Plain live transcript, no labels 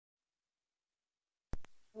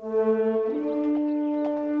Ryder!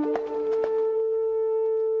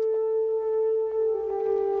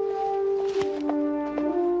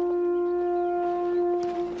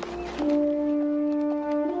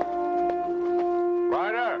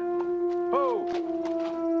 Who?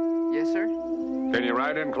 Yes, sir? Can you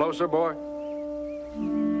ride in closer, boy?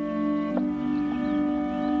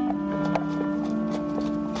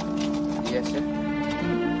 Yes, sir.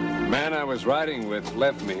 Man I was riding with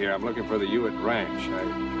left me here. I'm looking for the Hewitt Ranch. I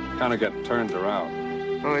kind of got turned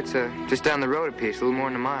around. Oh, it's just down the road a piece, a little more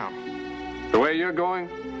than a mile. The way you're going?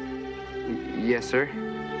 Yes, sir.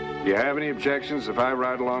 Do you have any objections if I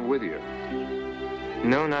ride along with you?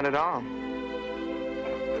 No, not at all.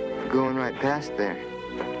 Going right past there.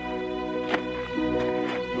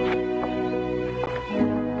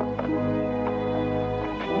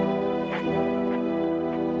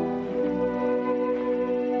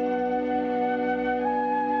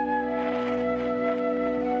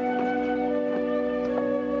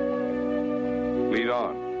 Lead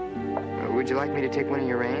on. Would you like me to take one of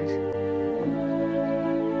your reins?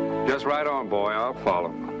 Just ride on, boy. I'll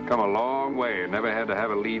follow. Come a long way and never had to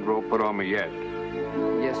have a lead rope put on me yet.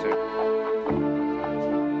 Yes, sir.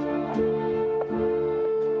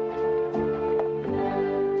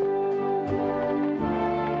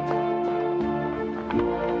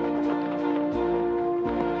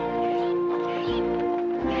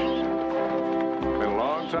 Been a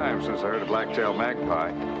long time since I heard a black-tailed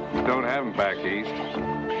magpie. Don't have them back east.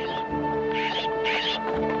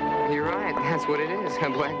 You're right. That's what it is. A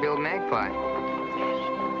black-billed magpie.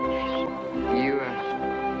 You,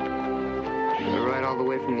 ride all the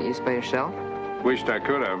way from the east by yourself? Wished I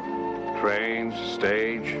could have. Trains,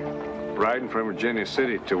 stage, riding from Virginia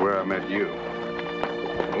City to where I met you.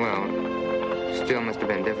 Well, still must have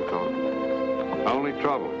been difficult. Only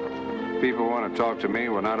trouble. People want to talk to me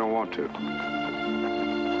when I don't want to.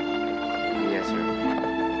 Yes, sir.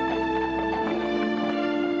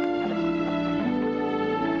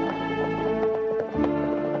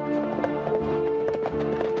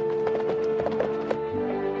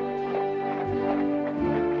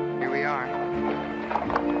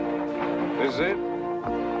 This is it?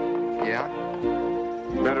 Yeah?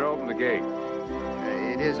 Better open the gate.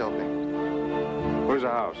 It is open. Where's the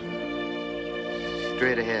house?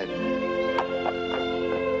 Straight ahead.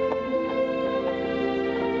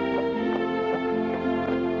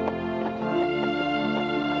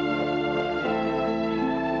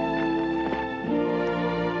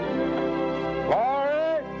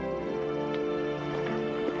 Florrie!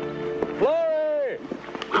 Florrie!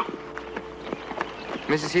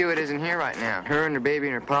 Mrs. Hewitt isn't here right now. Her and her baby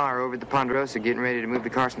and her pa are over at the Ponderosa getting ready to move to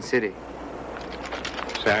Carson City.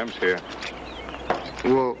 Sam's here.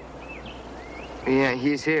 Well, yeah,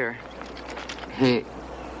 he's here.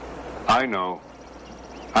 I know.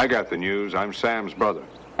 I got the news. I'm Sam's brother.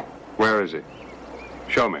 Where is he?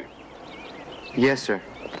 Show me. Yes, sir.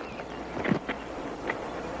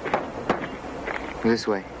 This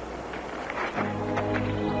way.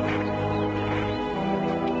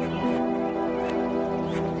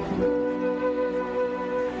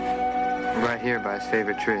 Right here by his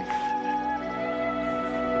favorite tree.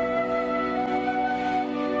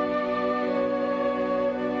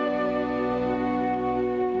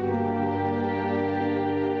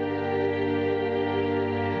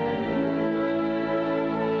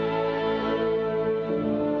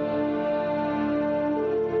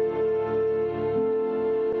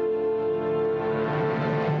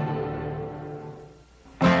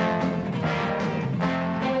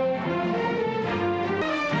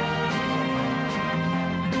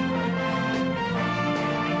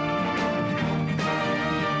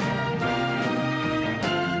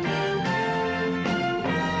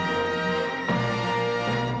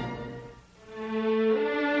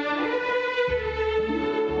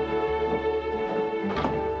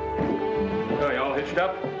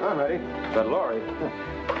 Up? I'm ready. But Laurie,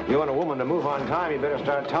 you want a woman to move on time, you better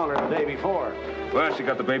start telling her the day before. Well, she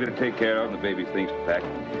got the baby to take care of and the baby's things to pack.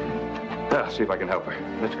 I'll see if I can help her.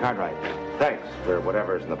 Mr. Cartwright, thanks for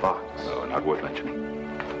whatever's in the box. Oh, not worth mentioning.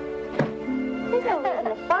 There's no reason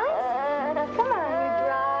to fuss. Come on, you're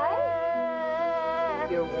dry.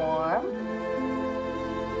 You're warm.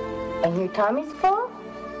 And your tummy's full.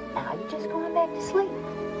 Now you're just going back to sleep.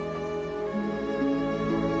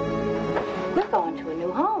 We're going to a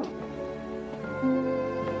new home.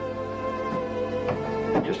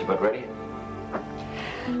 Just about ready?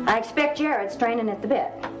 I expect Jared's straining at the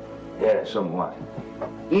bit. Yeah, somewhat.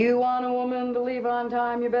 You want a woman to leave on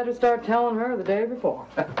time, you better start telling her the day before.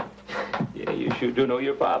 Yeah, you sure do know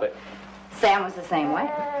your father. Sam was the same way.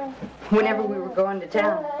 Whenever we were going to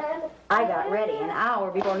town, I got ready an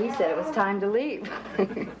hour before he said it was time to leave.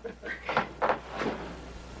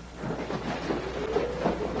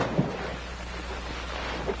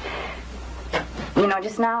 You know,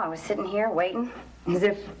 just now I was sitting here waiting as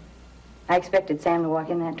if I expected Sam to walk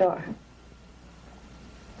in that door.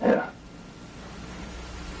 Yeah.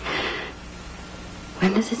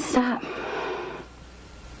 When does it stop?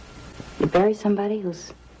 You bury somebody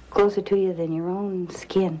who's closer to you than your own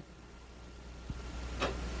skin.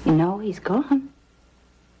 You know he's gone.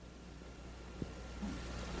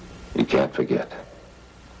 You can't forget.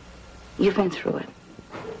 You've been through it.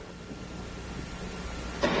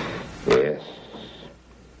 Yes.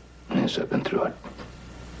 Yes, I've been through it.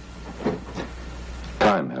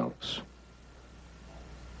 Time helps.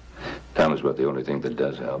 Time is about the only thing that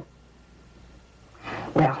does help.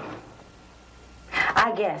 Well,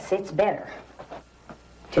 I guess it's better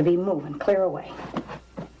to be moving clear away.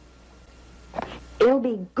 It'll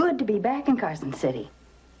be good to be back in Carson City.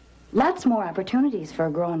 Lots more opportunities for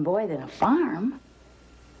a growing boy than a farm.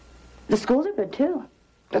 The schools are good, too.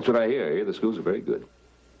 That's what I hear. I hear the schools are very good.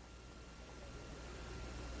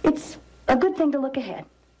 It's a good thing to look ahead.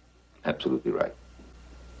 Absolutely right.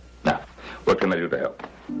 Now, what can I do to help?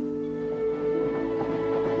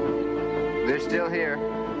 They're still here.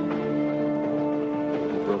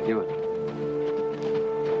 Will Hewitt.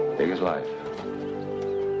 Big as life.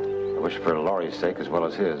 I wish for Laurie's sake as well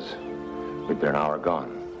as his, we'd been an hour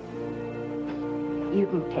gone. You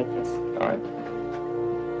can take this. All right.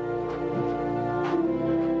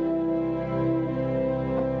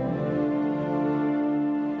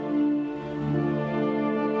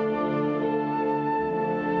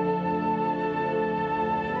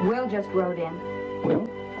 Will just rode in. Will?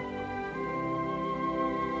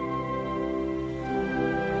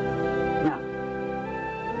 No.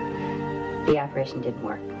 The operation didn't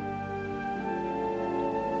work.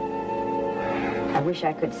 I wish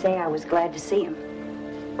I could say I was glad to see him.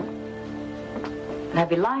 But I'd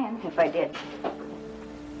be lying if I did.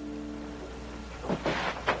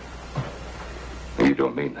 You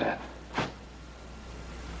don't mean that.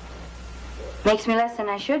 Makes me less than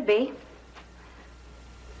I should be.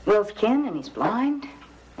 Will's kin, and he's blind,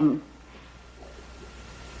 and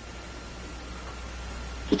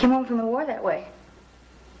he came home from the war that way.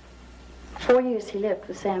 4 years he lived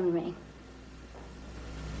with Sam and me.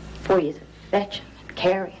 4 years of fetching and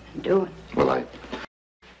carrying and doing. Well, I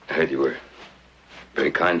heard you were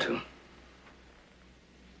very kind to him.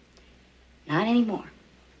 Not anymore.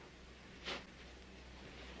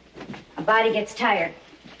 My body gets tired.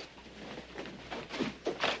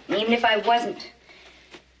 And even if I wasn't,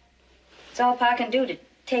 it's all Pa can do to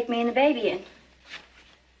take me and the baby in.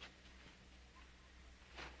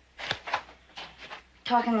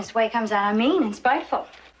 Talking this way comes out mean and spiteful.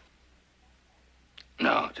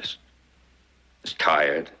 No, just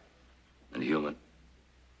tired and human.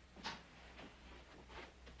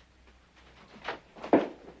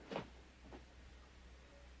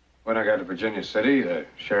 When I got to Virginia City, the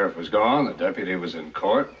sheriff was gone, the deputy was in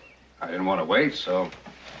court. I didn't want to wait, so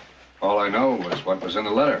all I know was what was in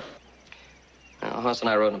the letter. Well, Hoss and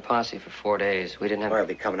I rode in a posse for 4 days. We didn't have... Laurie'll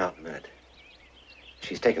be coming out in a minute.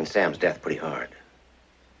 She's taken Sam's death pretty hard.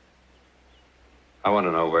 I want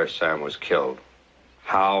to know where Sam was killed.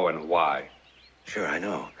 How and why. Sure, I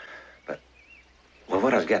know. But, well,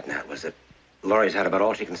 what I was getting at was that Laurie's had about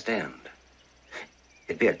all she can stand.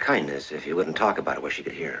 It'd be a kindness if you wouldn't talk about it where she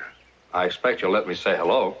could hear. I expect you'll let me say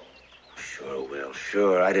hello. Sure, Will,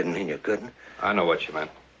 sure. I didn't mean you couldn't. I know what you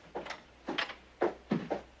meant.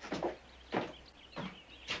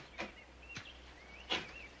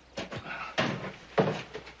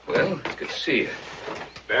 Well, it's good to see you.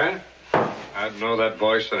 Ben? I'd know that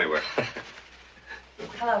voice anywhere.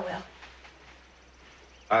 Hello, Will.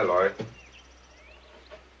 Hi, Laurie.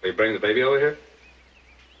 Will you bring the baby over here?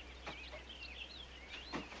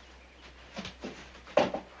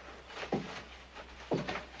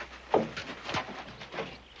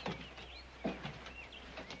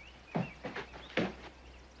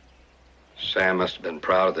 Sam must have been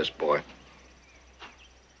proud of this boy.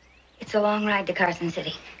 It's a long ride to Carson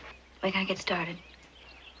City. When can I get started?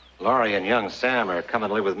 Laurie and young Sam are coming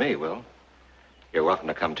to live with me, Will. You're welcome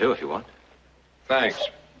to come, too, if you want. Thanks.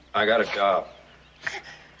 I got a job.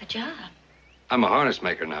 A job? I'm a harness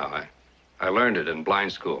maker now. I learned it in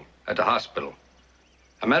blind school at the hospital.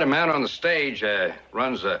 I met a man on the stage,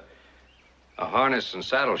 runs a harness and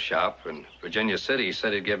saddle shop in Virginia City. He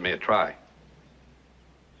said he'd give me a try.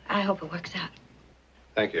 I hope it works out.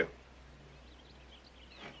 Thank you.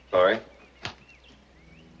 Laurie,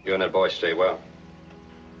 you and that boy stay well.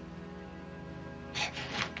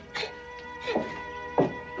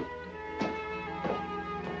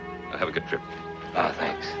 Have a good trip. Oh,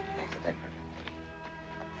 thanks. Thanks.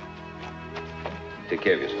 Take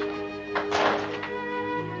care of yourself.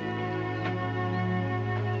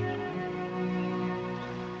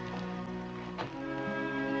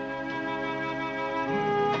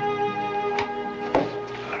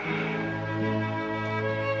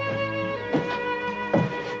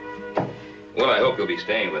 Well, I hope you'll be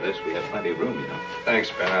staying with us. We have plenty of room, you know. Thanks,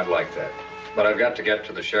 Ben. I'd like that. But I've got to get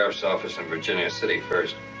to the sheriff's office in Virginia City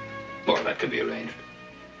first. Well, that could be arranged.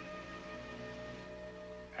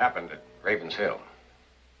 Happened at Ravens Hill.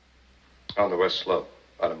 On the west slope,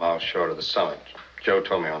 about a mile short of the summit. Joe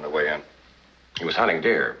told me on the way in. He was hunting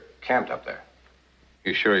deer, camped up there.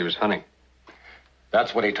 You sure he was hunting?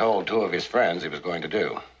 That's what he told two of his friends he was going to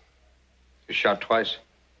do. You shot twice?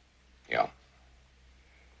 Yeah.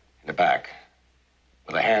 In the back.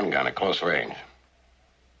 With a handgun at close range.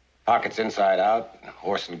 Pockets inside out,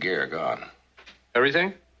 horse and gear gone.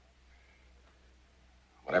 Everything?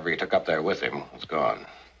 Whatever he took up there with him was gone.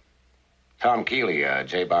 Tom Keeley,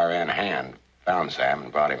 J-Bar N hand, found Sam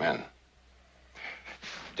and brought him in.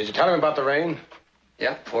 Did you tell him about the rain?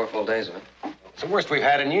 Yeah, 4 full days of it. It's the worst we've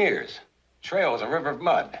had in years. Trail was a river of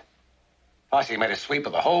mud. Posse made a sweep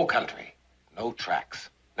of the whole country. No tracks.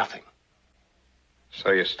 Nothing.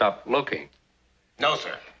 So you stopped looking? No,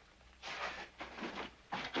 sir.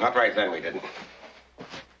 Not right then, we didn't.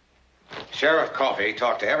 Sheriff Coffey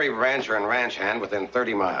talked to every rancher and ranch hand within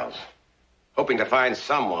 30 miles, hoping to find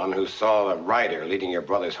someone who saw a rider leading your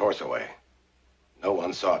brother's horse away. No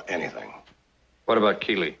one saw anything. What about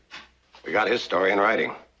Keeley? We got his story in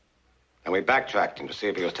writing, and we backtracked him to see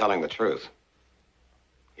if he was telling the truth.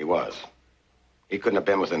 He was. He couldn't have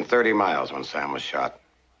been within 30 miles when Sam was shot.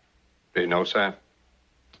 Did you know Sam?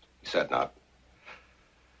 He said not.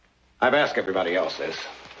 I've asked everybody else this.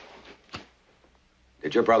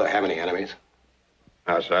 Did your brother have any enemies?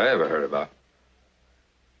 Not that I ever heard about.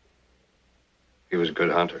 He was a good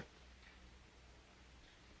hunter.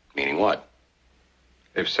 Meaning what?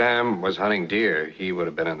 If Sam was hunting deer, he would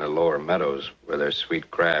have been in the lower meadows where there's sweet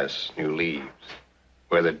grass, new leaves,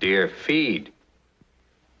 where the deer feed.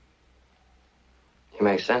 It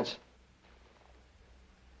makes sense.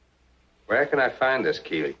 Where can I find this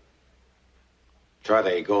Keeley? Try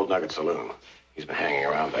the Gold Nugget Saloon. He's been hanging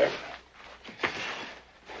around there.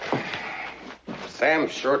 Sam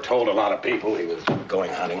sure told a lot of people he was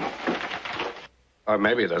going hunting. Or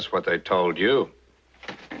maybe that's what they told you.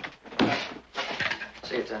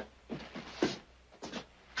 See you, Tom.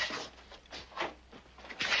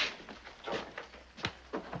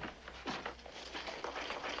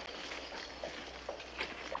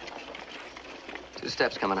 Two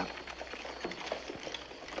steps coming up.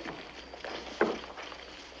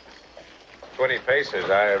 20 paces.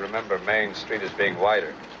 I remember Main Street as being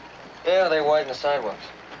wider. Yeah, they widen the sidewalks.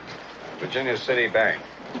 Virginia City Bank.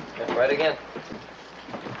 Yeah, right again.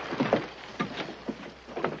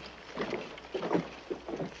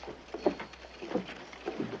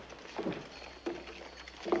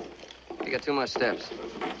 You got too much steps.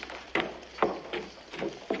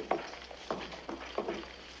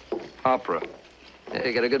 Opera. Yeah,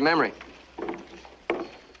 you got a good memory.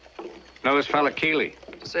 Know this fella Keeley?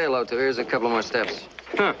 Say hello to her. Here's a couple more steps.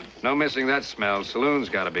 Huh. No missing that smell. Saloon's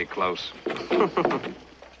got to be close.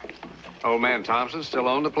 Old man Thompson still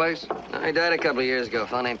owned the place? No, he died a couple of years ago. A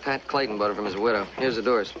fellow named Pat Clayton bought it from his widow. Here's the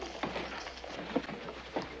doors.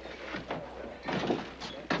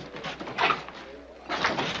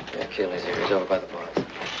 Yeah, Keeley's here. He's over by the bar.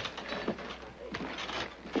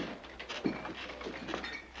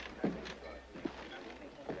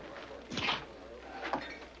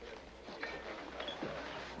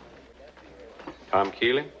 Tom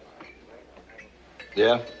Keeley?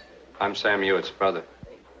 Yeah? I'm Sam Hewitt's brother.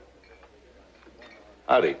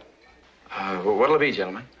 Howdy. What'll it be,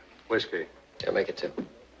 gentlemen? Whiskey. Yeah, make it two.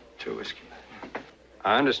 2 whiskey.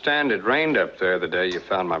 I understand it rained up there the day you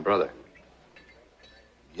found my brother.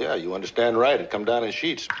 Yeah, you understand right. It come down in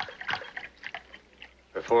sheets.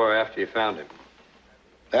 Before or after you found him?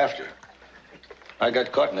 After. I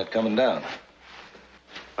got caught in it coming down.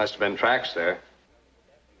 Must have been tracks there.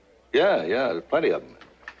 Yeah, there's plenty of them.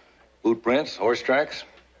 Boot prints, horse tracks.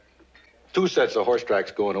 2 sets of horse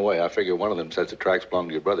tracks going away. I figure one of them sets of tracks belonged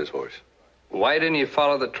to your brother's horse. Why didn't you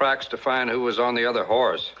follow the tracks to find who was on the other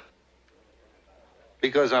horse?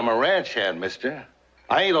 Because I'm a ranch hand, mister.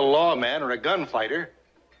 I ain't a lawman or a gunfighter.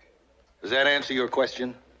 Does that answer your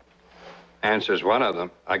question? Answer's one of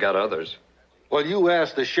them. I got others. Well, you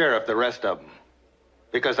ask the sheriff the rest of them.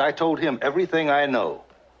 Because I told him everything I know.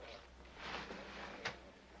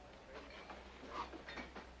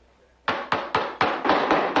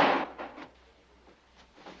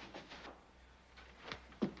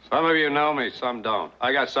 Some of you know me, some don't.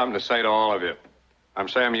 I got something to say to all of you. I'm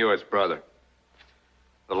Sam Hewitt's brother.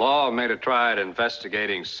 The law made a try at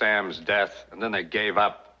investigating Sam's death, and then they gave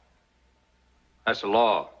up. That's the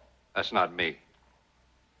law. That's not me.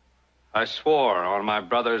 I swore on my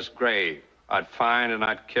brother's grave I'd find and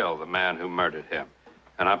I'd kill the man who murdered him.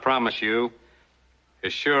 And I promise you,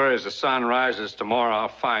 as sure as the sun rises tomorrow, I'll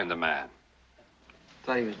find the man. I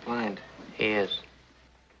thought he was blind. He is.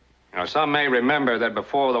 You know, some may remember that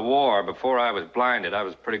before the war, before I was blinded, I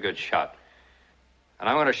was a pretty good shot. And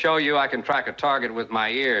I'm going to show you I can track a target with my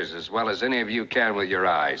ears as well as any of you can with your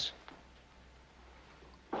eyes.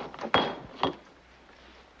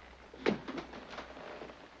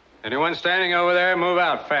 Anyone standing over there, move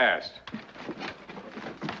out fast.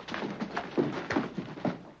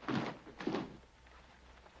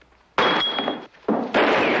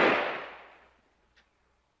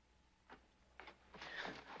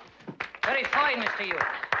 Very fine, Mr. Hewitt.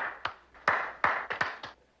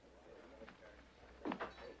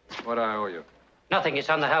 What do I owe you? Nothing, it's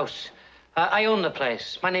on the house. I own the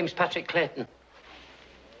place. My name's Patrick Clayton.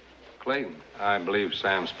 Clayton, I believe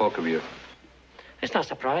Sam spoke of you. It's not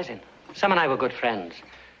surprising. Sam and I were good friends.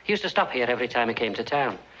 He used to stop here every time he came to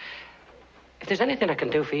town. If there's anything I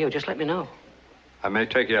can do for you, just let me know. I may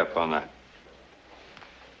take you up on that.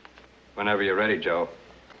 Whenever you're ready, Joe.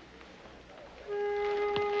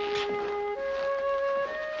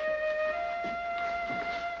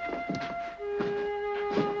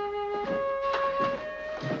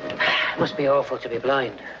 Must be awful to be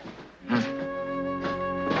blind.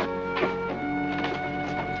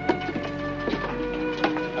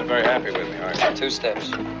 Not very happy with me, are you? 2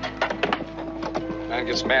 steps. Man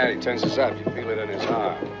gets mad, he tenses up. You feel it in his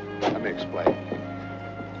arm. Let me explain.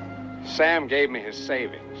 Sam gave me his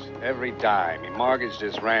savings, every dime. He mortgaged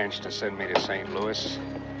his ranch to send me to St. Louis.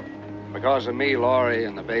 Because of me, Laurie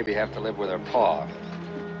and the baby have to live with her pa.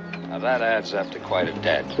 Now, that adds up to quite a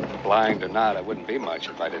debt. Blind or not, it wouldn't be much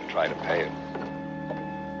if I didn't try to pay it.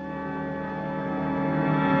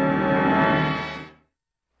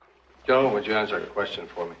 Joe, would you answer a question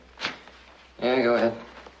for me? Yeah, go ahead.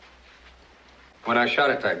 When I shot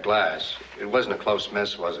at that glass, it wasn't a close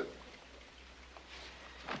miss, was it?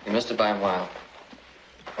 You missed it by a mile.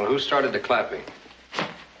 Well, who started the clapping? I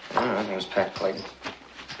don't know. I think it was Pat Clayton.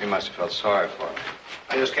 He must have felt sorry for me.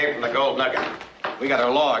 I just came from the Gold Nugget. We got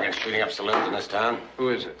a law against shooting up saloons in this town. Who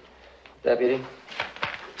is it? Deputy?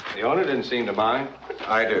 The owner didn't seem to mind.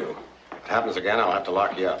 I do. If it happens again, I'll have to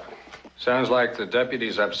lock you up. Sounds like the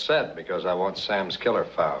deputy's upset because I want Sam's killer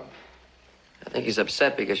found. I think he's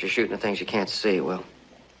upset because you're shooting at things you can't see, Will.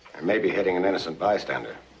 I may be hitting an innocent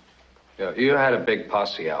bystander. Yeah, you had a big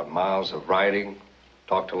posse out, miles of riding,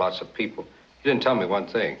 talked to lots of people. You didn't tell me one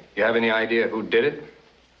thing. You have any idea who did it?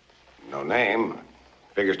 No name.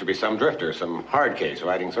 Figures to be some drifter, some hard case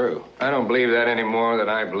riding through. I don't believe that any more than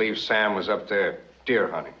I believe Sam was up there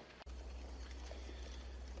deer hunting.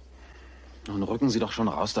 Nun rücken Sie doch schon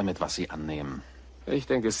raus damit, was Sie annehmen. Ich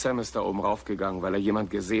denke, Sam ist da oben raufgegangen, weil er jemand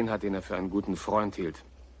gesehen hat, den er für einen guten Freund hielt.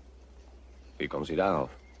 Wie kommen Sie darauf?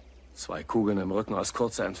 2 Kugeln im Rücken aus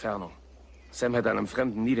kurzer Entfernung. Sam hätte einem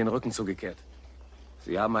Fremden nie den Rücken zugekehrt.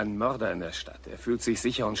 Sie haben einen Mörder in der Stadt. Er fühlt sich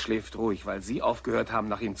sicher und schläft ruhig, weil Sie aufgehört haben,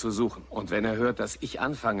 nach ihm zu suchen. Und wenn er hört, dass ich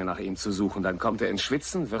anfange, nach ihm zu suchen, dann kommt er ins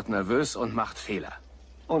Schwitzen, wird nervös und macht Fehler.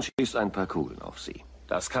 Und schießt ein paar Kugeln auf Sie.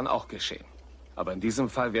 Das kann auch geschehen. Aber in diesem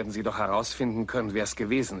Fall werden Sie doch herausfinden können, wer es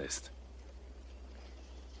gewesen ist.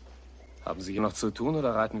 Haben Sie hier noch zu tun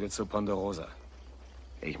oder reiten wir zu Ponderosa?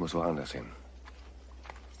 Ich muss woanders hin.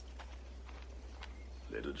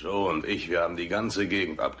 Little Joe und ich, wir haben die ganze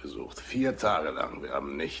Gegend abgesucht. 4 Tage lang. Wir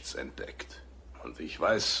haben nichts entdeckt. Und ich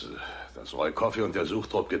weiß, dass Roy Coffey und der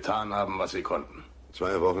Suchtrupp getan haben, was sie konnten.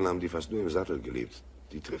 2 Wochen haben die fast nur im Sattel gelebt.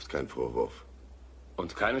 Die trifft kein Vorwurf.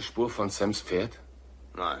 Und keine Spur von Sams Pferd?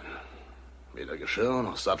 Nein. Weder Geschirr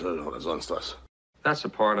noch Sattel oder sonst was. That's the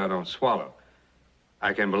part I don't swallow.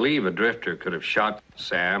 I can believe a drifter could have shot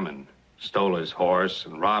Sam and stole his horse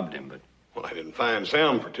and robbed him, but... Well, I didn't find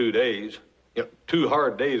Sam for 2 days. You know, 2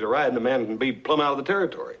 hard days of riding, a man can be plumb out of the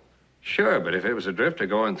territory. Sure, but if it was a drifter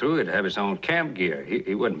going through, he'd have his own camp gear.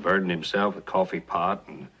 He wouldn't burden himself with coffee pot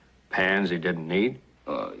and pans he didn't need.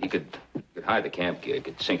 He could hide the camp gear. He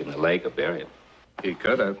could sink it in the lake or bury it. He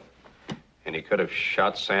could have. And he could have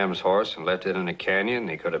shot Sam's horse and left it in a canyon.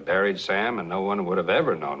 He could have buried Sam, and no one would have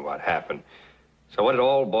ever known what happened. So what it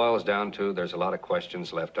all boils down to, there's a lot of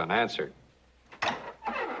questions left unanswered.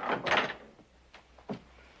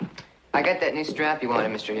 I got that new strap you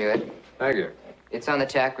wanted, Mr. Hewitt. Thank you. It's on the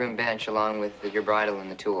tack room bench along with your bridle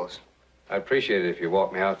and the tools. I'd appreciate it if you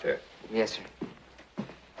walked me out there. Yes, sir.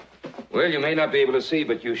 Well, you may not be able to see,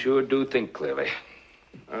 but you sure do think clearly.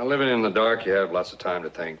 Living in the dark, you have lots of time to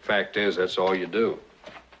think. Fact is, that's all you do.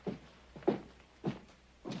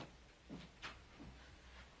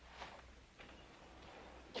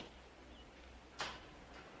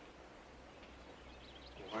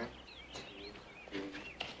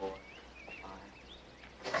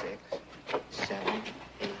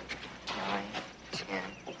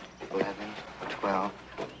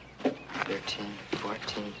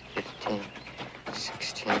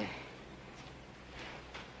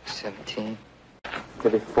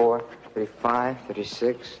 $34, $35,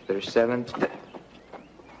 $36, $37,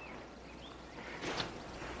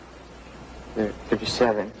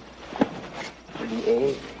 $37,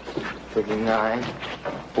 $38, $39,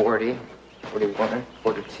 $40, $41, $42,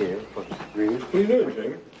 $43. What are you doing,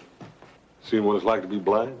 Jamie? Seeing what it's like to be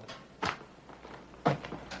blind?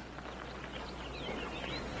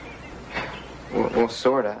 Well,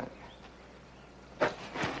 sort of.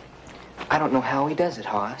 I don't know how he does it,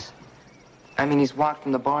 Hoss. I mean, he's walked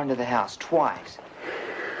from the barn to the house twice.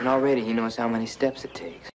 And already he knows how many steps it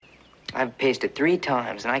takes. I've paced it 3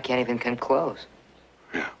 times, and I can't even come close.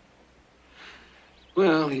 Yeah.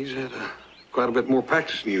 Well, he's had quite a bit more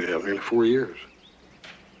practice than you have, nearly 4 years.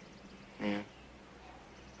 Yeah.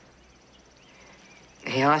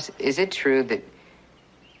 Hey, Hoss, is it true that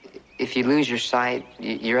if you lose your sight,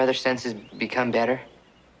 your other senses become better?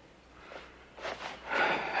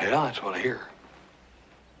 Yeah, that's what I hear.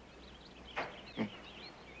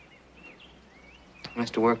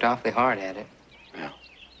 Must have worked awfully hard at it. Yeah.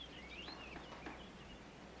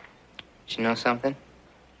 But you know something?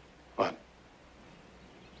 What?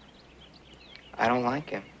 I don't like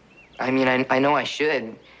him. I mean, I know I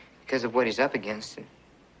should because of what he's up against.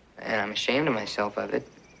 And I'm ashamed of myself of it.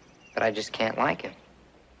 But I just can't like him.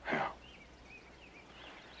 Yeah.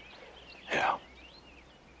 Yeah.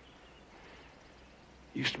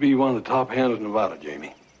 Used to be one of the top hands in Nevada,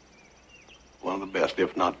 Jamie. One of the best,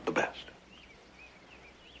 if not the best.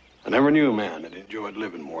 I never knew a man that enjoyed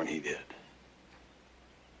living more than he did.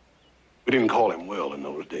 We didn't call him Will in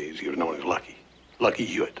those days. He was known as Lucky. Lucky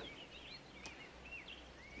Hewitt.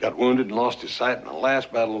 Got wounded and lost his sight in the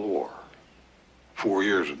last battle of the war. 4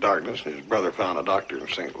 years of darkness, and his brother found a doctor in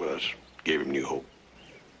St. Louis, gave him new hope.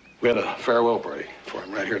 We had a farewell party for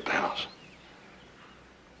him right here at the house.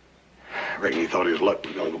 I reckon he thought his luck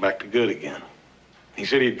was going to go back to good again. He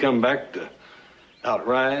said he'd come back to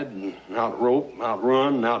outride and outrope,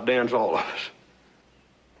 outrun, and outdance all of us.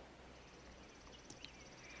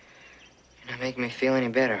 You're not making me feel any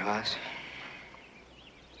better, Hoss.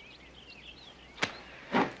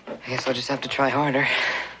 I guess I'll just have to try harder.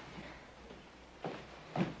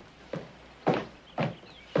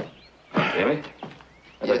 Jamie?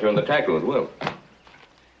 I thought you were in the tack room with Will.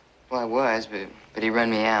 Well, I was, but he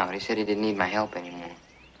run me out. He said he didn't need my help anymore.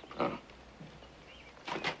 Oh.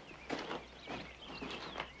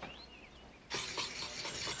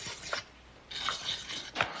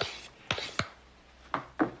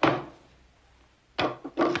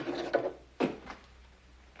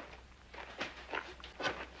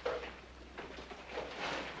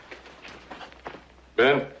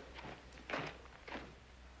 Ben?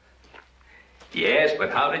 Yes, but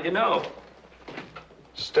how did you know?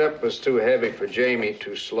 Step was too heavy for Jamie,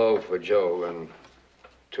 too slow for Joe, and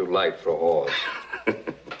too light for Oz.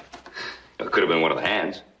 It could have been one of the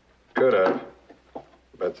hands. Could have.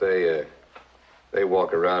 But they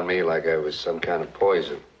walk around me like I was some kind of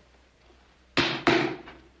poison.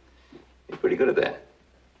 You're pretty good at that.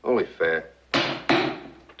 Only fair.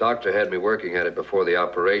 Doctor had me working at it before the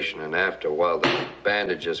operation and after, while the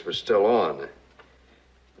bandages were still on.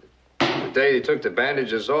 The day he took the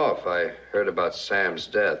bandages off, I heard about Sam's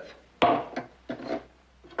death.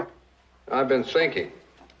 I've been thinking.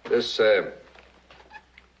 This,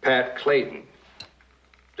 Pat Clayton,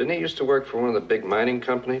 didn't he used to work for one of the big mining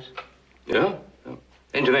companies? Yeah?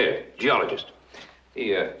 Engineer, geologist.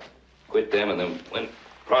 He quit them and then went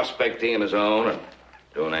prospecting on his own and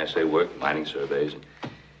doing assay work, mining surveys.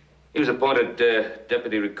 He was appointed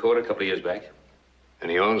deputy recorder a couple of years back. And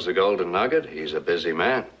he owns the Golden Nugget? He's a busy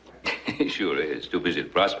man. He sure is. Too busy to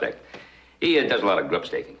prospect. He does a lot of grub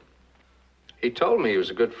staking. He told me he was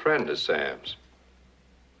a good friend of Sam's.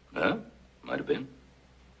 Huh? Might have been.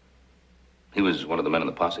 He was one of the men in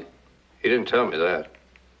the posse. He didn't tell me that.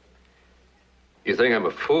 You think I'm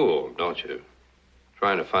a fool, don't you?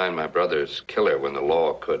 Trying to find my brother's killer when the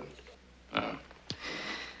law couldn't.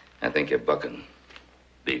 I think you're bucking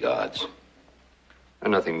big odds.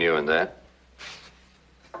 And nothing new in that.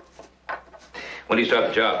 When do you start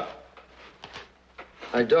the job?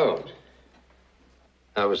 I don't.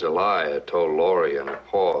 That was a lie I told Laurie and her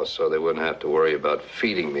pa so they wouldn't have to worry about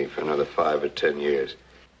feeding me for another 5 or 10 years.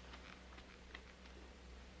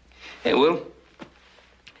 Hey, Will,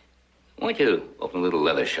 why don't you open a little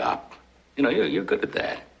leather shop? You know, you're good at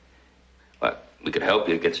that. But we could help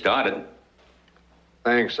you get started.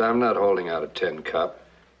 Thanks, I'm not holding out a tin cup.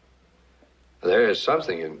 There is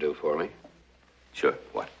something you can do for me. Sure,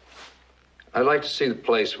 what? I'd like to see the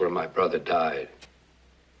place where my brother died.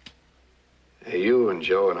 Hey, you and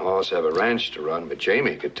Joe and Hoss have a ranch to run, but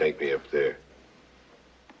Jamie could take me up there.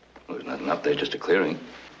 Well, there's nothing up there, just a clearing.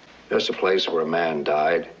 Just a place where a man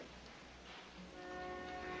died.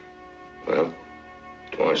 Well,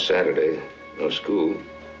 tomorrow's Saturday, no school.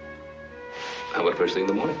 How about first thing in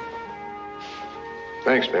the morning?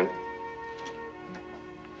 Thanks, Ben.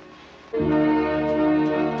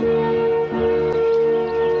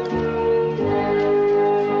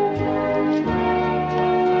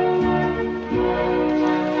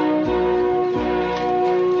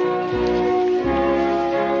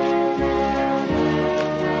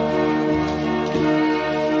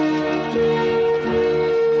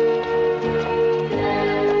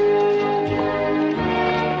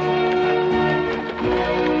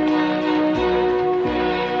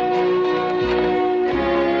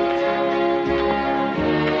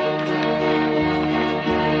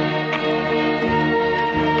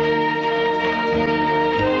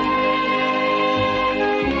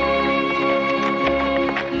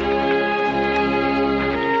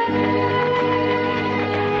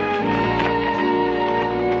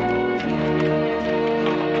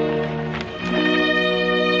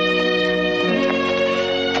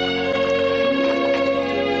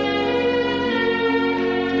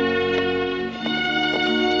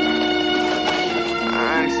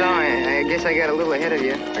 I got a little ahead of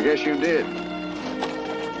you. I guess you did.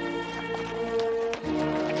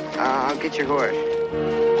 I'll get your horse.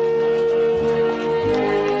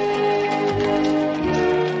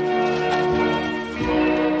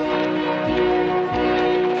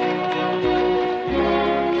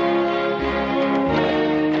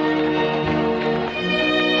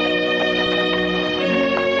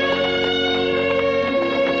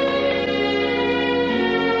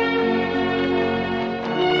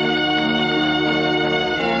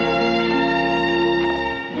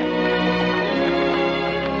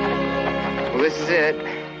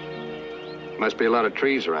 Must be a lot of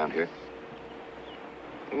trees around here.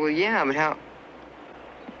 Well, yeah, but how...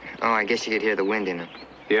 Oh, I guess you could hear the wind in them.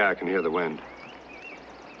 Yeah, I can hear the wind.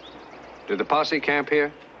 Did the posse camp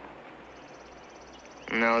here?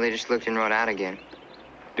 No, they just looked and rode out again.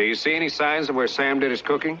 Do you see any signs of where Sam did his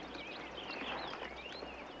cooking?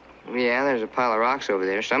 Yeah, there's a pile of rocks over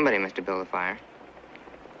there. Somebody must have built a fire.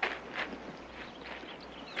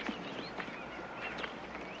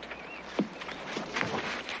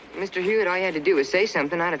 Mr. Hewitt, all you had to do was say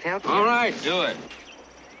something. I'd have helped you. All right, do it.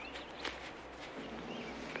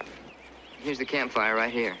 Here's the campfire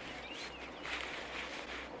right here.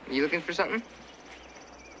 You looking for something?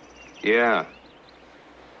 Yeah.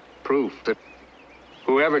 Proof that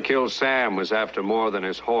whoever killed Sam was after more than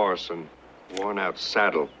his horse and worn-out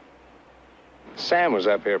saddle. Sam was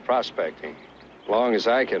up here prospecting. Long as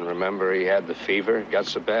I can remember, he had the fever. Got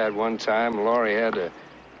so bad one time, Laurie had to...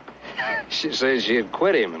 She says she'd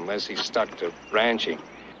quit him unless he stuck to ranching.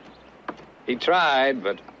 He tried,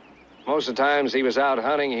 but most of the times he was out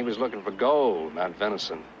hunting, he was looking for gold, not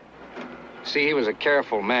venison. See, he was a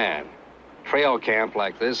careful man. Trail camp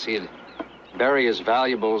like this, he'd bury his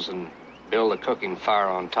valuables and build a cooking fire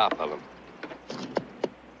on top of them.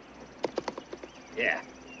 Yeah.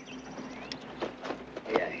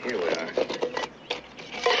 Yeah, here we are.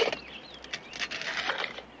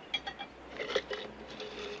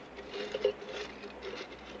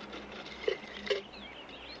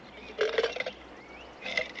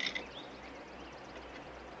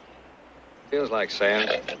 Feels like Sam.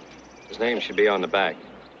 His name should be on the back.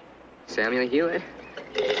 Samuel Hewitt?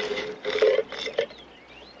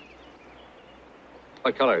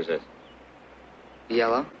 What color is this?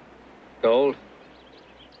 Yellow? Gold?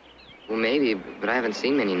 Well, maybe, but I haven't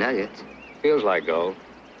seen many nuggets. Feels like gold.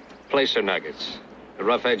 Placer nuggets. The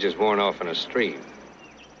rough edge is worn off in a stream.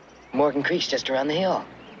 Morgan Creek's just around the hill.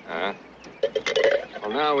 Huh?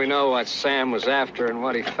 Well, now we know what Sam was after and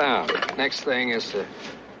what he found. Next thing is to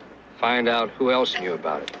find out who else knew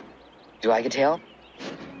about it. Do I get help?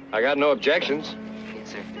 I got no objections. Yes,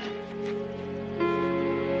 sir.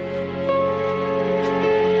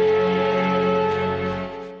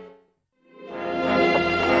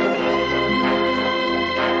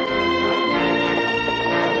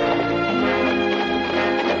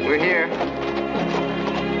 We're here.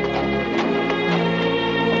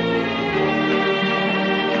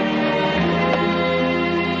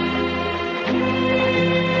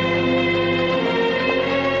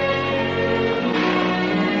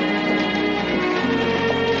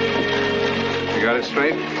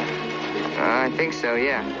 I think so,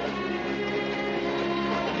 yeah.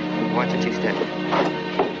 Watch it, you step.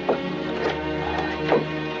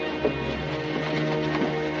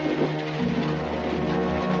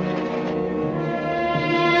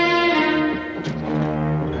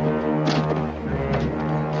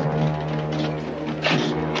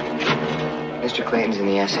 Mr. Clayton's in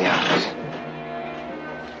the essay office.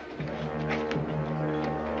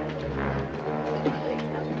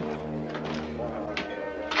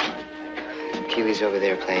 Keely's over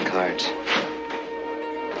there playing cards.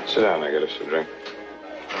 Sit down, I get us a drink.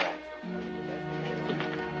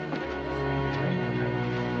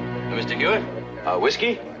 Mr. Hewitt?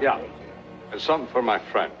 Whiskey? Yeah. And something for my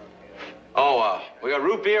friend. Oh, we got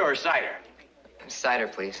root beer or cider? Cider,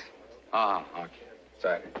 please. Okay.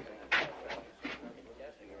 Cider.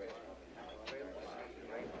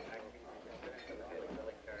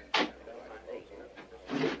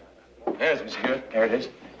 There's Mr. Hewitt. There it is.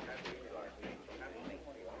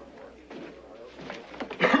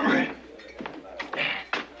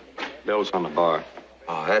 Bill's on the bar.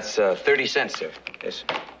 Oh, that's 30 cents, sir. Yes.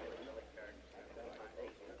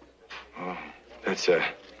 Oh, it's a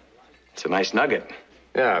nice nugget.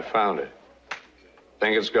 Yeah, I found it.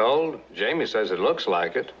 Think it's gold? Jamie says it looks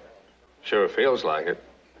like it. Sure feels like it.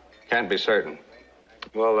 Can't be certain.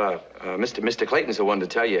 Well, Mr. Clayton's the one to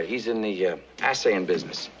tell you. He's in the assaying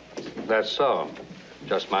business. That's so.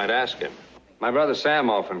 Just might ask him. My brother Sam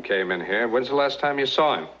often came in here. When's the last time you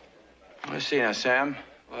saw him? Let's see now, Sam.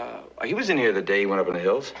 He was in here the day he went up in the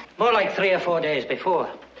hills. More like 3 or 4 days before.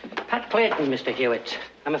 Pat Clayton, Mr. Hewitt.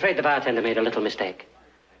 I'm afraid the bartender made a little mistake.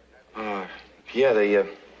 Yeah, the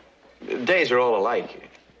days are all alike.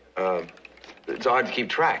 It's hard to keep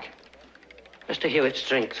track. Mr. Hewitt's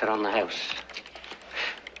drinks are on the house.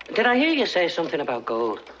 Did I hear you say something about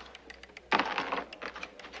gold?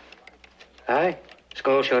 Aye, it's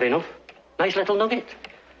gold, sure enough. Nice little nugget.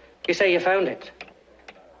 You say you found it?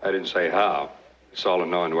 I didn't say how. It's all in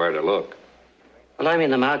knowing where to look. Well, I'm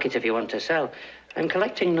in the market if you want to sell. I'm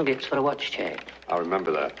collecting nuggets for a watch chain. I'll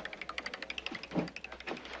remember that.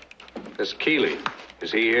 This Keeley,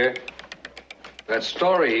 is he here? That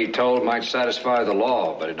story he told might satisfy the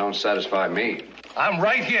law, but it don't satisfy me. I'm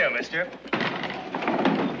right here, mister.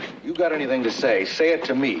 You got anything to say it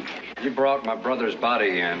to me. You brought my brother's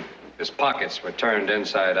body in. His pockets were turned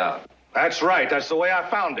inside out. That's right. That's the way I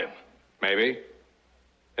found him. Maybe.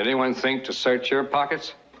 Did anyone think to search your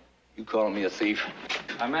pockets? You calling me a thief?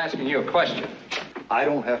 I'm asking you a question. I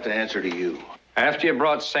don't have to answer to you. After you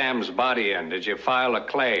brought Sam's body in, did you file a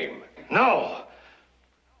claim? No.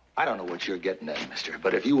 I don't know what you're getting at, mister,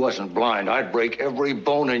 but if you wasn't blind, I'd break every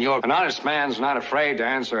bone in your... An honest man's not afraid to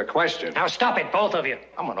answer a question. Now stop it, both of you.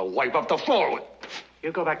 I'm gonna wipe up the floor with...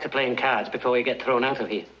 You go back to playing cards before you get thrown out of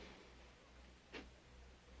here.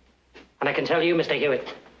 And I can tell you, Mr.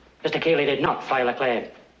 Hewitt, Mr. Keeley did not file a claim.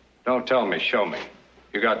 Don't tell me, show me.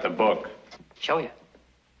 You got the book. Show you.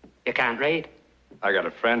 You can't read. I got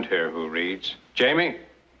a friend here who reads. Jamie?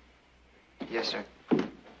 Yes, sir.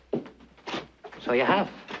 So you have.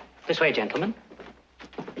 This way, gentlemen.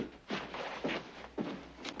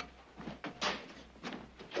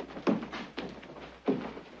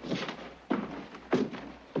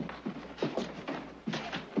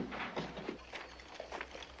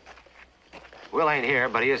 Will ain't here,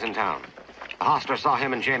 but he is in town. The hostler saw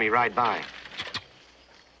him and Jamie ride by.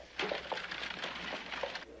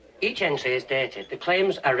 Each entry is dated. The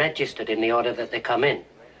claims are registered in the order that they come in.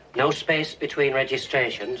 No space between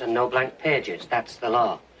registrations and no blank pages. That's the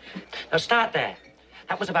law. Now start there.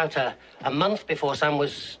 That was about a month before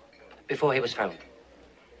before he was found.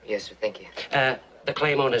 Yes, sir, thank you. The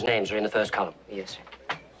claim owners' names are in the first column. Yes, sir.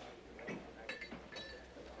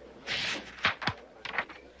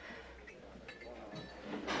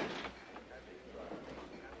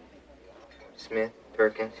 Smith,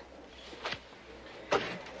 Perkins.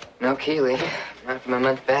 No Keeley. Not from a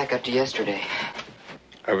month back up to yesterday.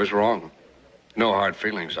 I was wrong. No hard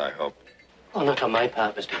feelings, I hope. Oh, not on my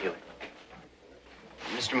part, Mr. Hewitt.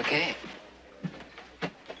 Mr. McKay.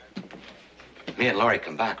 Me and Laurie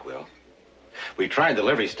come back, Will. We tried the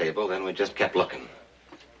livery stable, then we just kept looking.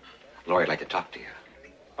 Laurie'd like to talk to you.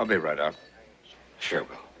 I'll be right out. Sure,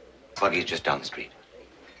 Will. Buggy's just down the street.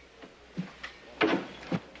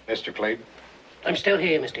 Mr. Clayton? I'm still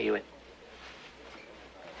here, Mr. Hewitt.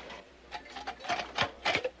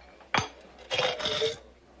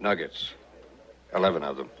 Nuggets. 11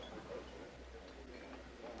 of them.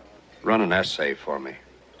 Run an essay for me.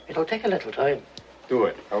 It'll take a little time. Do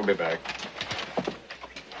it. I'll be back.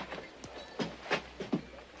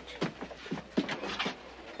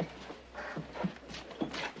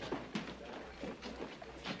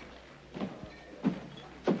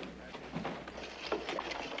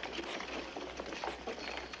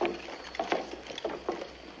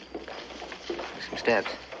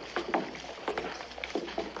 steps.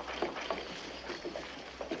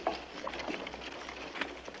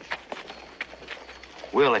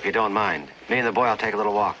 Will, if you don't mind, me and the boy will take a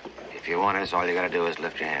little walk. If you want us, all you gotta do is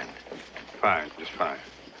lift your hand. Fine, just fine.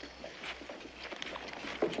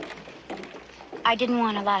 I didn't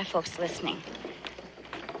want a lot of folks listening.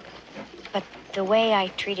 But the way I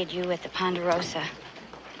treated you at the Ponderosa,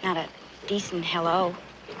 not a decent hello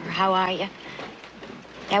or how are you,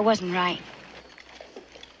 that wasn't right.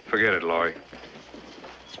 Forget it, Laurie.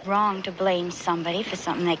 It's wrong to blame somebody for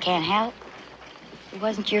something they can't help. It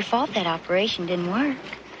wasn't your fault that operation didn't work.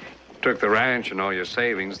 Took the ranch and all your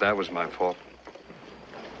savings. That was my fault.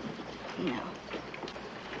 No.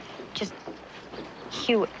 Just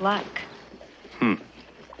Hewitt luck.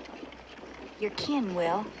 You're kin,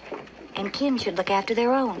 Will. And kin should look after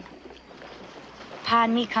their own. Pa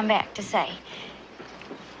and me come back to say,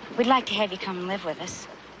 we'd like to have you come and live with us.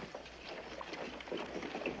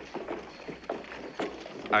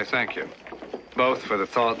 I thank you. Both for the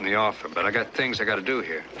thought and the offer, but I got things I got to do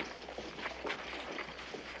here.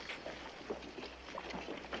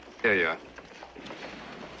 Here you are.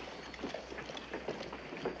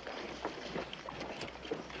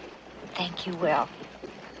 Thank you, Will.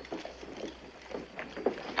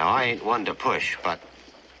 Now, I ain't one to push, but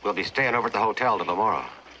we'll be staying over at the hotel till tomorrow,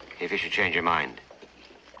 if you should change your mind.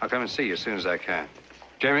 I'll come and see you as soon as I can.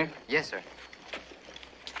 Jamie? Yes, sir.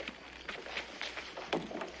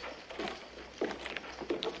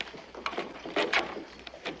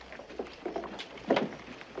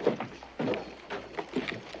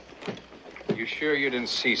 You sure you didn't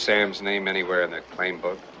see Sam's name anywhere in the claim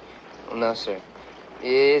book? Well, no, sir.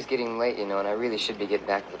 It is getting late, you know, and I really should be getting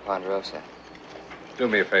back to the Ponderosa. Do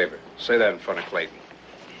me a favor. Say that in front of Clayton.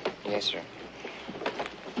 Yes, sir.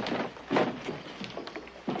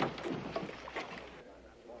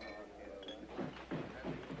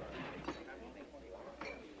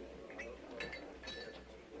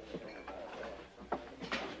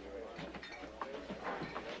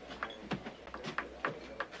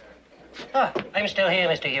 Ah, I'm still here,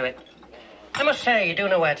 Mr. Hewitt. I must say, you do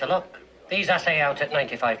know where to look. These assay out at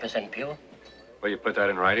 95% pure. Will you put that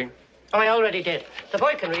in writing? Oh, I already did. The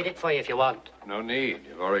boy can read it for you if you want. No need.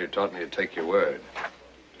 You've already taught me to take your word.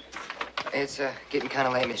 It's getting kind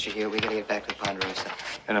of late, Mr. Hewitt. We gotta get back to the Ponderosa.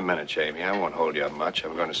 In a minute, Jamie. I won't hold you up much.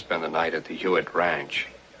 I'm going to spend the night at the Hewitt Ranch.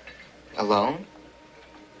 Alone?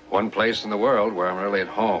 One place in the world where I'm really at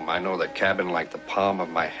home. I know the cabin like the palm of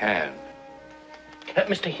my hand.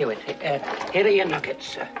 Mr. Hewitt, here are your nuggets,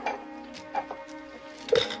 sir.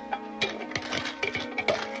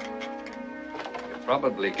 You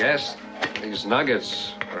probably guessed these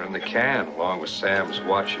nuggets are in the can, along with Sam's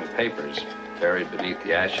watch and papers, buried beneath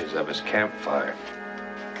the ashes of his campfire.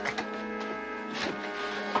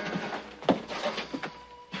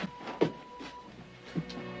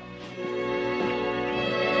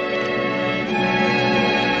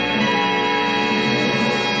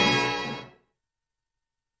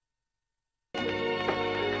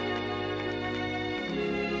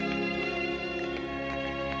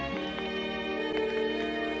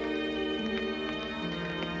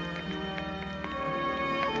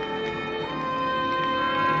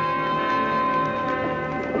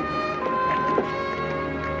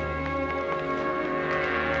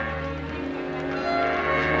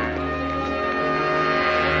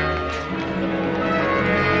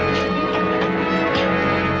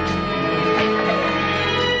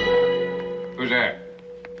 Who's there?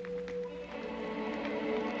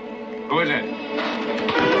 Who is it?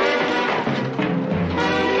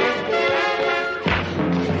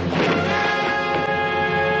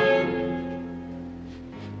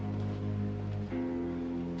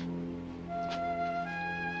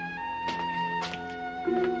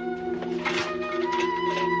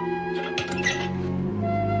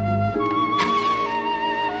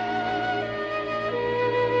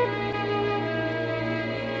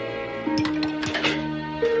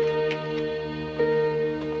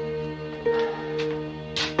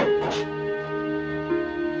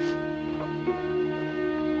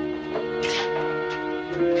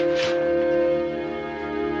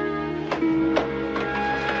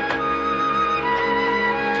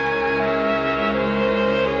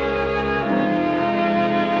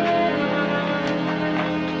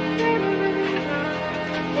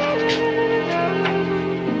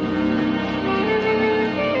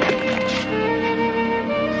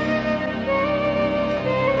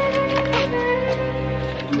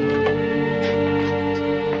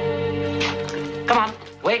 Come on,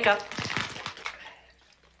 wake up.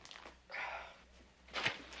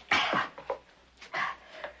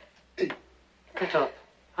 Get up.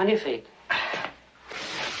 On your feet.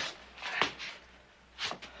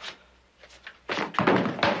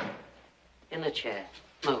 a chair.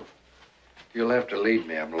 Move. You'll have to lead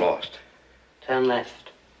me. I'm lost. Turn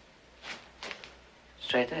left.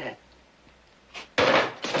 Straight ahead.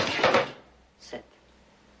 Sit.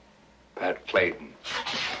 Pat Clayton.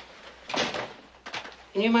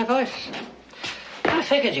 You knew my voice? I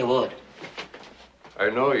figured you would. I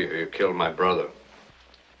know you. You killed my brother.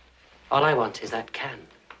 All I want is that can.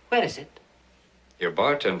 Where is it? Your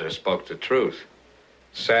bartender spoke the truth.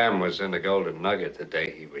 Sam was in the Golden Nugget the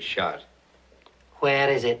day he was shot. Where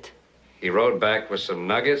is it? He rode back with some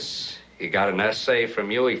nuggets. He got an essay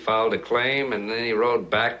from you. He filed a claim, and then he rode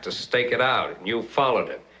back to stake it out, and you followed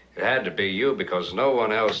him. It had to be you because no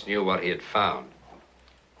one else knew what he had found.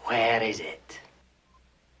 Where is it?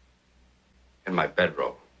 In my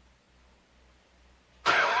bedroll.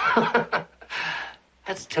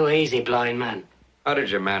 That's too easy, blind man. How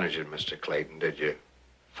did you manage it, Mr. Clayton? Did you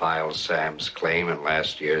file Sam's claim in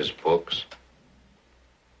last year's books?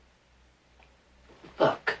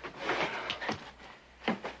 Look.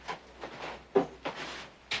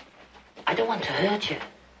 I don't want to hurt you.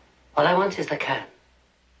 All I want is the can.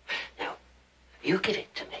 Now, you give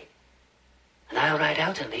it to me, and I'll ride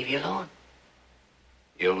out and leave you alone.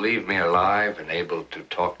 You'll leave me alive and able to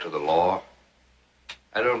talk to the law?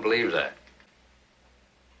 I don't believe that.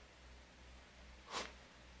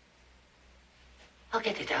 I'll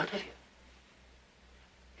get it out of you.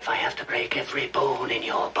 If I have to break every bone in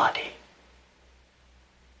your body.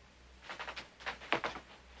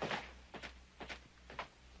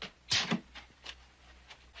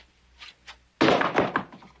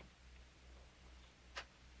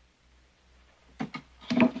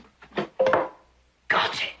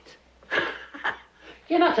 Got it.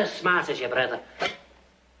 You're not as smart as your brother.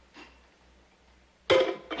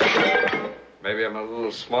 Maybe I'm a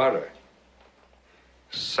little smarter.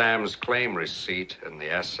 Sam's claim receipt and the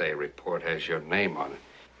essay report has your name on it.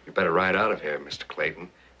 You better ride out of here, Mr. Clayton.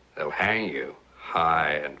 They'll hang you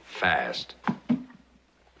high and fast.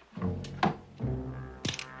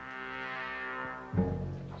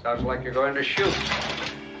 Sounds like you're going to shoot.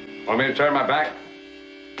 Want me to turn my back?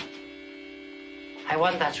 I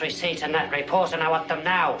want that receipt and that report, and I want them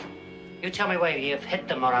now. You tell me where you've hit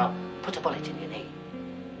them, or I'll put a bullet in your knee.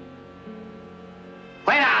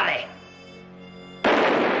 Where are they?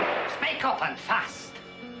 Speak up and fast.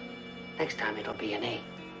 Next time it'll be an knee.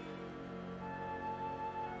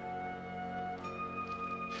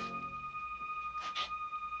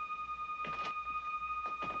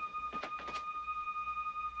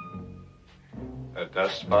 The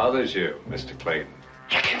dust bothers you, Mr. Clayton.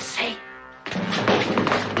 You can see.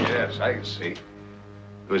 Yes, I can see. It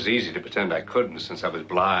was easy to pretend I couldn't since I was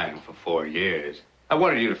blind for 4 years. I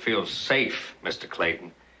wanted you to feel safe, Mr.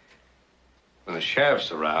 Clayton. When the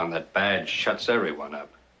sheriff's around, that badge shuts everyone up.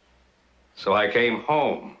 So I came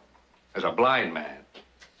home as a blind man.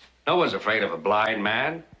 No one's afraid of a blind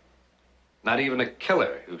man. Not even a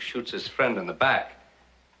killer who shoots his friend in the back.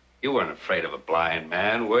 You weren't afraid of a blind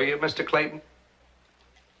man, were you, Mr. Clayton?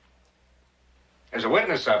 There's a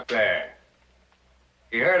witness up there.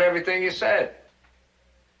 He heard everything you said.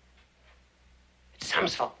 It's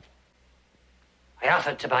Sam's fault. I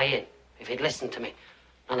offered to buy in. If he'd listened to me,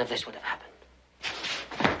 none of this would have happened.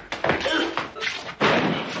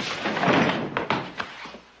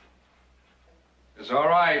 It's all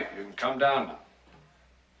right. You can come down now.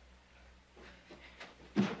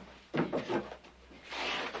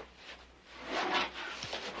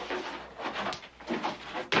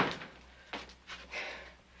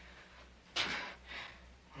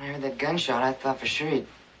 When I heard that gunshot, I thought for sure he'd...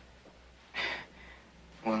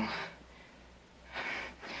 Well,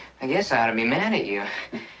 I guess I ought to be mad at you.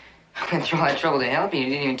 I went through all that trouble to help you. You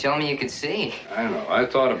didn't even tell me you could see. I know. I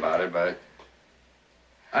thought about it, but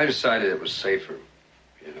I decided it was safer,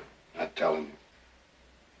 not telling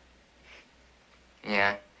you.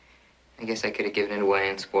 Yeah. I guess I could have given it away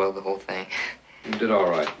and spoiled the whole thing. You did all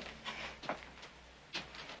right.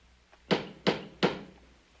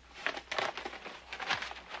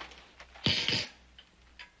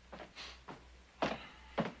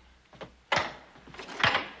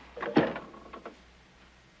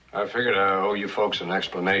 I figured I owe you folks an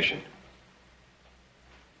explanation.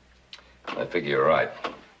 I figure you're right.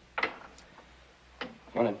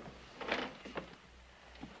 Come on in.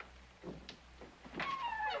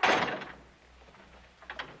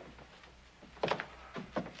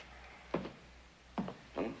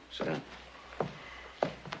 Sit down.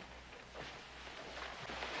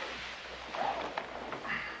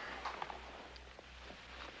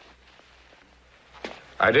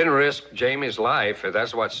 I didn't risk Jamie's life. If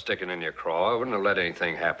that's what's sticking in your craw, I wouldn't have let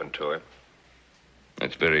anything happen to him.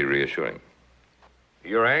 It's very reassuring.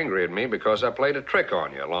 you're angry at me because I played a trick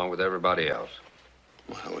on you along with everybody else.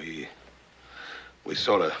 Well, we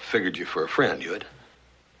sort of figured you for a friend, you had.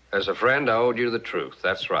 As a friend, I owed you the truth.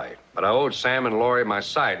 That's right. But I owed Sam and Laurie my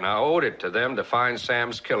sight, and I owed it to them to find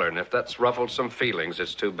Sam's killer. And if that's ruffled some feelings,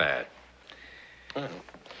 it's too bad. Well,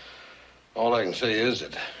 all I can say is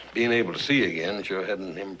that being able to see you again sure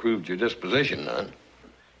hadn't improved your disposition none.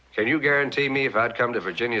 Can you guarantee me if I'd come to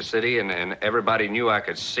Virginia City and everybody knew I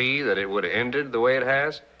could see that it would have ended the way it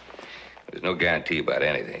has? There's no guarantee about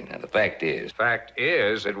anything. Now, the fact is... Fact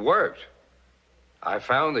is, it worked. I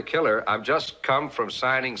found the killer. I've just come from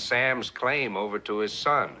signing Sam's claim over to his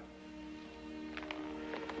son.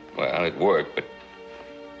 Well, it worked, but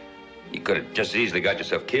you could have just as easily got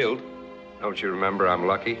yourself killed. Don't you remember I'm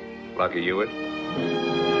Lucky? Lucky Hewitt?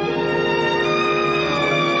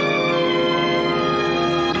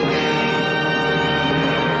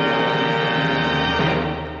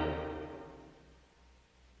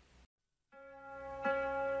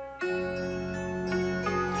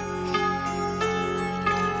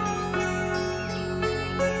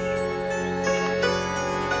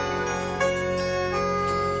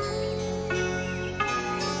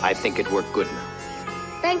 I think it worked good now.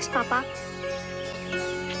 Thanks, Papa.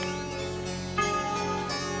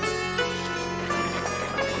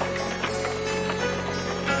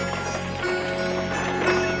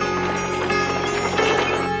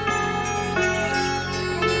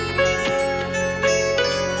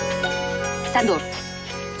 Sandor,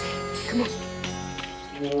 come on.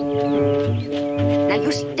 Now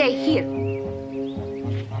you stay here.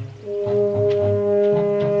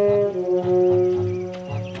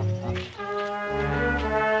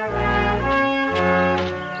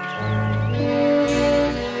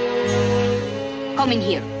 Come in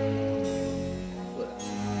here.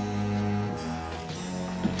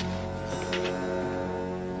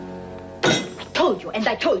 Told you, and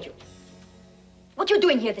I told you. What you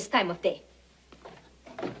doing here this time of day?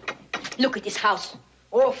 Look at this house,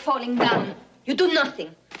 all falling down. You do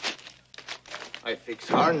nothing. I fix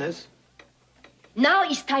harness. Now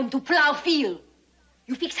it's time to plow field.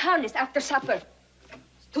 You fix harness after supper.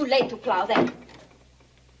 It's too late to plow then.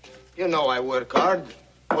 You know I work hard.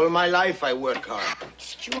 All my life I work hard.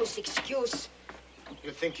 Excuse.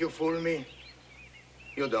 You think you fool me?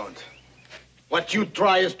 You don't. What you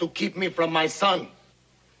try is to keep me from my son.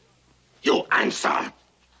 You answer.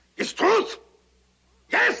 Is truth?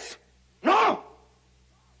 Yes? No?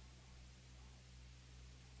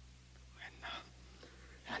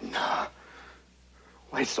 Anna.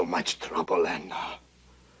 Why so much trouble, Anna?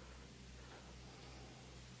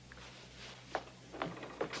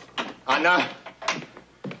 Anna?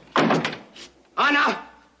 Anna!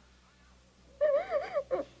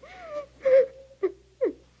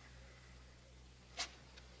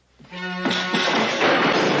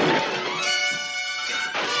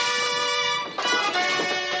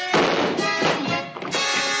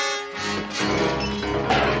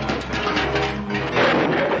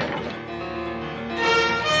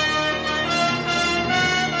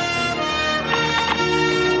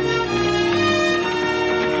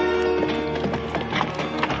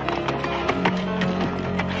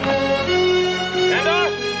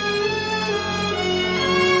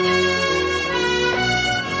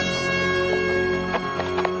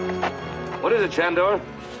 Chandor?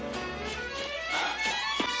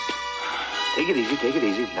 Take it easy, take it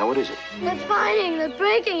easy. Now, what is it? They're fighting, they're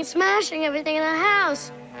breaking, smashing everything in the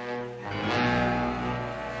house.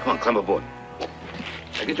 Come on, climb aboard.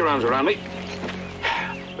 Now, get your arms around me.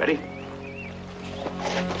 Ready?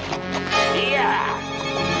 Yeah!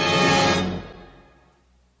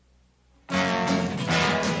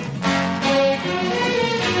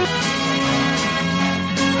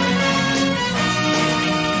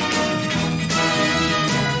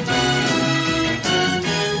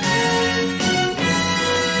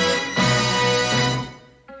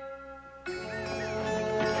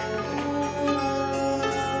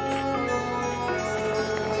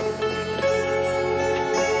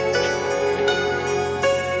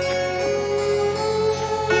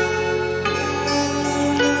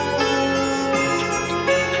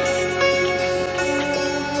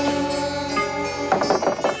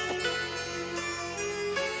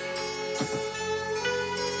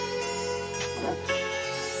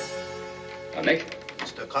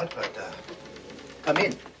 Mr. Cartwright, come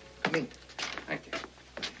in. Come in. Thank you.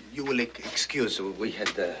 You will excuse, we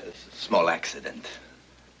had a small accident.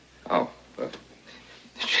 Oh, well,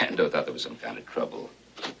 Chando thought there was some kind of trouble.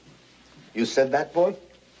 You said that, boy?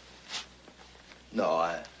 No,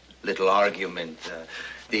 a little argument.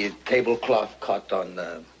 The tablecloth caught on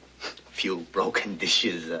a few broken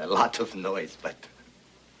dishes, a lot of noise, but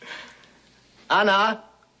Anna?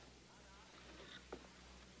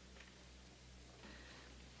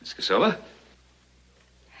 Miss Cassova?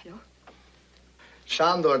 Hello?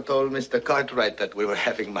 Shandor told Mr. Cartwright that we were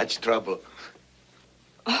having much trouble.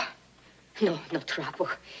 Oh, no trouble.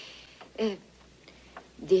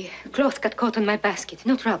 The cloth got caught on my basket.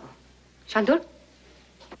 No trouble. Shandor?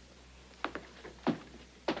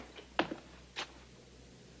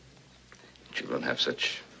 Children have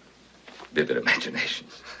such vivid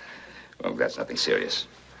imaginations. Well, that's nothing serious.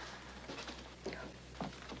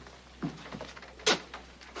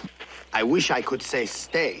 I wish I could say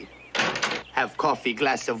stay. Have coffee,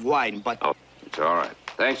 glass of wine, but... Oh, it's all right.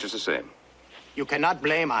 Thanks just the same. You cannot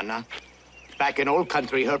blame Anna. Back in old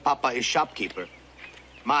country, her papa is shopkeeper.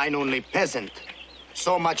 Mine only peasant.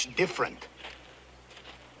 So much different.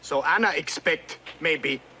 So Anna expect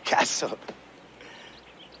maybe castle.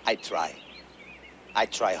 I try. I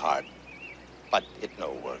try hard. But it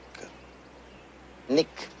no work. Nick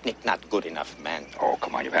not good enough man. Oh,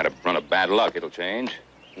 come on. You've had a run of bad luck. It'll change.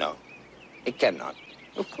 No, it cannot.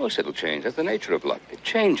 Of course it'll change. That's the nature of luck. It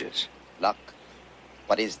changes. Luck?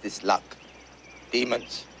 What is this luck?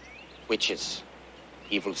 Demons, witches,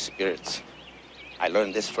 evil spirits. I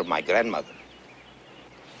learned this from my grandmother.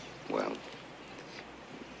 Well,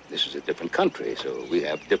 this is a different country, so we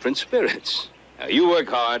have different spirits. Now, you work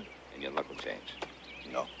hard, and your luck will change.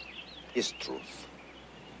 No, it's truth.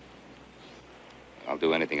 I'll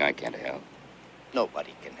do anything I can to help.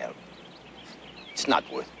 Nobody can help. It's not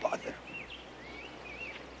worth bother.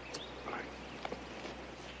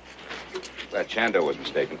 That Chando was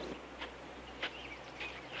mistaken.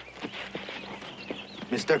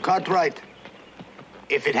 Mr. Cartwright,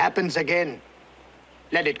 if it happens again,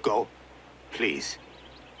 let it go, please.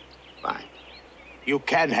 Fine. You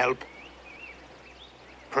can help.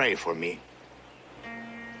 Pray for me.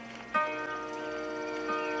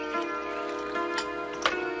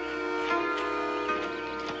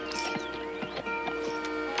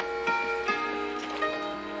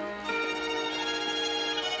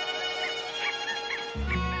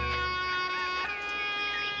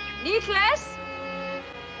 Nicholas?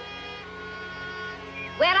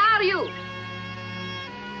 Where are you?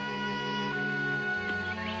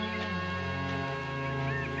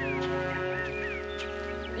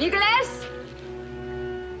 Nicholas?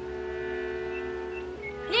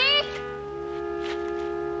 Nick?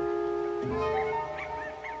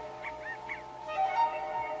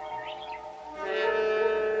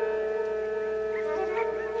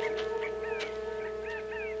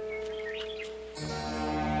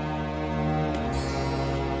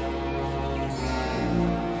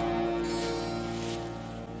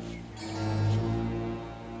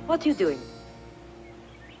 What are you doing?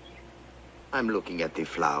 I'm looking at the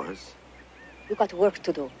flowers. You got work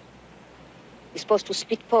to do. You're supposed to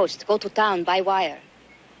split post, go to town, buy wire.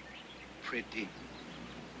 Pretty.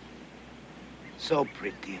 So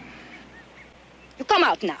pretty. You come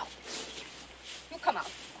out now. You come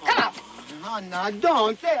out. Come out. Anna,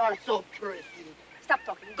 don't. They are so pretty. Stop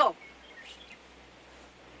talking. Go.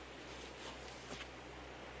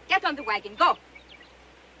 Get on the wagon. Go.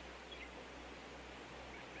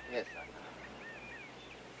 Yes, Anna.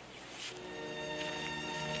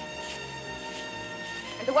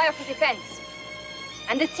 And the wire for the fence.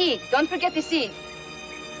 And the seed. Don't forget the seed.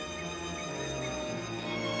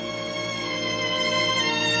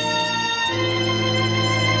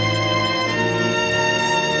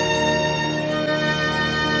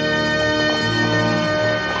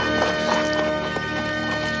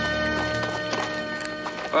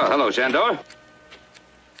 Oh, hello, Shandor.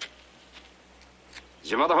 Is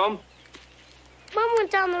your mother home? Mom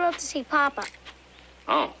went down the road to see Papa.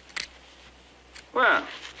 Oh. Well,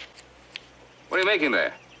 what are you making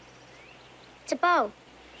there? It's a bow.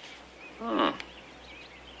 Oh.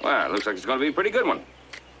 Well, it looks like it's going to be a pretty good one.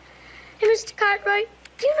 Hey, Mr. Cartwright,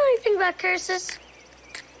 do you know anything about curses?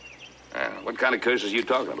 What kind of curses are you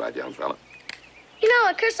talking about, young fella? You know,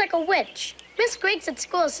 a curse like a witch. Miss Griggs at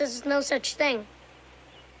school says there's no such thing.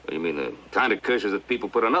 What, you mean the kind of curses that people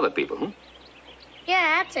put on other people, huh?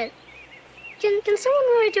 Yeah, that's it. Can someone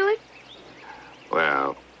really do it?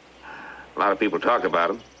 Well, a lot of people talk about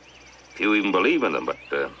them. Few even believe in them, but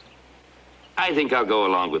I think I'll go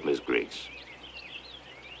along with Miss Griggs.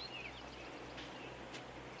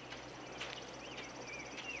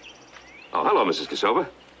 Oh, hello, Mrs. Cassova.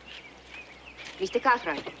 Mr.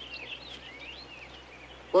 Cartwright.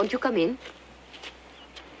 Won't you come in?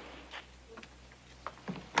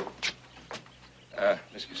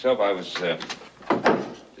 Miss Cassova, I was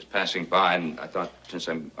just passing by, and I thought since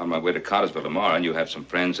I'm on my way to Cartersville tomorrow, and you have some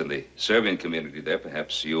friends in the Serbian community there,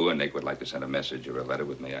 perhaps you and Nick would like to send a message or a letter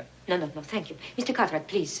with me. No, thank you. Mr. Cartwright,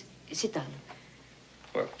 please, sit down.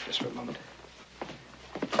 Well, just for a moment.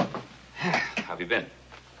 How have you been?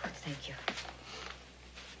 Thank you.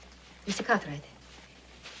 Mr. Cartwright,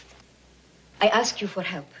 I ask you for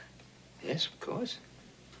help. Yes, of course.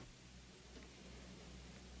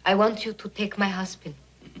 I want you to take my husband.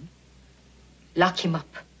 Lock him up.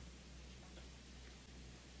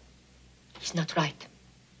 He's not right.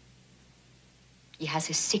 He has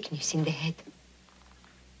a sickness in the head.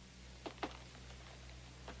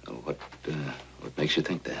 Oh, what makes you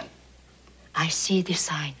think that? I see the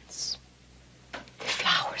signs. The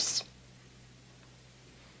flowers.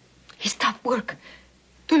 He stopped work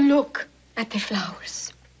to look at the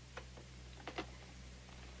flowers.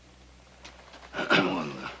 Well,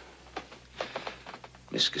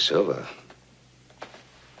 Miss Casilva,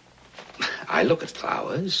 I look at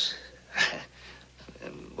flowers.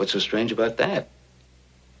 What's so strange about that?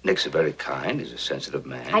 Nick's very kind. He's a sensitive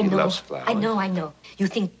man. I know. He loves flowers. I know. You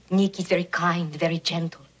think Nick is very kind, very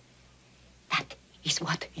gentle. That is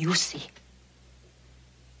what you see.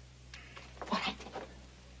 All right.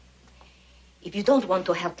 If you don't want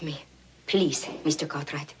to help me, please, Mr.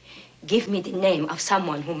 Cartwright, give me the name of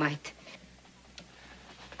someone who might.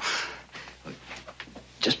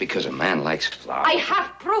 Just because a man likes flowers. I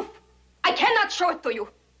have proof. I cannot show it to you.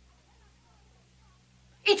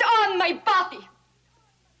 It's on my body.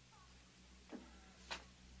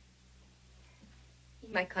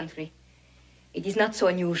 In my country, it is not so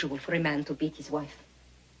unusual for a man to beat his wife.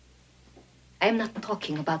 I am not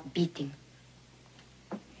talking about beating.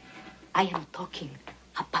 I am talking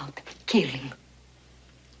about killing.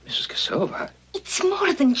 Mrs. Casilva. It's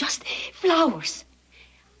more than just flowers.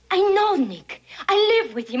 I know Nick. I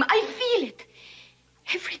live with him. I feel it.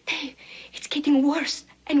 Every day, it's getting worse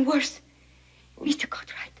and worse. Mr.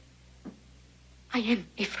 Cartwright, I am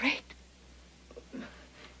afraid. Do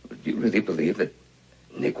you really believe that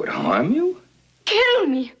Nick would harm you? Kill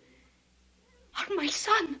me. Or my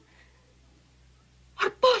son. Or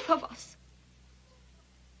both of us.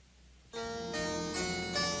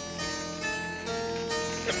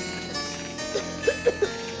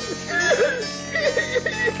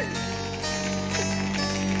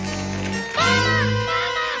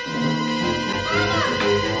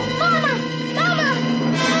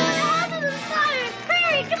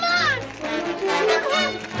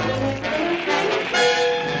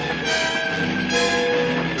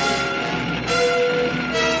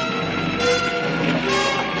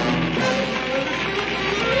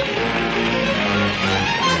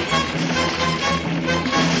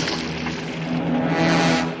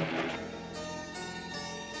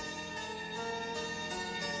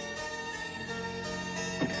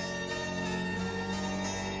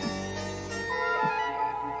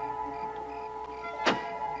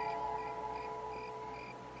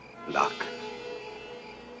 Luck.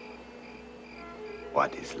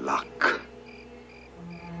 What is luck?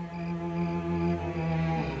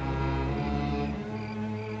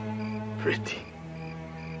 Pretty.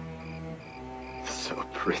 So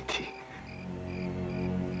pretty.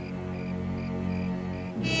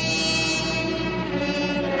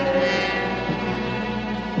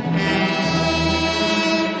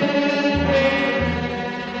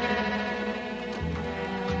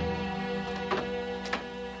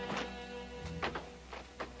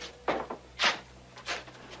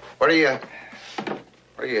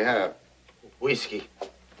 What do you have? Whiskey.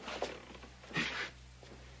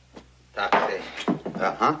 Taxe.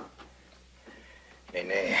 Uh-huh.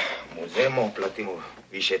 Mene muzemo platimo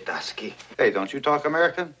više taski. Hey, don't you talk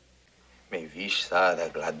American? Me viš sada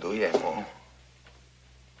gladujemo.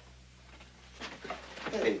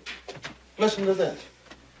 Hey, listen to this.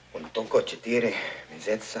 Un toko 4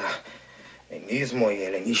 meseca ne nismo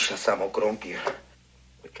jeli ništa samo krompir.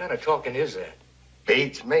 What kind of talking is that?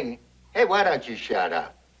 Beats me. Hey, why don't you shut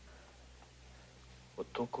up? U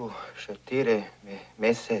toku 4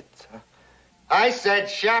 meseca. I said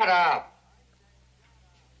shut up.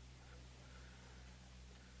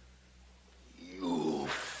 You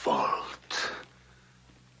fault.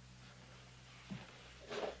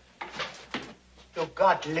 You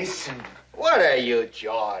got listen. What are you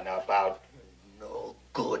jawing about? No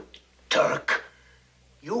good Turk.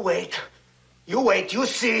 You wait, you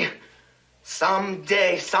see.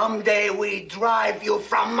 Someday we drive you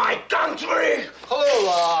from my country. Pull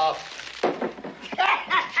off.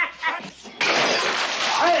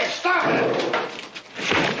 Hey, stop it!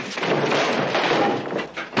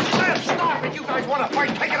 Stop it! You guys want to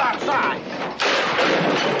fight? Take it outside.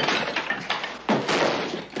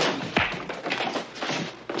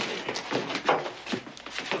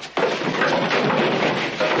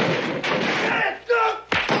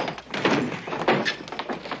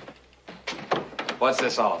 What's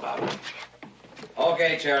this all about?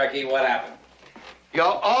 Okay, Cherokee, what happened? You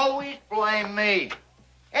always blame me.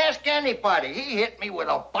 Ask anybody. He hit me with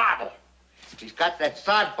a bottle. He's got that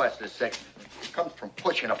sodbuster sickness. It comes from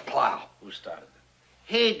pushing a plow. Who started it?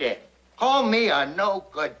 He did. Call me a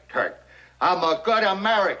no-good Turk. I'm a good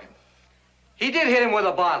American. He did hit him with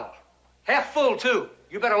a bottle. Half full, too.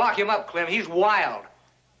 You better lock him up, Clem. He's wild.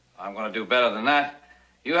 I'm going to do better than that.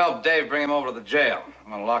 You help Dave bring him over to the jail.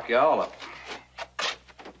 I'm going to lock you all up.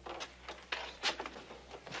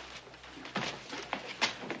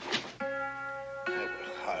 I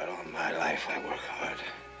work hard all my life. I work hard.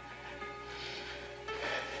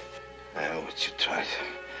 I know what you tried.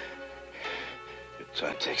 You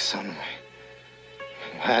tried to take some of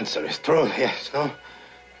my answer is true, yes, no?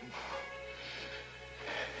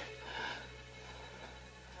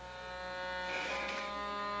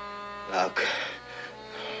 Luck.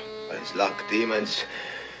 What is luck? Demons,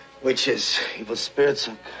 witches, evil spirits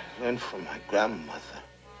I learned from my grandmother.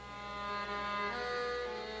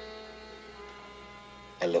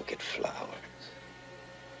 I look at flowers.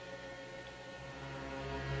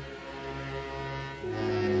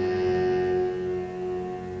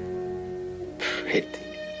 Pretty.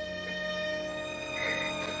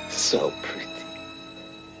 So pretty.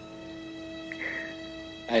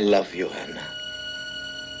 I love you, Anna.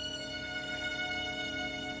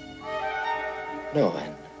 No,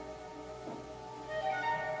 Anna.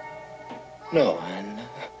 No, Anna.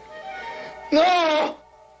 No!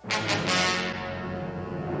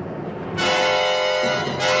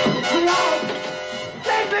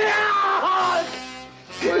 Take me out!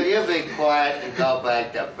 Will you be quiet and go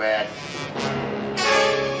back to bed?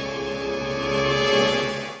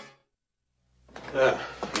 There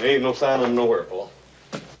ain't no sign of him nowhere, Paul.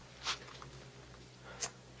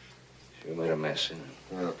 Sure made a mess, huh?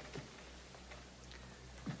 Yeah.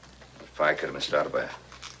 The fire could have been started by a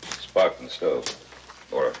spark from the stove.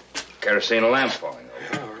 Or a kerosene lamp falling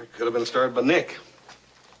over. Yeah, or it could have been started by Nick.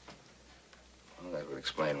 Well, that would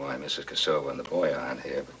explain why Mrs. Kosova and the boy aren't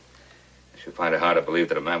here, but I should find it hard to believe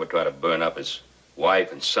that a man would try to burn up his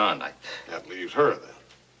wife and son. That leaves her, then.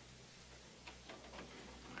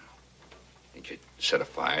 Think you'd set a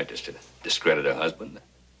fire just to discredit her husband?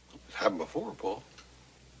 It's happened before, Paul.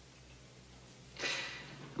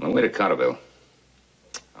 On my way to Carterville,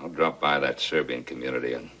 I'll drop by that Serbian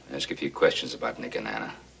community and ask a few questions about Nick and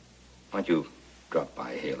Anna. Why don't you drop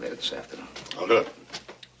by here later this afternoon? I'll do it.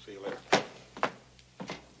 See you later.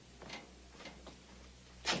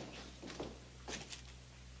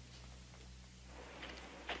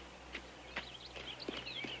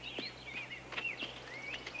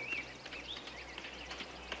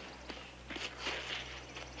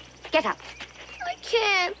 Get up. I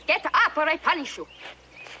can't. Get up or I punish you.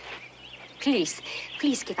 Please,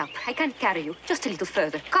 please get up. I can't carry you. Just a little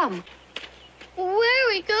further. Come. Where are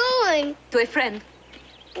we going? To a friend.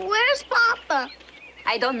 Where's Papa?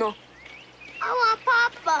 I don't know. I want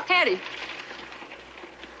Papa. Harry.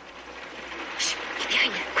 Shh. Get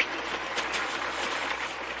behind there. Quick.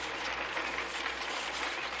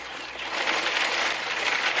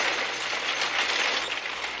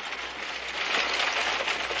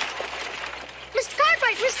 Mr.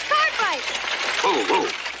 Cartwright! Mr. Cartwright! Whoa, whoa.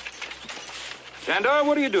 Sandor,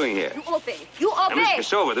 what are you doing here? You obey. You obey. Now, Miss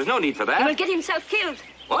Kosova, there's no need for He will that. get himself killed.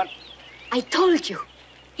 What? I told you.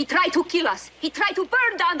 He tried to kill us. He tried to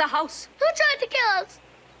burn down the house. Who tried to kill us?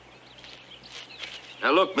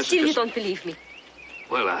 Now, look, Mrs. Still, you don't believe me.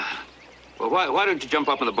 Well, why don't you jump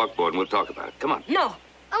up on the buckboard and we'll talk about it? Come on. No.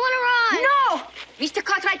 I want to ride. No! Mr.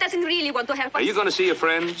 Cartwright doesn't really want to help us. Are you going to see your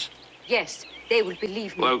friends? Yes, they will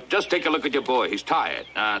believe me. Well, just take a look at your boy. He's tired.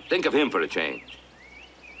 Think of him for a change.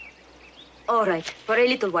 All right, for a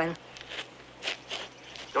little while.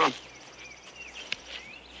 Come on.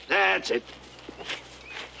 That's it.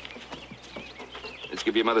 Let's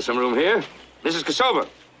give your mother some room here. Mrs. Kosova.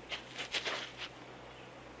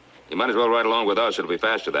 You might as well ride along with us. It'll be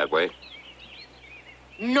faster that way.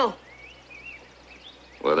 No.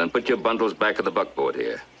 Well, then put your bundles back at the buckboard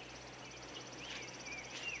here.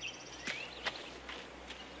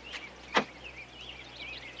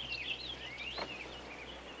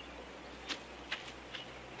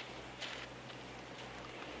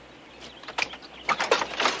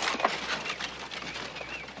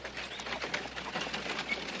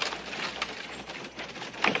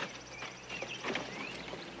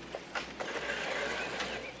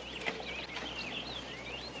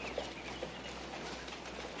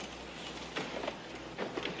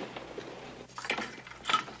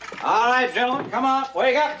 All right, gentlemen, come on,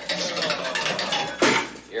 wake up.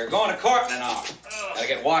 You're going to court now. Gotta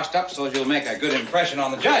get washed up so you'll make a good impression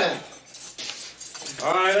on the judge.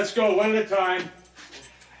 All right, let's go one at a time.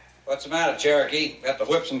 What's the matter, Cherokee? Got the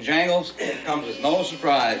whips and jangles? It comes as no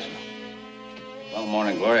surprise. Well,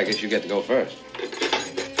 morning, Glory. I guess you get to go first. This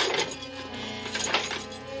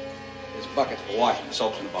bucket's for washing. The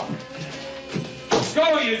soap's in the bottom. Let's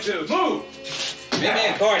go, you two. Move! Meet me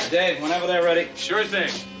in court, Dave, whenever they're ready. Sure thing.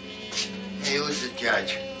 Hey, who's the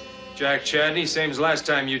judge? Jack Chadney, same as last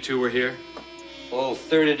time you two were here. Oh,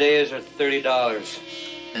 30 days or $30.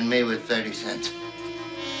 And me with 30 cents.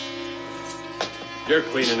 You're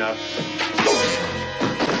clean enough.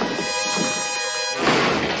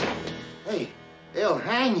 Hey, they'll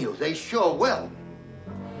hang you. They sure will.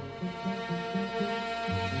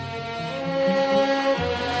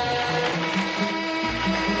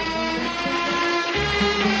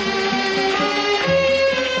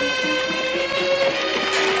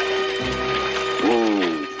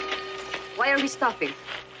 Whoa. Why are we stopping?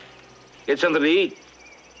 Get something to eat.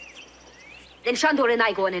 Then Shandor and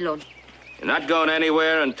I go on alone. You're not going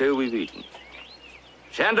anywhere until we've eaten.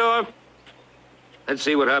 Shandor, let's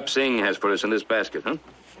see what Hop Singh has for us in this basket, huh?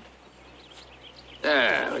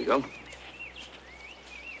 There we go.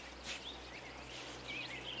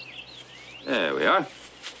 There we are.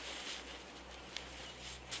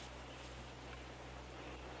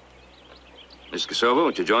 Miss Kosova,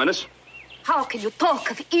 won't you join us? How can you talk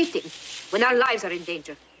of eating when our lives are in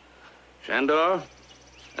danger? Shandor,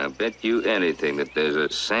 I'll bet you anything that there's a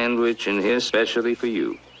sandwich in here specially for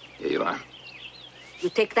you. Here you are. You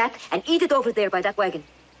take that and eat it over there by that wagon.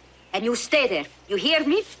 And you stay there. You hear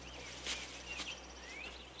me?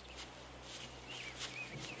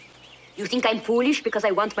 You think I'm foolish because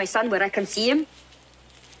I want my son where I can see him?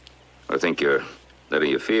 I think you're letting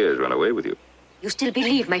your fears run away with you. You still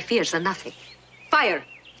believe my fears are nothing. Fire.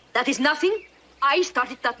 That is nothing? I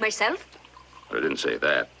started that myself? I didn't say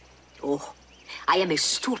that. Oh, I am a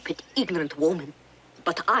stupid, ignorant woman.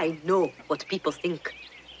 But I know what people think.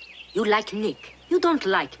 You like Nick. You don't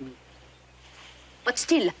like me. But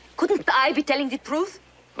still, couldn't I be telling the truth?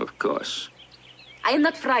 Of course. I am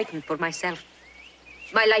not frightened for myself.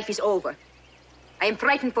 My life is over. I am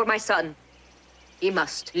frightened for my son. He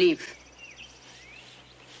must live.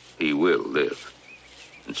 He will live.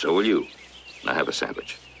 And so will you. Now have a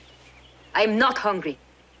sandwich. I am not hungry.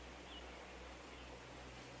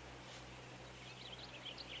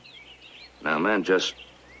 Now, a man just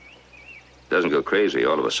doesn't go crazy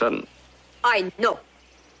all of a sudden. I know.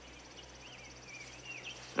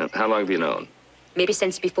 Now, how long have you known? Maybe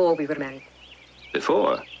since before we were married.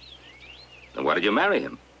 Before? Then why did you marry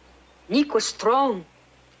him? Nick was strong,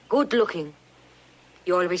 good-looking.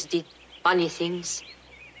 He always did funny things.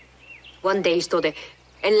 One day he stole a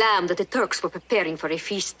lamb that the Turks were preparing for a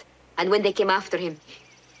feast. And when they came after him,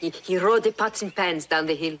 he rode the pots and pans down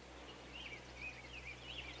the hill.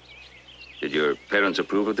 Did your parents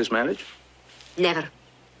approve of this marriage? Never.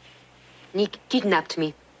 Nick kidnapped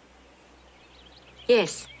me.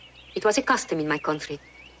 Yes, it was a custom in my country.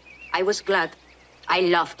 I was glad. I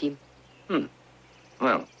loved him.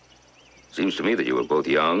 Well, seems to me that you were both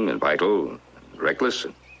young and vital and reckless.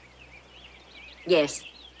 Yes,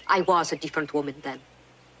 I was a different woman then.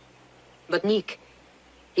 But Nick,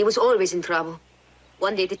 he was always in trouble.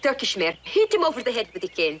 One day the Turkish mayor hit him over the head with a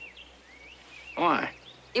cane. Why?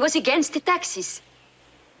 He was against the taxes.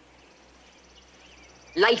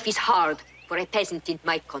 Life is hard for a peasant in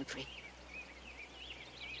my country.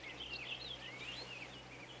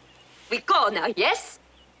 We go now, yes?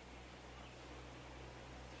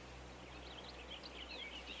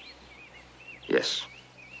 Yes.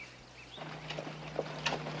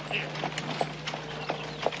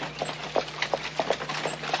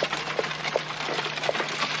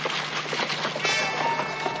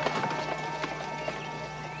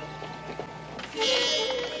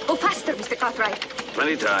 Go faster, Mr. Cartwright.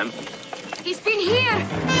 Plenty of time. He's been here.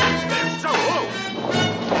 So,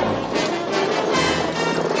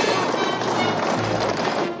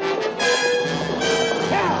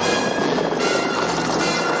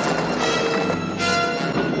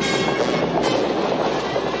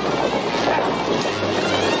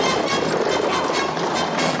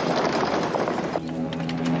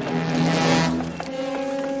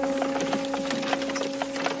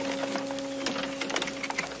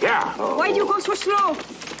 Why do you go so slow?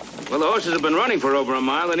 well, the horses have been running for over a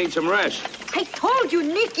mile. They need some rest. I told you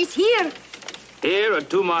Nick is here. Here or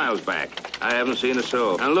 2 miles back. I haven't seen a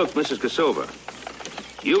soul. And look, Mrs. Kosova,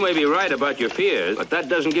 you may be right about your fears, but that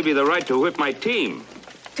doesn't give you the right to whip my team.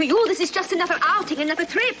 To you, this is just another outing, another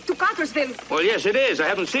trip to Cartersville. Well, yes, it is. I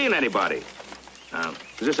haven't seen anybody. Now,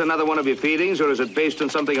 is this another one of your feelings, or is it based on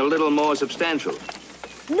something a little more substantial?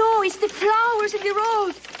 No, it's the flowers in the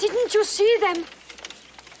road. Didn't you see them?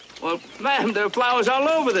 Well, ma'am, there are flowers all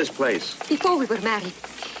over this place. Before we were married,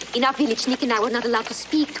 in our village, Nick and I were not allowed to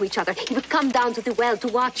speak to each other. He would come down to the well to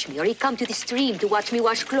watch me, or he'd come to the stream to watch me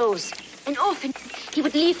wash clothes. And often, he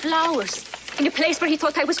would leave flowers in a place where he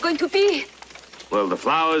thought I was going to be. Well, the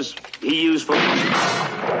flowers he used for...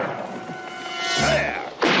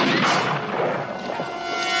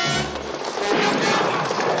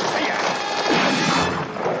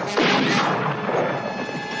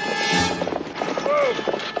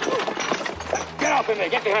 Get up in there.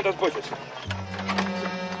 Get behind those bushes.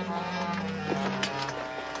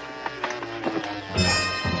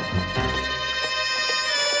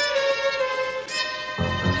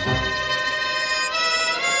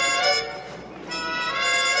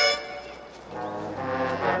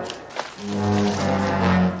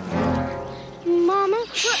 Mama?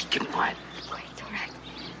 Shh, keep quiet. Quiet, all right.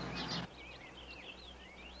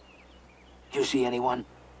 You see anyone?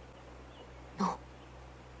 No.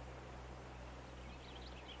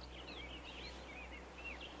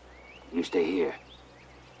 You stay here.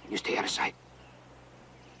 You stay out of sight.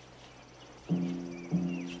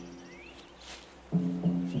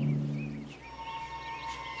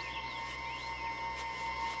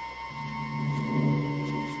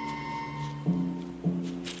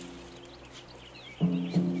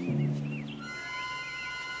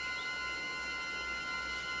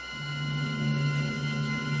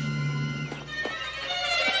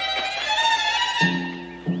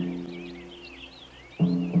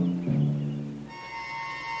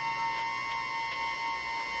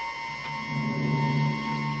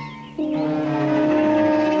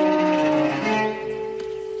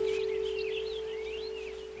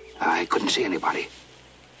 I couldn't see anybody.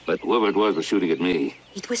 But whoever it was shooting at me.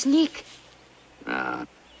 It was Nick. I'd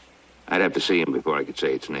have to see him before I could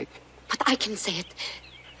say it's Nick. But I can say it.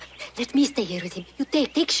 Let me stay here with him. You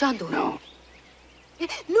take Shandor. No.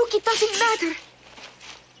 Look, it doesn't matter.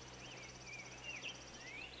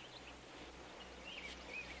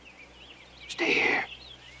 Stay here.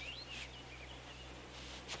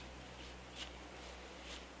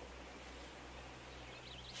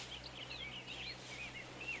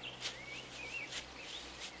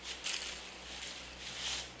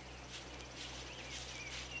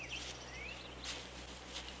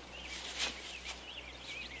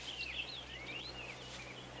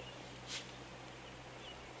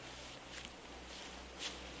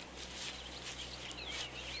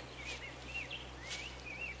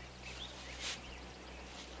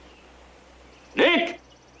 Nick!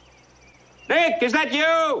 Nick, is that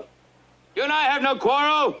you? You and I have no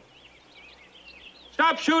quarrel.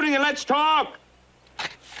 Stop shooting and let's talk.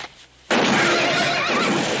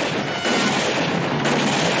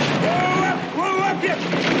 Whoa, up, you!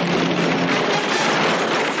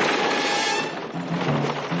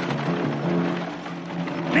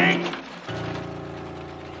 Nick!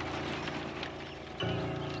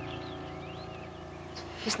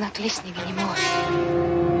 He's not listening anymore.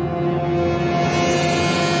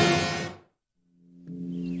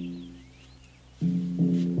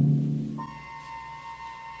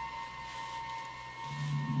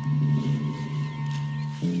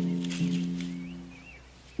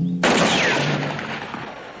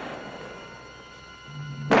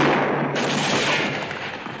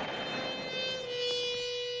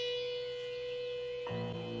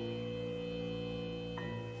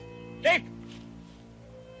 Nick!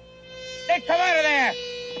 Nick, come out of there!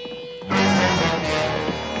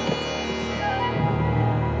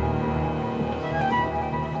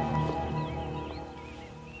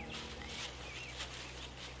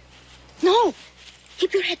 No!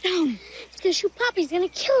 Keep your head down. He's gonna shoot Papa. He's gonna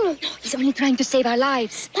kill him. No, he's only trying to save our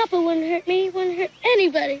lives. Papa wouldn't hurt me. He wouldn't hurt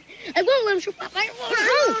anybody. I won't let him shoot Papa. I won't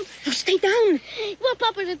hurt him. No, stay down. You want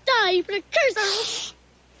Papa to die. You put a curse on him.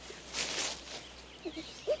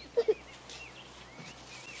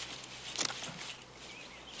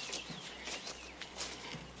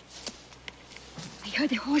 I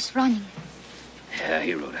heard a horse running. Yeah,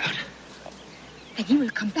 he rode out. Then he will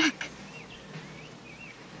come back.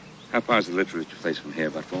 How far is the literature place from here?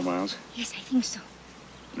 About 4 miles? Yes, I think so.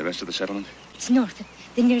 And the rest of the settlement? It's north.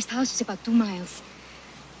 The nearest house is about 2 miles.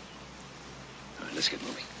 All right, let's get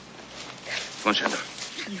moving. Come on, Shandor.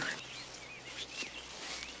 Shandor.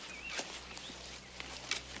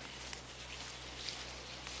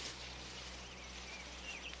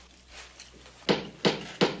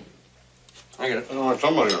 I don't want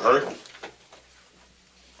somebody in a hurry.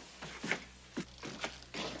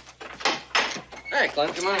 Hey,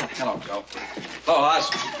 Clem, come on. Hello, Joe. Hello, Hoss.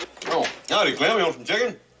 Oh, howdy, Clem. You want some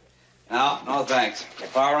chicken? No, thanks. You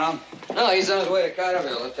far around? No, he's on his way to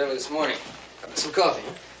Carterville. Left early this morning. Some coffee.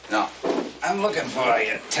 No. I'm looking for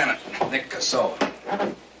a Lieutenant Nick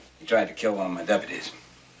Cassola. He tried to kill one of my deputies.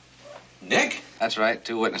 Nick? That's right.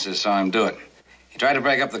 2 witnesses saw him do it. He tried to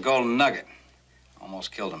break up the Golden Nugget.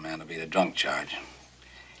 Almost killed a man to beat a drunk charge.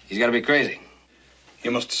 He's got to be crazy. He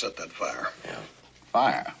must have set that fire. Yeah.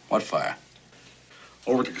 Fire? What fire?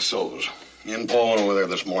 Over to Casola's. Me and Paul went over there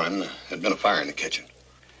this morning. There'd been a fire in the kitchen.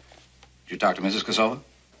 Did you talk to Mrs. Cassola?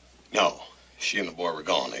 No. She and the boy were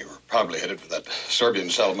gone. They were probably headed for that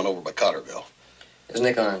Serbian settlement over by Cotterville. Is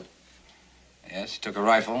Nick armed? Yes, he took a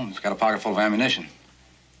rifle and he's got a pocket full of ammunition.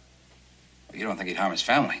 But you don't think he'd harm his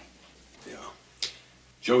family? Yeah.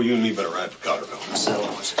 Joe, you and me better ride for Cotterville. So,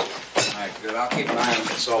 all right, good. I'll keep an eye on the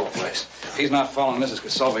Cassola place. If he's not following Mrs.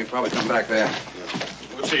 Cassola, he'll probably come back there. Yeah.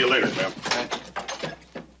 We'll see you later, Clem.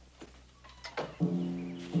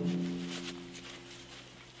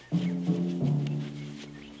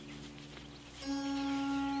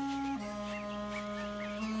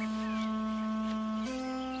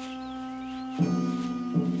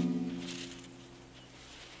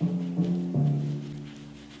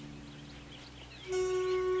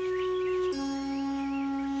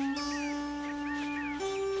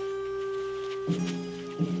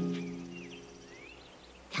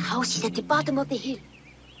 The house is at the bottom of the hill.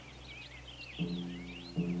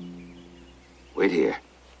 Wait here.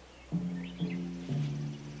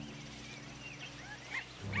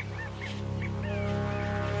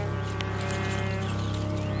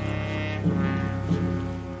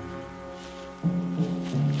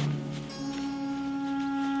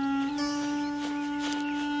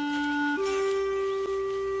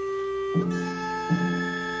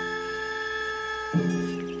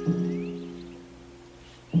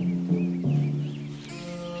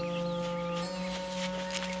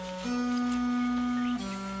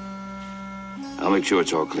 I'll make sure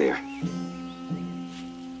it's all clear.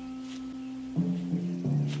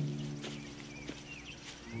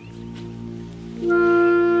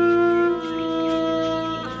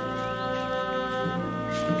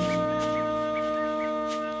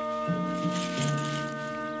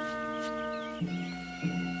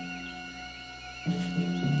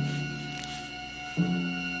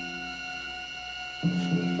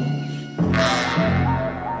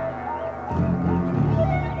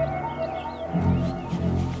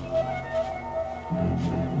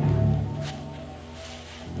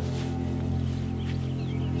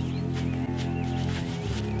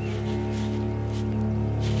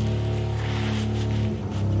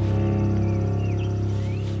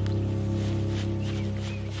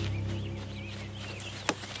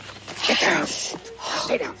 Get down.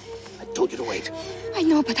 Stay down. I told you to wait. I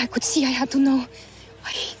know, but I could see I had to know.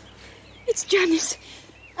 Why, it's Janice.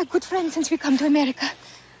 A good friend since we come to America.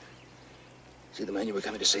 See the man you were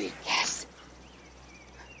coming to see? Yes.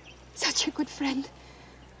 Such a good friend.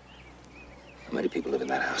 How many people live in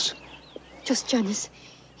that house? Just Janice.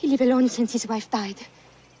 He lived alone since his wife died.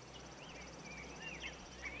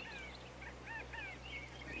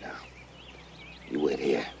 Now, you wait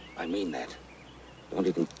here. I mean that. Don't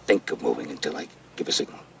even think of moving until I give a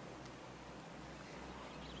signal.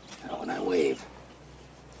 Now, when I wave,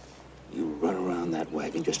 you run around that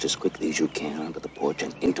wagon just as quickly as you can onto the porch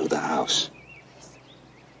and into the house.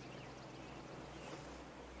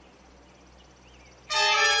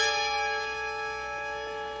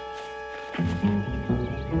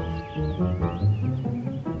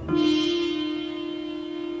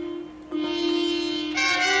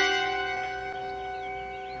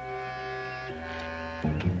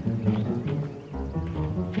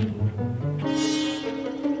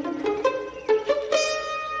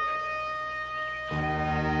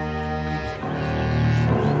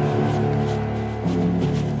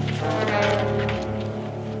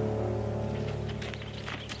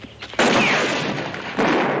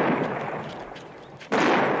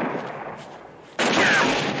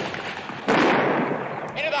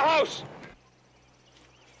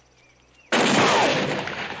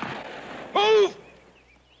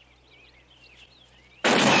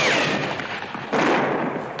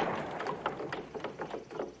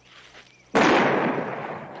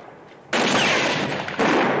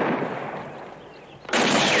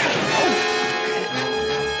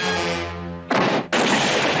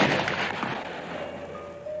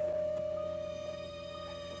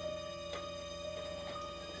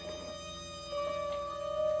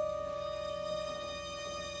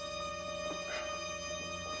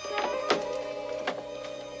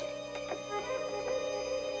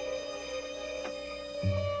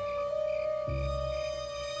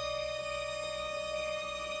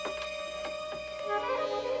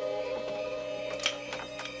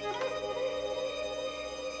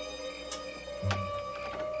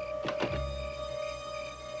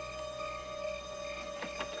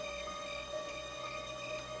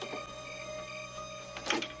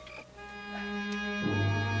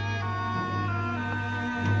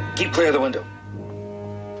 Clear the window.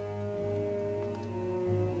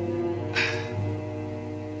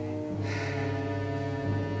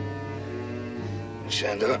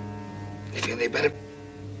 Shandor, you feel any better?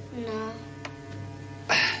 No.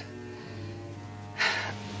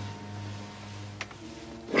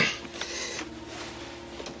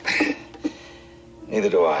 Neither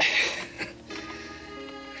do I.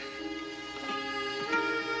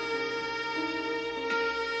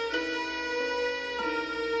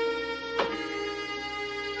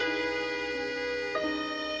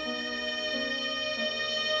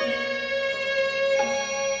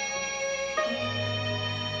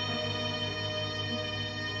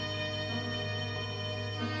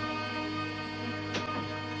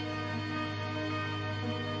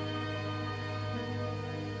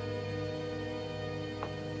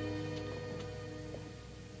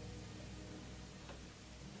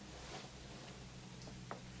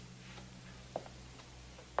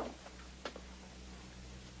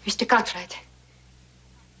 Mr. Cartwright,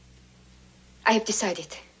 I have decided.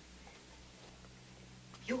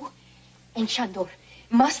 You and Shandor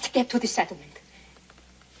must get to the settlement.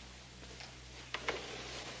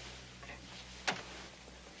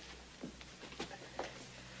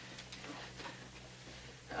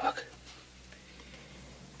 Look,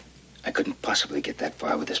 I couldn't possibly get that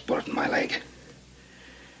far with this bullet in my leg.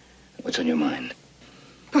 What's on your mind?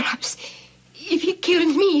 Perhaps if he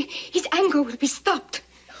killed me, his anger will be stopped.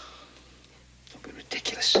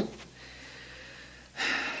 Ridiculous.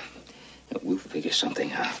 We'll figure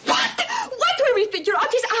something out. What? What will we figure out?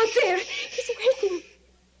 He's out there. He's waiting.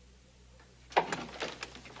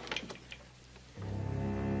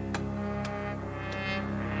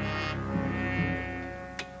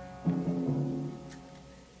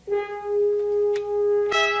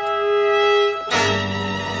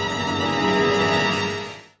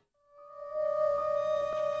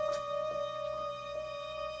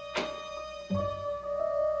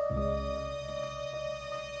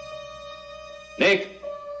 Nick?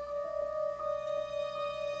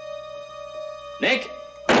 Nick?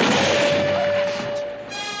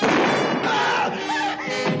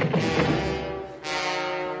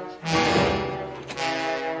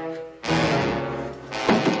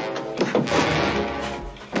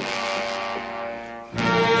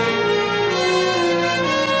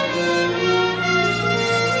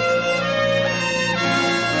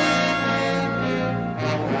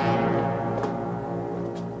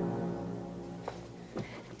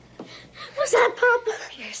 Was that Papa?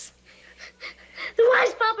 Yes. Then why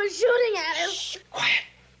is Papa shooting at him? Shh, quiet.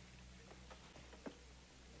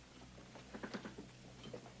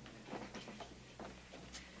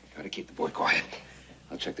 Try to keep the boy quiet.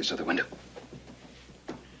 I'll check this other window.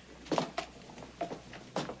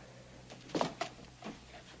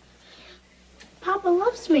 Papa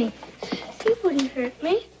loves me. He wouldn't hurt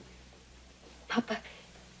me. Papa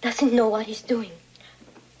doesn't know what he's doing.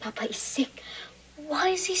 Papa is sick. Why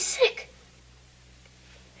is he sick?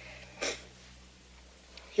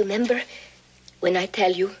 You remember when I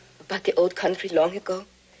tell you about the old country long ago?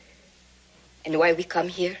 And why we come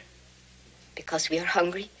here? Because we are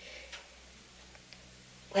hungry?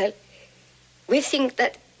 Well, we think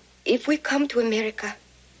that if we come to America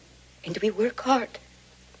and we work hard,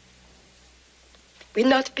 we'll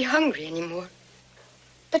not be hungry anymore.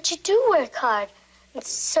 But you do work hard, and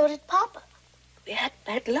so did Papa. We had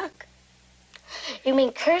bad luck. You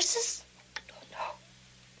mean curses?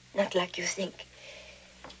 Not like you think.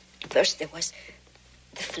 First there was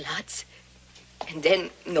the floods, and then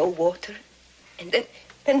no water, and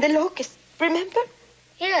then the locust. Remember?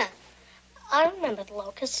 Yeah, I remember the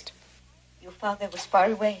locust. Your father was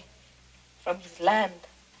far away from his land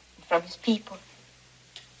and from his people,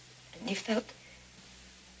 and he felt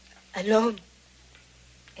alone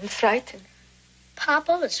and frightened.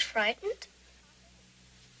 Papa was frightened?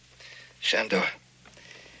 Shandor,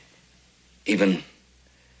 even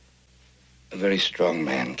a very strong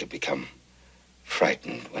man can become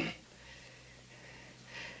frightened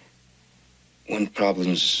when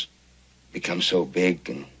problems become so big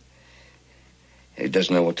and he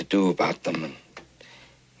doesn't know what to do about them, and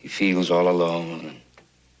he feels all alone,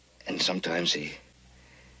 and sometimes he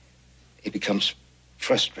becomes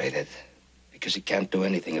frustrated because he can't do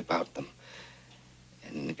anything about them,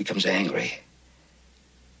 and he becomes angry,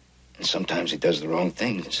 and sometimes he does the wrong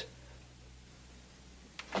things.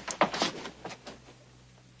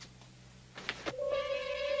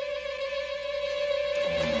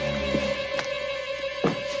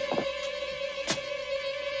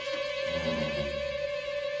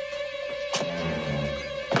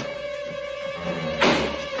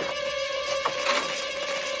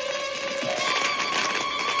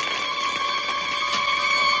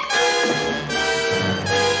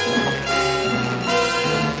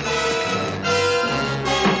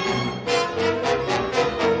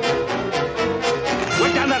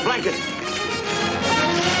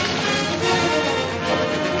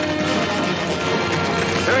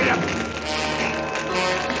 Bring him!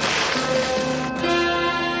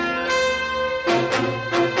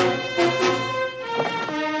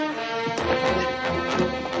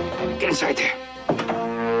 Get inside there.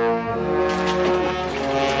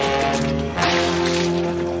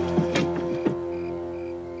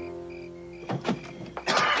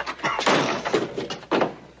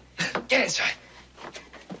 Get inside.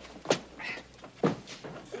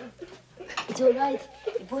 It's all right.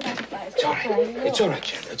 You put out the fire. It's all right. It's all right,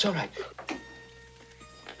 Chandler. It's all right.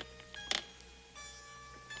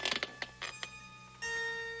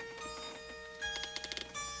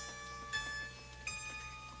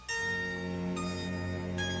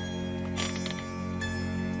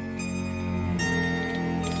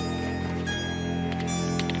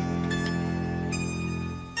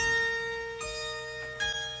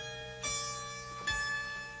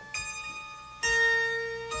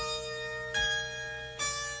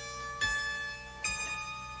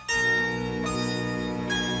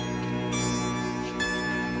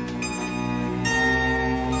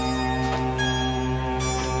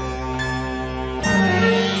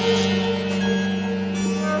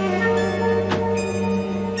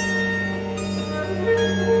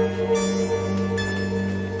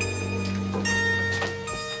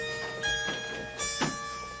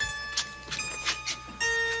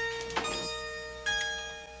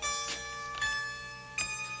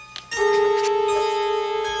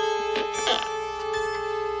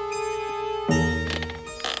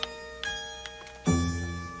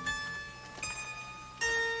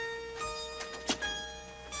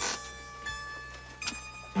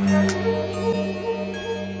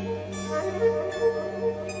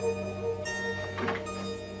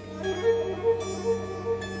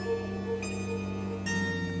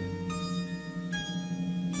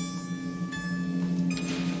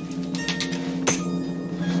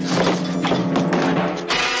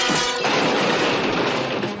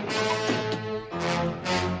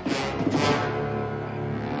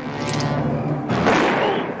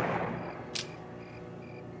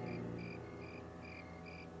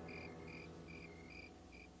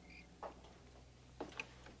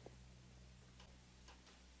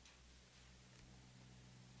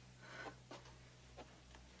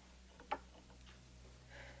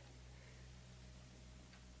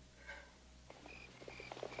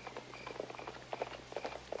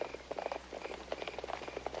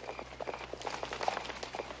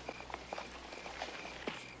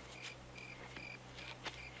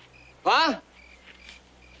 Huh?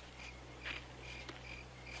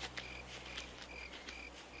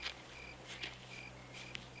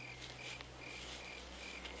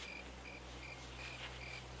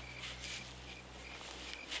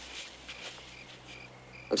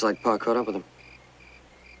 Looks like Pa caught up with him.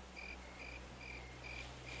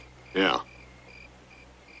 Yeah.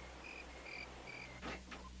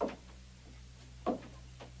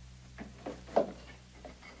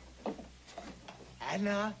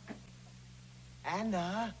 Anna?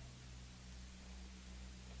 Anna?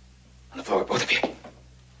 On the floor, both of you.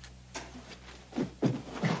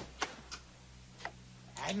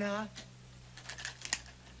 Anna?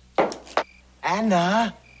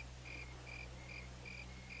 Anna?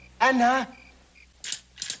 Anna?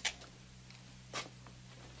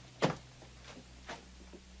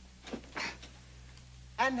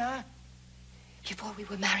 Anna? Before we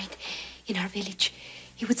were married, in our village,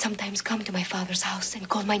 he would sometimes come to my father's house and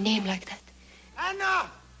call my name like that. Anna!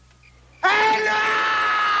 Anna!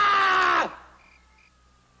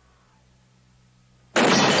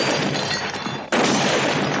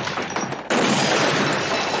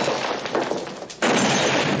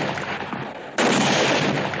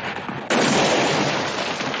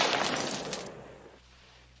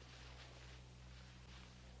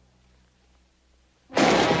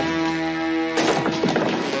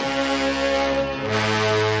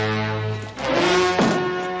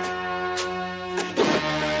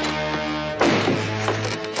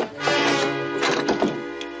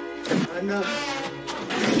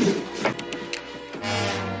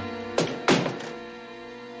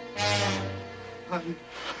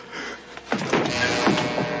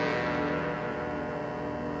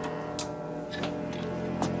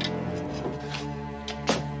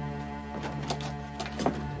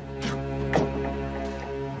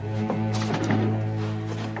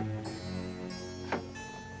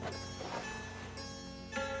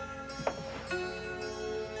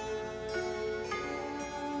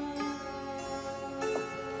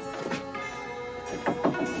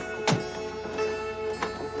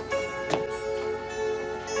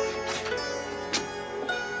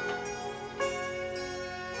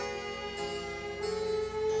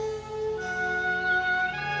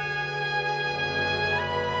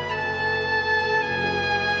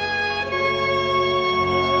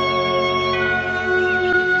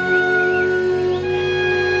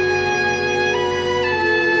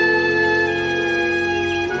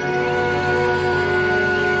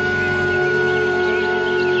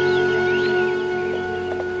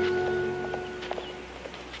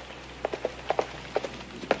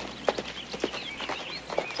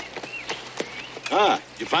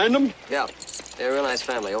 find them? Yeah. They're a real nice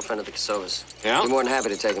family, old friend of the Kosovas. Yeah? Be more than happy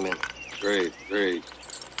to take them in. Great, great.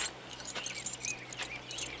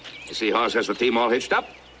 You see Hoss has the team all hitched up?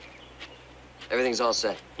 Everything's all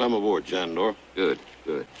set. I'm aboard, Shandor. Good,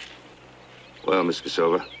 good. Well, Miss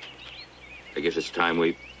Kosova, I guess it's time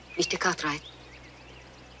we... Mr. Cartwright,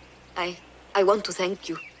 I want to thank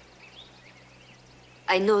you.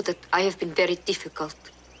 I know that I have been very difficult,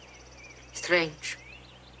 strange.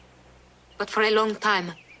 But for a long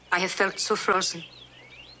time, I have felt so frozen,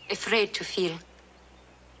 afraid to feel.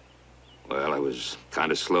 Well, I was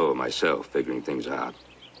kind of slow myself, figuring things out.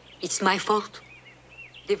 It's my fault,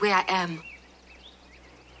 the way I am.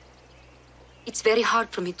 It's very hard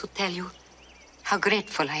for me to tell you how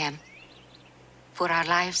grateful I am for our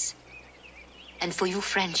lives and for your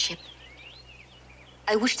friendship.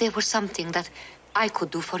 I wish there was something that I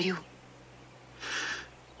could do for you.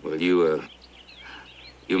 Well, you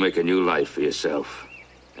make a new life for yourself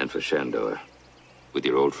and for Shandor with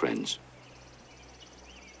your old friends.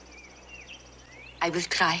 I will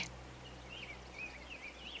try.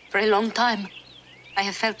 For a long time, I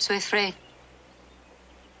have felt so afraid.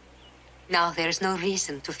 Now there is no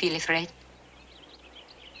reason to feel afraid.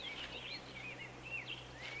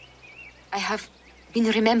 I have been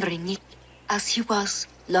remembering Nick as he was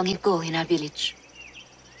long ago in our village.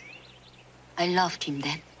 I loved him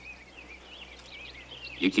then.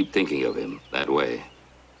 You keep thinking of him that way.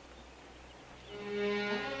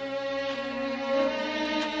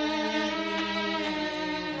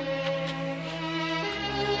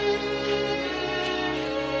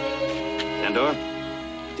 Shandor,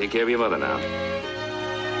 take care of your mother now.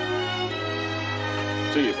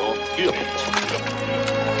 See you, Paul.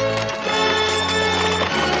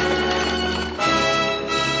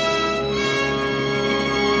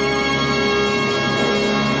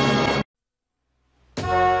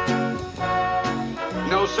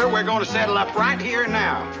 No, sir, we're going to settle up right here and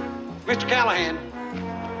now. Mr. Callahan.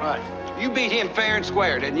 What? You beat him fair and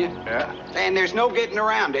square, didn't you? Yeah. And there's no getting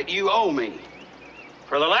around it. You owe me.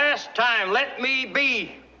 For the last time, let me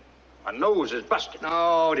be. My nose is busted.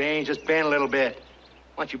 No, they ain't just been a little bit.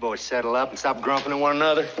 Why don't you boys settle up and stop grumping at one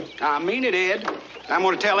another? I mean it, Ed. I'm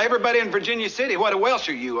going to tell everybody in Virginia City what a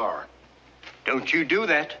Welsher you are. Don't you do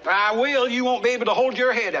that. I will. You won't be able to hold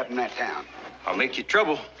your head up in that town. I'll make you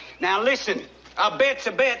trouble. Now, listen. A bet's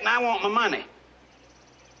a bet, and I want my money.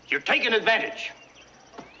 You're taking advantage.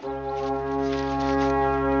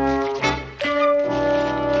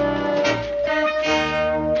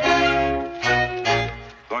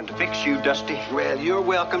 Going to fix you, Dusty. Well, you're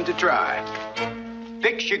welcome to try.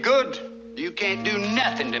 Fix you good. You can't do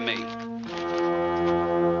nothing to me.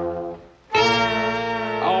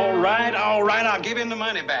 All right, I'll give him the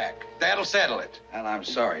money back. That'll settle it. Well, I'm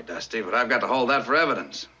sorry, Dusty, but I've got to hold that for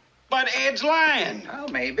evidence. But Ed's lying. Well,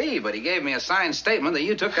 maybe, but he gave me a signed statement that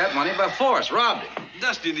you took that money by force, robbed him.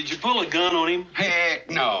 Dusty, did you pull a gun on him? Heck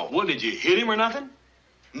no. What, did you hit him or nothing?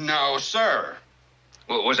 No, sir.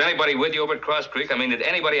 Well, was anybody with you over at Cross Creek? I mean, did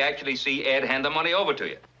anybody actually see Ed hand the money over to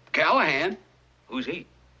you? Callahan. Who's he?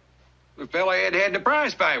 The fella Ed had the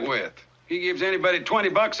prize fight with. He gives anybody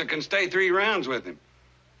 $20 that can stay 3 rounds with him.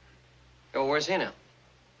 Oh, where's he now?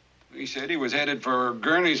 He said he was headed for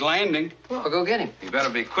Gurney's Landing. Well, go get him. You better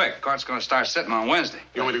be quick. Court's going to start sitting on Wednesday.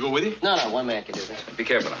 You want me to go with you? No, one man can do this. Be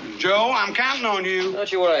careful. Joe, I'm counting on you. Don't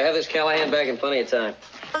you worry. I have this Callahan back in plenty of time.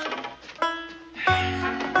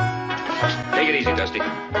 Take it easy, Dusty.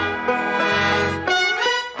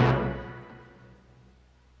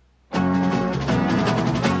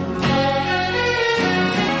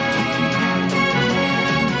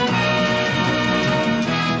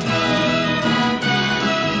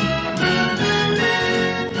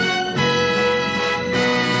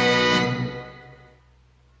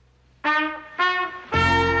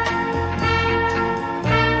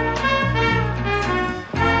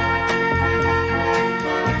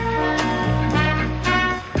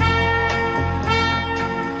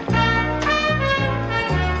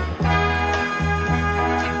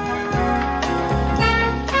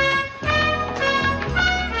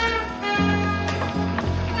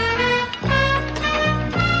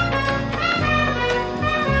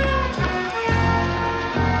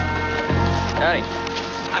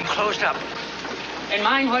 I'm closed up. And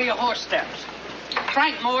mind where your horse steps.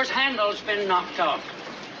 Frank Moore's handle's been knocked off.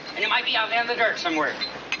 And he might be out there in the dirt somewhere.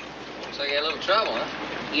 Looks like you had a little trouble, huh?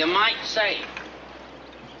 You might say.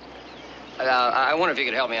 I wonder if you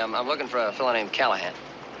could help me. I'm looking for a fellow named Callahan.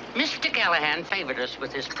 Mr. Callahan favored us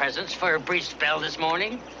with his presence for a brief spell this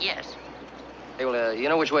morning. Yes. Hey, well, you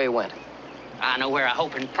know which way he went? I know where I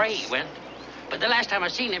hope and pray he went. But the last time I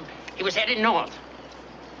seen him, he was headed north.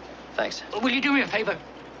 Thanks. Will you do me a favor?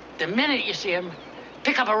 the minute you see him,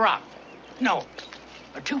 pick up a rock. No,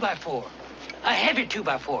 a 2x4. A heavy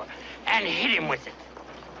 2x4. And hit him with it.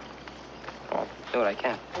 I'll do what I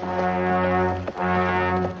can.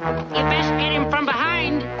 You best get him from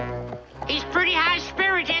behind. He's pretty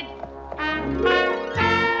high-spirited.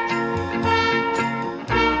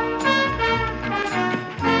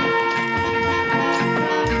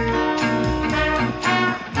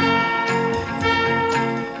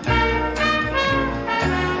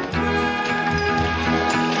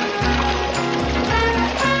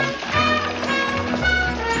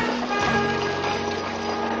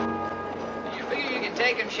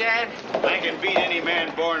 Shad? I can beat any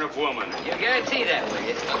man born of woman. You guarantee that, will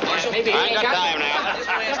you? Maybe I ain't got time now.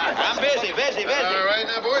 I'm busy. All right,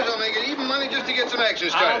 now, boys, I'll make it even money just to get some action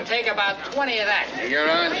started. I'll take about 20 of that. You're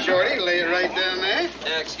on, Shorty. Lay it right down there.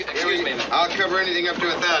 Excuse me, man. I'll cover anything up to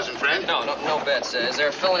 1,000, friend. No bets. Is there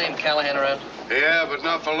a fella named Callahan around? Yeah, but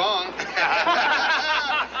not for long.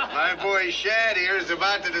 My boy Shad here is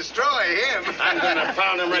about to destroy him. I'm going to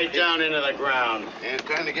pound him right down into the ground. Yeah,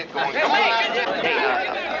 time to get going. Come on.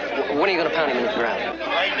 Hey, when are you going to pound him into the ground?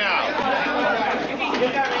 Right now.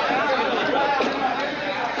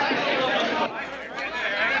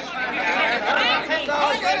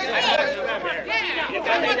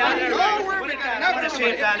 I want to see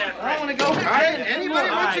it down there. I want to go. All right, anybody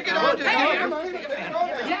wants to get on, just get him.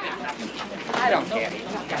 I don't care.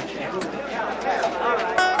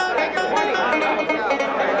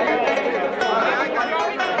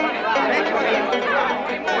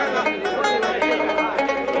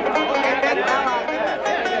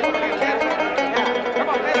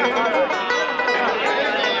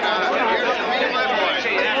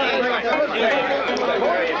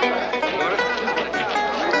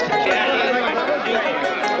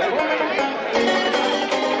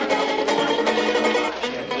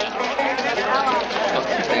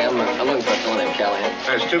 I'm looking for a fellow named Callahan.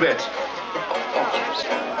 There's 2 bits.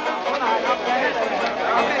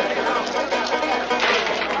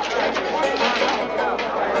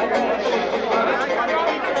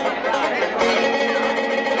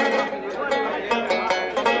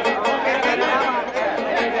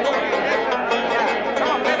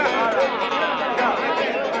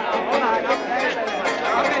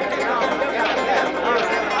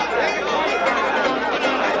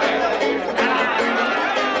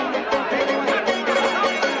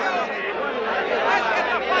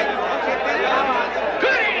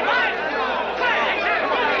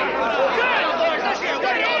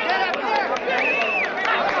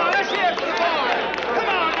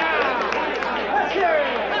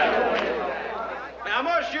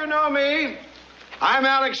 I'm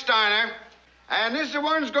Alex Steiner, and this is the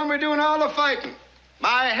one who's going to be doing all the fighting.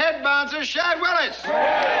 My head bouncer, Shad Willis.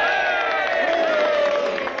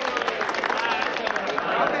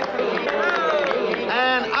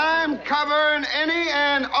 And I'm covering any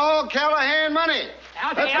and all Callahan money.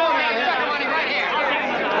 Let's go now.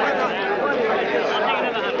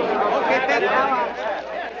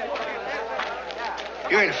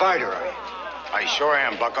 You ain't a fighter, are you? I sure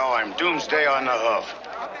am, Bucko. I'm doomsday on the hoof.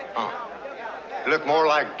 Oh. You look more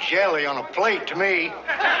like jelly on a plate to me.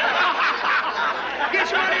 Get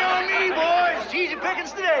your money on me, boys. It's easy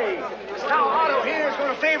pickings today. Now Otto here is going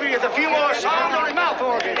to favor you with a few more songs on his mouth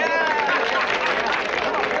organ.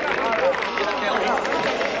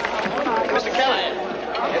 Mr. Callahan.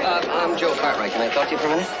 I'm Joe Cartwright. Can I talk to you for a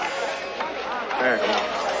minute?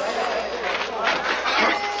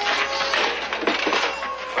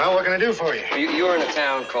 Well, what can I do for you? You were in a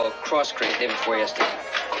town called Cross Creek day before yesterday.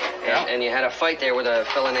 Yeah? And you had a fight there with a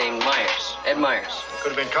fella named Myers, Ed Myers.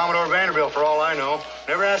 Could have been Commodore Vanderbilt for all I know.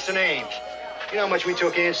 Never asked the names. You know how much we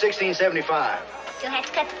took in? $16.75. You'll have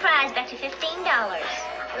to cut the prize back to $15.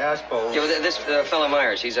 Yeah, I suppose. Yeah, well, this fella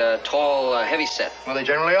Myers, he's a tall, heavy set. Well, they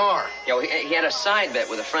generally are. Yeah, well, he had a side bet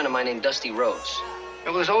with a friend of mine named Dusty Rhodes. Yeah,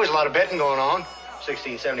 well, there's always a lot of betting going on.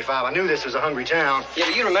 $16.75. I knew this was a hungry town. Yeah,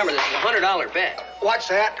 but you remember this is a $100 bet. What's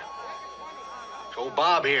that? It's old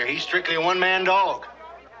Bob here. He's strictly a one-man dog.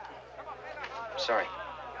 Sorry.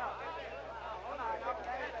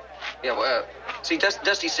 Yeah, well, see,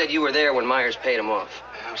 Dusty said you were there when Myers paid him off.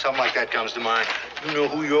 Yeah, something like that comes to mind. You know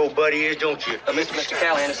who your old buddy is, don't you? Mr.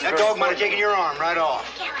 Callahan, this is that dog might have taken your arm right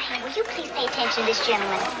off. Callahan, will you please pay attention to this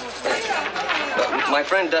gentleman? My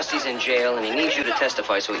friend Dusty's in jail, and he needs you to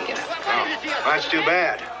testify so he can get out. Oh, that's too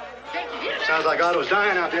bad. Sounds like Otto's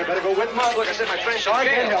dying out there. Better go with him. Look, I said my friend's in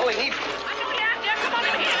jail.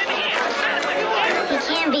 It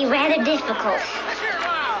can be rather difficult.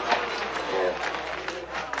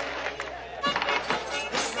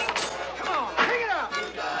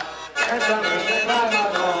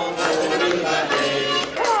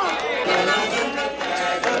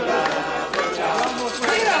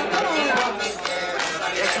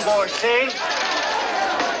 Flowers sing.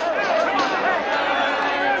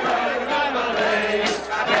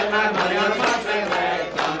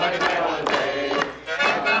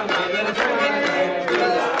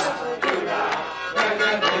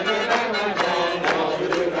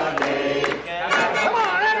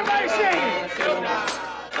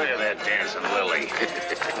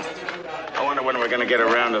 I wonder when we're going to get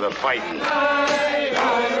around to the fighting.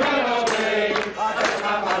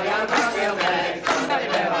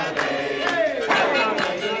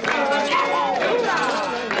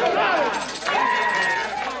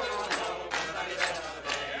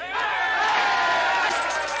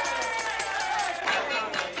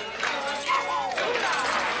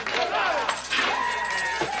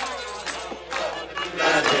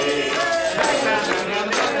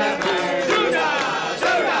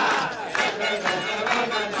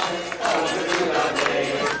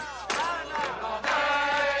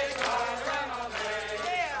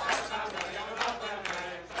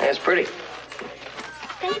 That's pretty.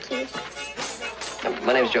 Thank you.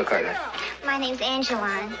 My name's Joe Carter. My name's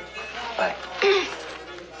Angeline. Hi.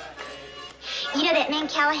 You know that man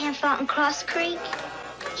Callahan fought in Cross Creek?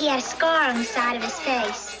 He had a scar on the side of his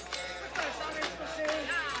face.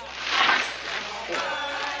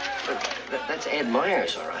 That's Ed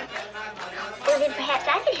Myers, all right. Well, then perhaps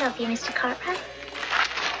I could help you, Mr. Cartwright.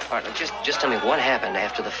 All right, just tell me what happened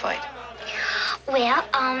after the fight. Well,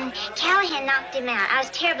 Callahan knocked him out. I was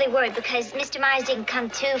terribly worried because Mr. Myers didn't come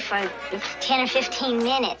to for 10 or 15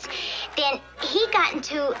 minutes. Then he got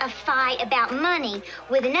into a fight about money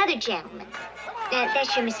with another gentleman.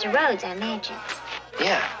 That's your Mr. Rhodes, I imagine.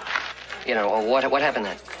 Yeah. You know, what happened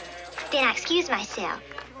then? Then I excused myself.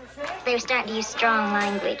 They were starting to use strong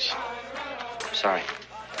language. Sorry.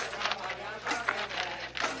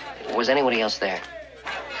 Was anybody else there?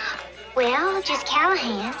 Well, just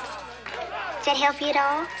Callahan. Does that help you at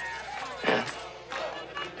all? Yeah.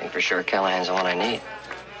 I think for sure Callahan's the one I need.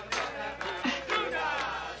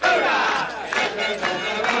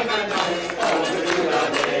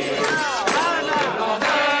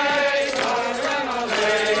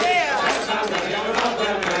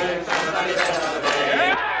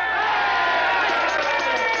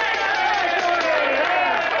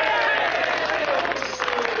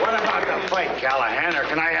 What about the fight, Callahan, or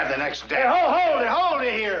can I have the next day? Hey, hold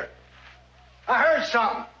it here. I heard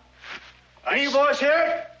something. Any you boys hear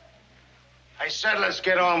it? I said let's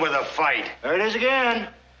get on with the fight. There it is again.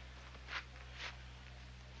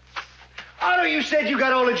 Otto, you said you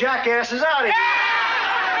got all the jackasses out of here.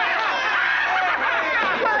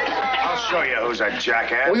 I'll show you who's a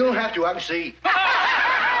jackass. Well, you don't have to. I can see.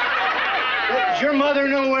 Does your mother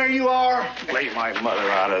know where you are? Leave my mother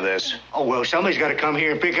out of this. Oh, well, somebody's got to come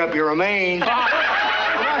here and pick up your remains.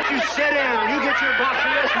 Why don't you sit down? You get your box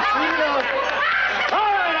of this and clean it up.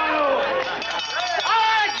 All right, Otto. All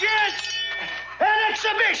right, gents. An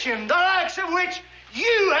exhibition, the likes of which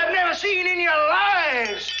you have never seen in your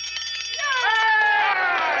lives.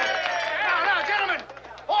 Now, gentlemen,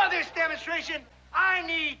 for this demonstration, I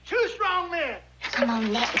need 2 strong men. Come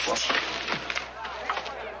on, next.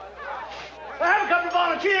 I have a couple of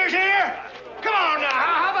volunteers here. Come on now,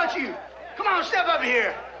 how about you? Come on, step up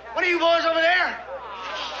here. What are you boys over there?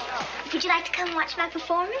 Would you like to come watch my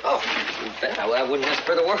performance? Oh, you bet. I wouldn't miss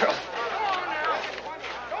for the world.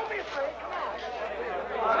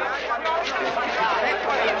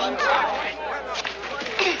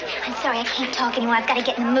 I'm sorry, I can't talk anymore. I've got to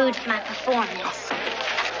get in the mood for my performance.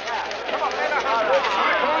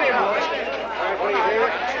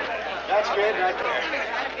 That's good right there.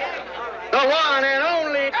 The one and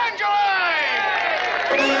only Angeline!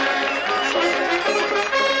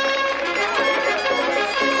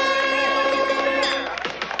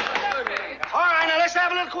 All right, now let's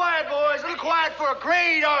have a little quiet, boys. A little quiet for a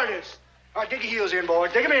great artist. All right, dig your heels in,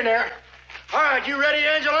 boys. Dig them in there. All right, you ready,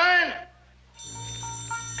 Angeline?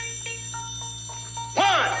 1,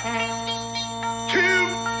 2,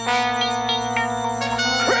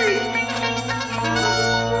 3.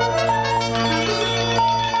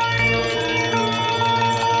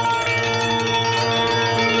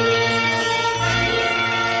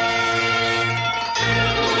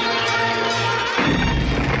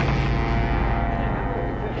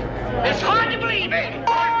 It's hard to believe it.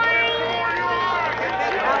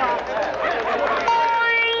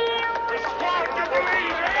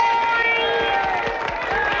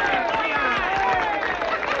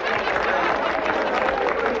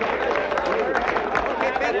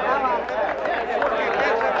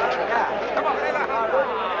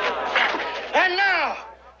 And now,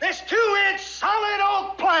 this 2-inch solid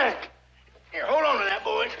oak plank. Here, hold on to that,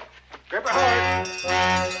 boys. Grip it hard.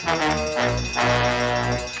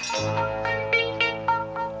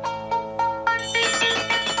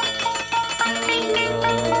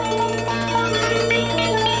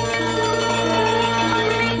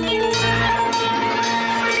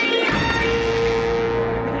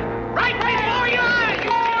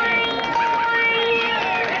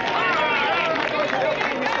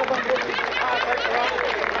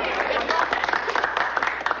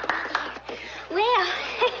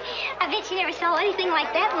 bet you never saw anything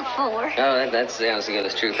like that before. Oh, that's the honest to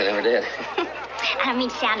goodness truth. I never did. I don't mean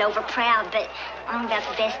to sound overproud, but I'm about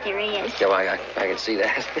the best there is. Yeah, well, I can see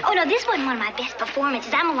that. Oh, no, this wasn't one of my best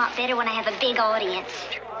performances. I'm a lot better when I have a big audience.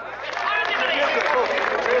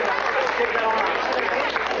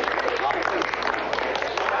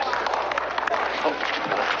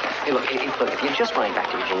 Hey, look, if you'd just flying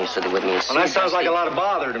back to Virginia City with me and see... Well, that sounds like a lot of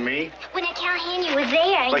bother to me. When at Callahan, you were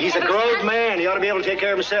there. But he's a grown man. He ought to be able to take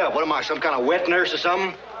care of himself. What am I, some kind of wet nurse or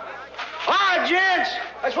something? All right, gents.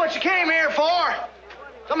 That's what you came here for.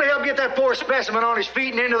 Somebody help get that poor specimen on his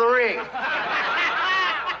feet and into the ring.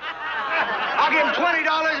 I'll give him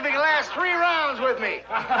 $20 if he can last 3 rounds with me.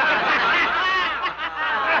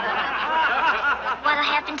 What'll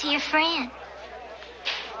happen to your friend?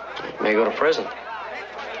 May go to prison.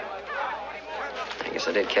 I guess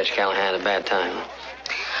I did catch Callahan at a bad time.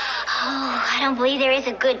 Oh, I don't believe there is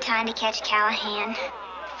a good time to catch Callahan.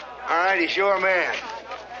 All right, he's your man.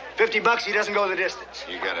 $50 he doesn't go the distance.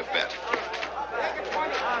 You got a bet.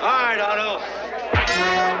 All right, Otto.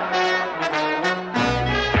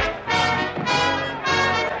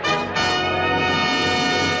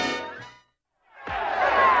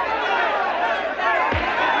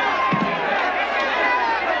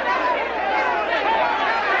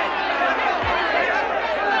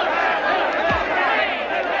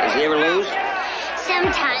 Does he ever lose?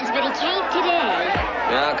 Sometimes, but he can't today.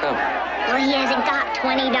 Yeah, how come? Well, he hasn't got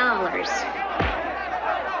 $20.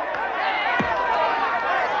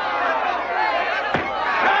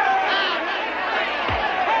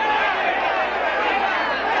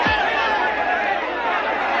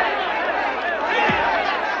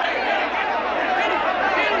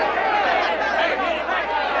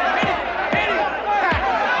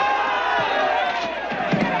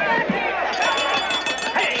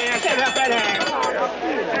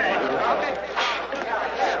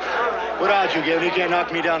 What odds you give? He can't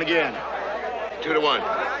knock me down again. 2 to 1.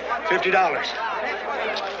 $50.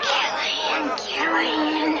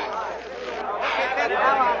 Callahan.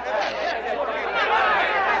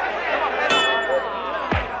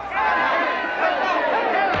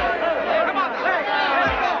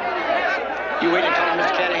 You waiting to talk to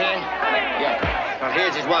Mr. Callahan? Yeah. Now,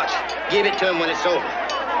 here's his watch. Give it to him when it's over.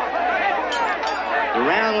 The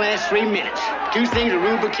round lasts 3 minutes. 2 things a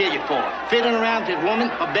rube will kill you for. Fiddling around with his woman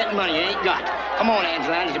or betting money you ain't got. Come on,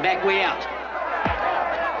 Angeline, it's the back way out.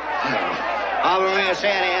 I'll ring a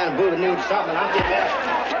Santa Ana boot new to something. I'll get that.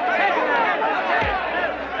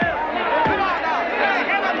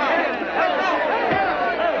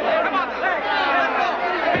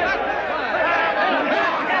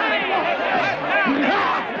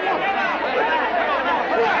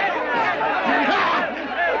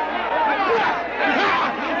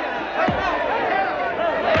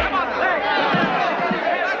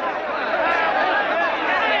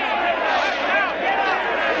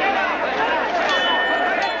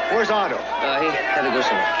 Where's Otto? He had to go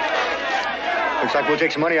somewhere. Looks like we'll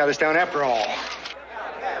take some money out of this town after all.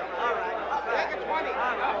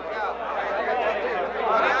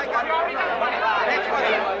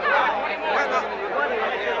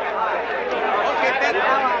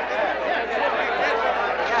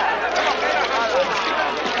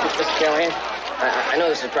 Mr. Callahan, I know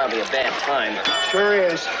this is probably a bad time. Sure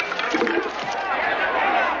is.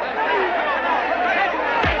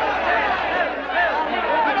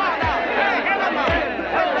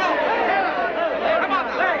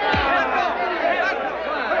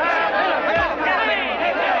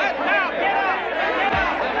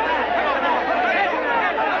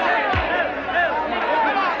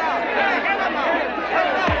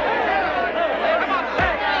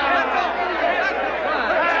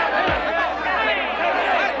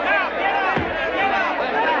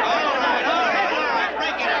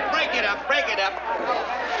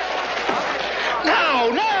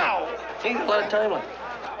 Ain't got a lot of time left.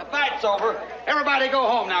 The fight's over. Everybody go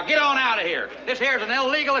home now. Get on out of here. This here's an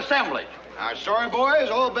illegal assemblage. Now, sorry,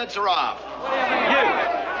 boys, all bets are off. You,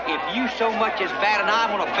 if you so much as bat an eye,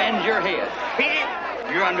 I'm gonna bend your head. Pete,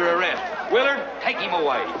 you're under arrest. Willard, take him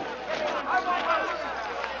away.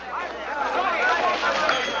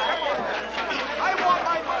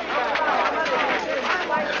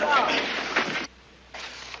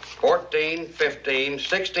 $14, $15,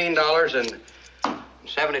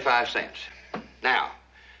 $16.75. Now,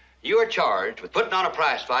 you are charged with putting on a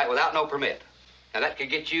prize fight without no permit. Now, that could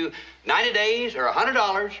get you 90 days or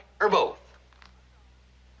 $100 or both.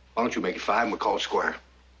 Why don't you make it 5 and we'll call it square?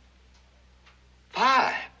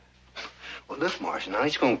 5? Well, look, Marshal, now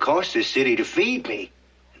it's going to cost this city to feed me.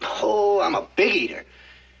 Oh, I'm a big eater.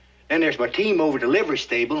 Then there's my team over at the livery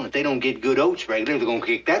stable, and if they don't get good oats regular, they're gonna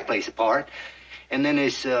kick that place apart. And then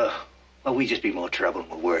there's, well, we just be more trouble than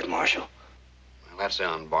we're worth, Marshal. Well, that's the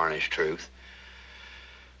unvarnished truth.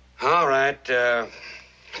 All right,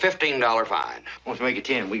 $15 fine. Let's make it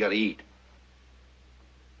 10. We gotta eat.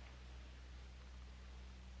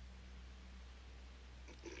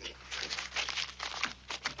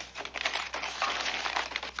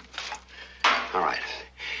 All right.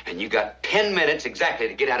 And you got 10 minutes exactly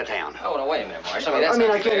to get out of town. Oh, no, wait a minute, Marshal. I mean, that's not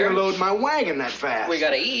I can't fair. even load my wagon that fast. We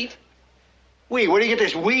gotta eat. We? Where do you get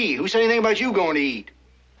this we? Who said anything about you going to eat?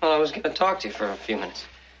 Well, I was gonna talk to you for a few minutes.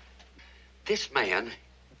 This man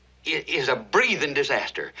is a breathing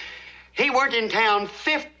disaster. He weren't in town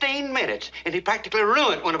 15 minutes, and he practically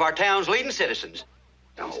ruined one of our town's leading citizens.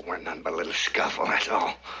 No, we're nothing but a little scuffle, that's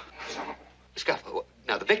all. Scuffle?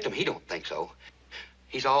 Now, the victim, he don't think so.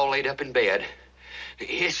 He's all laid up in bed.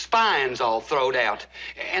 His spine's all throwed out,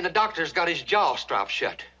 and the doctor's got his jaw strapped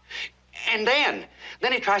shut. And then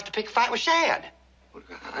he tries to pick a fight with Shad.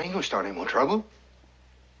 I ain't gonna start any more trouble.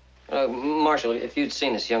 Marshal, if you'd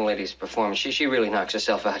seen this young lady's performance, she really knocks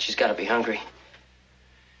herself out. She's got to be hungry.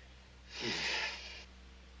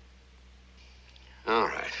 All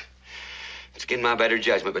right. It's again my better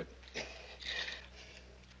judgment, but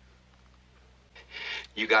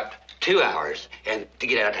you got 2 hours and to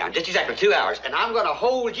get out of town. Just exactly 2 hours, and I'm going to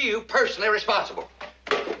hold you personally responsible.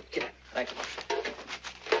 Get out. Thank you.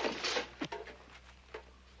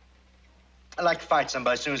 I like to fight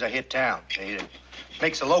somebody as soon as I hit town. It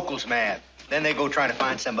makes the locals mad. Then they go trying to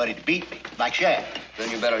find somebody to beat me, like Shad. Then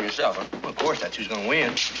you bet on yourself, huh? Well, of course, that's who's going to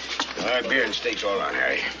win. All right, beer and steaks all on,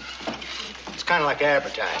 Harry. It's kind of like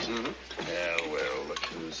advertising. Yeah, well, look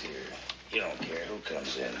who's here. You don't care who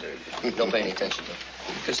comes in, do you? Don't pay any attention to it.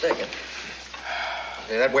 Good thinking.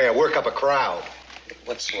 Yeah, that way I work up a crowd.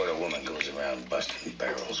 What sort of woman goes around busting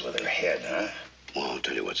barrels with her head, huh? Well, I'll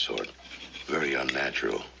tell you what sort. Very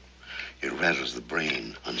unnatural. It rattles the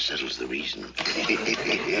brain, unsettles the reason.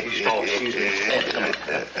 Oh, excuse me.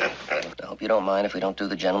 I hope you don't mind if we don't do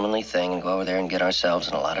the gentlemanly thing and go over there and get ourselves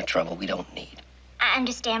in a lot of trouble we don't need. I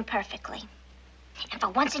understand perfectly. And for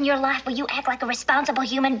once in your life, will you act like a responsible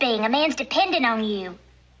human being? A man's dependent on you.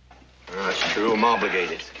 That's true. I'm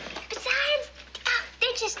obligated. Besides,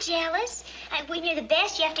 they're just jealous. When you're the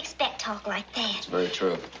best, you have to expect talk like that. It's very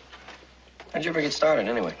true. How'd you ever get started,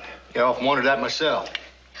 anyway? Yeah, I often wondered that myself.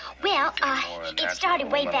 Well, it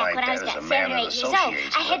started way back when I was about 7 or 8 years old.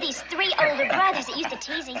 I had these 3 older brothers that used to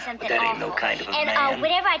tease me something That ain't awful. no kind of a and man.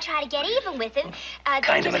 whenever I try to get even with them, Kind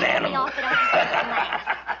they of just an cut me animal. off and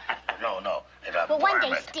laugh. No. Well, one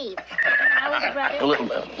day, Steve, my older brother,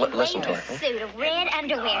 Listen waved to a her. suit of red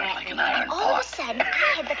underwear at me. And all of a sudden, I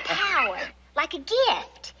had the power, like a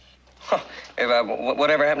gift.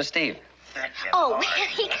 Whatever happened to Steve? Oh, well,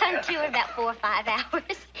 he come to in about 4 or 5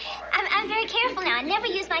 hours. I'm very careful now. I never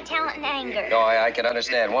use my talent in anger. No, I can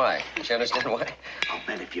understand why. Can you understand why? I'll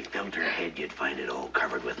bet if you felt her head, you'd find it all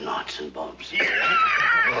covered with knots and bumps. All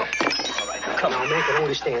right, come on, man. I can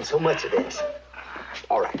only stand so much of this.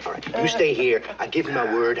 All right. You stay here. I give you my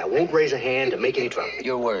word. I won't raise a hand to make any trouble.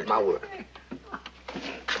 Your word. My word.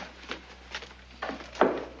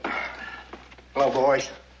 Hello, boys.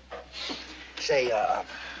 Say,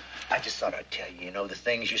 I just thought I'd tell you, the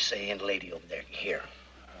things you say and the lady over there can hear.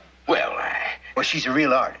 Well, she's a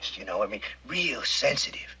real artist, real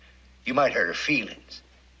sensitive. You might hurt her feelings.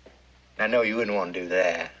 I know you wouldn't want to do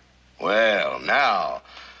that. Well, now.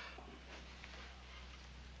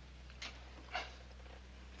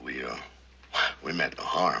 We meant no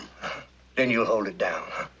harm. Then you'll hold it down,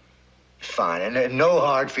 huh? Fine, and no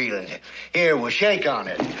hard feelings. Here, we'll shake on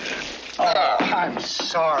it. Oh, I'm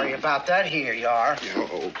sorry about that. Here you are.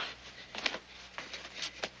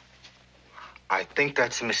 I think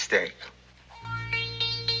that's a mistake.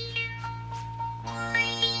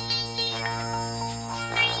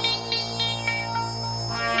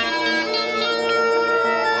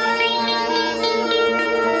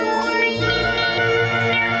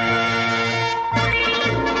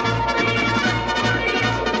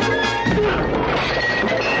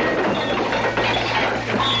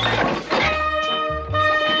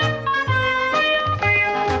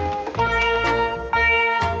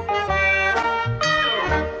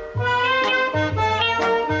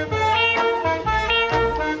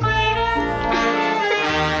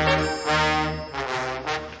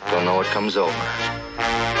 Don't know what comes over.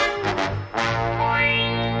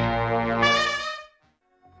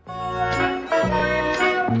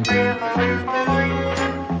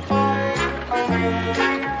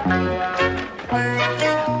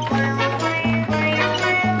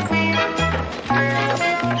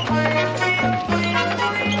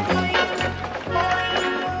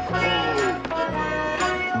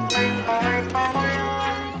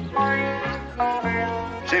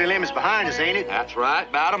 just behind us, ain't it? That's right,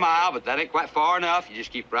 about a mile, but that ain't quite far enough. You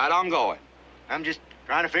just keep right on going. I'm just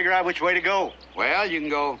trying to figure out which way to go. Well, you can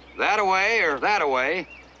go that-a-way or that-a-way,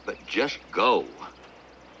 but just go.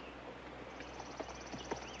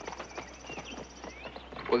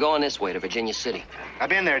 We're going this way to Virginia City. I've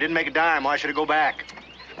been there. Didn't make a dime. Why should I go back?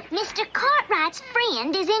 Mr. Cartwright's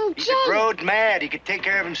friend is in He's jail. a road mad. He could take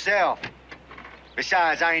care of himself.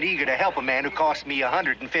 Besides, I ain't eager to help a man who cost me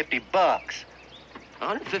 $150.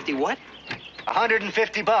 150 what?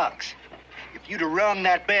 $150. If you'd have rung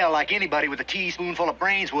that bell like anybody with a teaspoonful of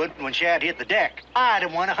brains would when Shad hit the deck, I'd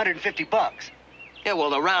have won $150. Yeah, well,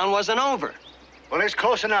 the round wasn't over. Well, it's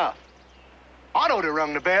close enough. Otto'd have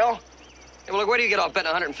rung the bell. Yeah, well, look, where do you get off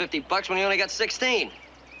betting $150 when you only got 16?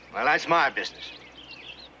 Well, that's my business.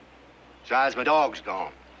 Besides, my dog's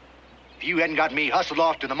gone. If you hadn't got me hustled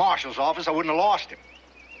off to the marshal's office, I wouldn't have lost him.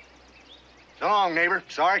 So long, neighbor.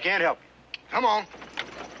 Sorry, can't help you. Come on.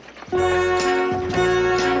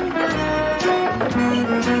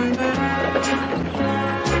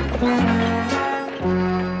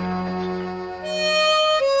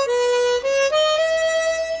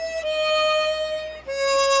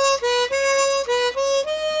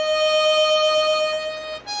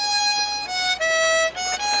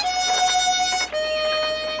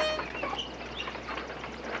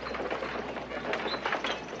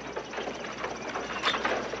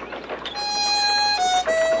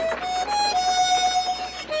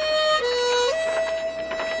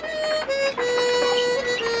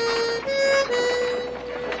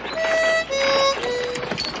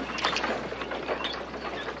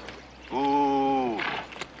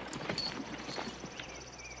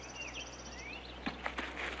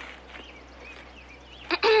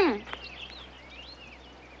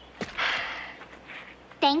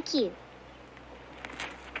 Thank you.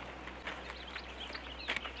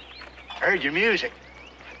 Heard your music.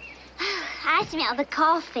 I smell the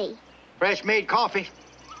coffee. Fresh made coffee.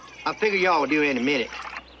 I figure y'all will do in a minute.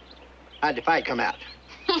 How'd the fight come out?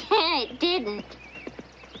 It didn't.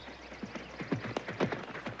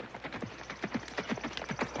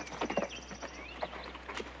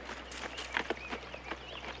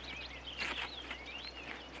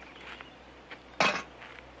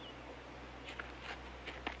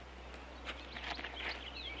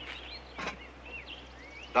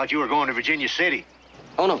 Thought you were going to Virginia City.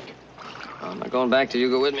 Oh, no. I'm not going back till you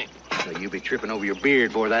go with me. Well, you'll be tripping over your beard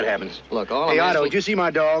before that happens. Look, all Hey, I'm Otto, asking... did you see my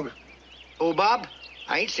dog? Old Bob?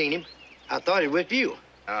 I ain't seen him. I thought he was with you.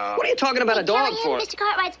 What are you talking about a dog for? Mr.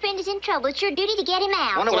 Cartwright's friend is in trouble. It's your duty to get him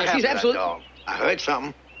out. Wonder what happened to that dog. I heard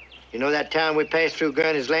something. You know that town we passed through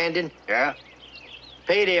Gurney's Landing? Yeah.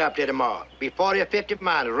 Payday up there tomorrow. Be 40 or 50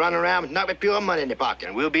 miles running around with not with pure money in the pocket.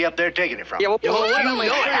 And we'll be up there taking it from Yeah, well, you. what about my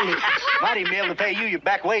You might even be able to pay you your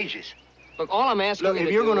back wages. Look, all I'm asking Look, you if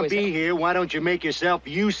to you're do going to is- be here, why don't you make yourself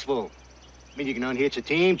useful? I mean, you can unhitch a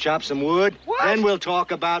team, chop some wood. What? Then we'll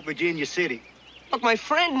talk about Virginia City. Look, my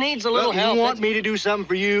friend needs a little Look, if help. you want me to do something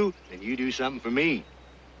for you, then you do something for me.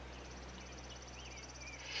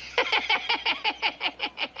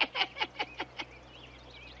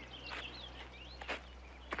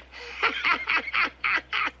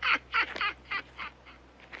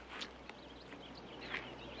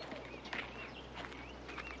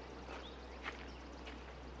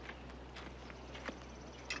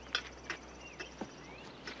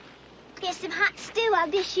 Get some hot stew. I'll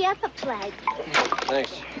dish you up a plate.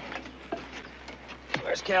 Thanks.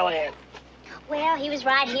 Where's Callahan? Well, he was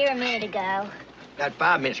right here a minute ago. About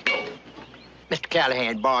 5 minutes ago, Mr.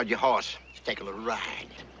 Callahan borrowed your horse to take a little ride.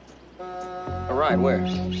 A ride where?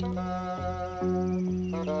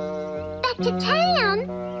 Back to town.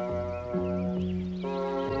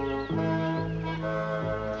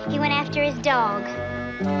 He went after his dog.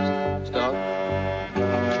 His dog?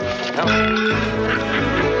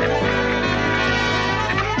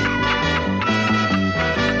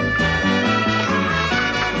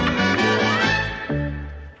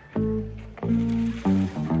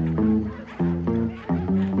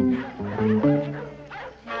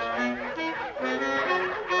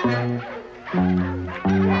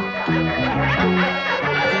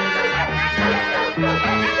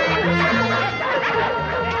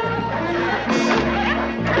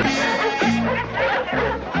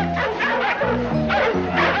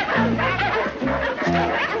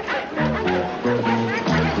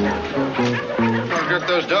 Get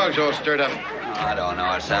those dogs all stirred up. I don't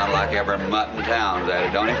know. It sounds like every mutt in town's at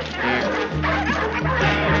it, don't it?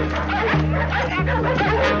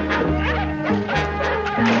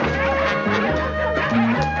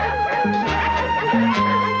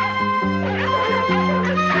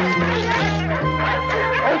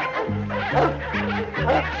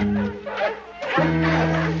 Come on, boy.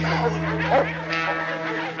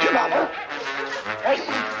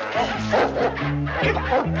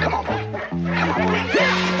 Come on, boy. Come on, boy.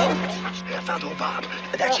 I found old Bob.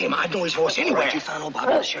 That's him. I'd know his voice anywhere. You found old Bob.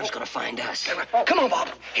 The sheriff's gonna find us. Come on, Bob.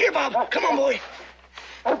 Here, Bob. Come on, boy.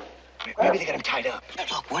 Maybe they got him tied up.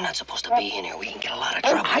 Look, we're not supposed to be in here. We can get a lot of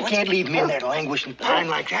trouble. I can't leave him in there to languish and pine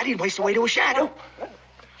like that. He'd waste away to a shadow.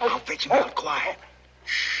 I'll fetch him out quiet.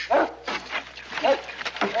 Quiet.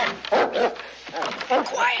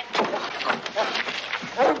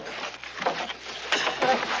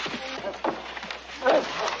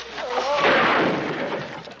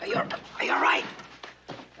 Are you all right?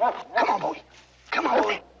 Come on, boy. Come on,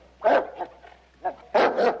 boy.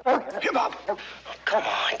 Here, Bob. Come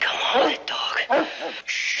on, dog.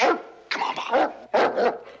 Shh. Come on, Bob.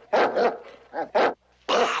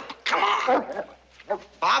 Bob, come on.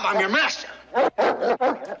 Bob, I'm your master. What's going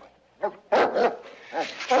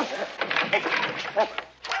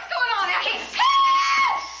on out here?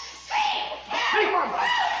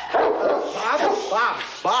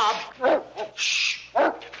 Bob. Shh.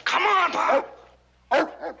 Come on, Bob.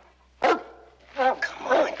 Come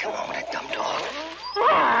on with that dumb dog.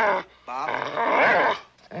 Bob.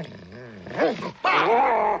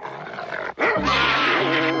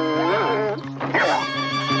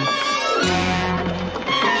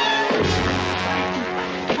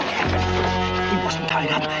 He wasn't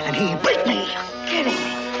tied up, and he bit me. Get him.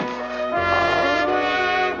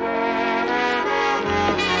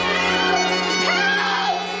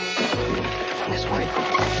 This way.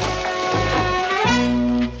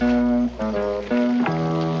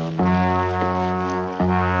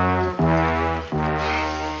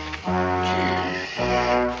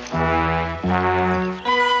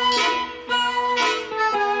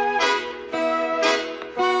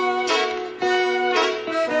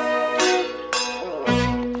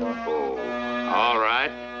 All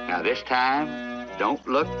right. Now, this time, don't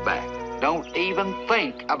look back. Don't even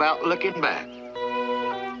think about looking back.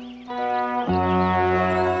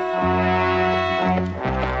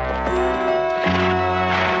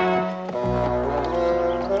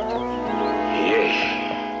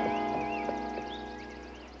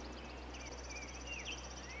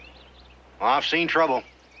 Well, I've seen trouble.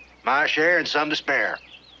 My share and some to spare.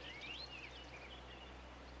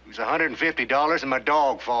 It was $150 and my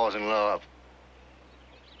dog falls in love.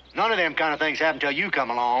 None of them kind of things happen till you come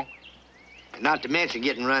along. Not to mention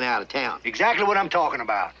getting run out of town. Exactly what I'm talking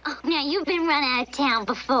about. Oh, now, you've been run out of town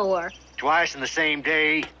before. Twice in the same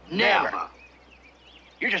day? Never.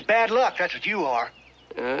 You're just bad luck, that's what you are.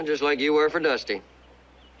 Just like you were for Dusty.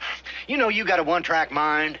 You know you got a one-track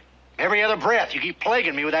mind. Every other breath, you keep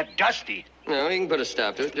plaguing me with that Dusty. No, you can put a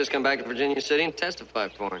stop to it. Just come back to Virginia City and testify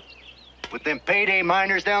for him. With them payday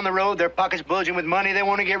miners down the road, their pockets bulging with money they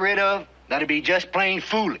want to get rid of, that'd be just plain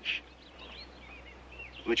foolish.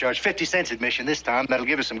 We charge 50 cents admission this time. That'll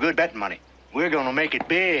give us some good betting money. We're gonna make it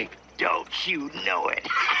big. Don't you know it?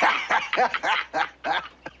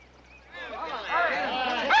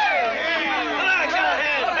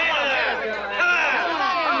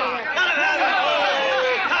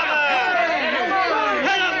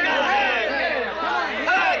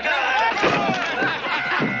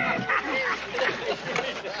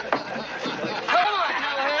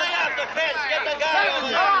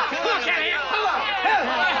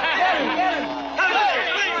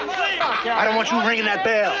 I don't want you ringing that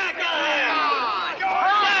bell.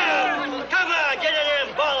 Come on, get in there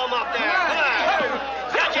and ball him up there. Come on.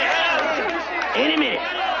 Got your head up. Any minute.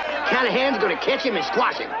 Callahan's gonna catch him and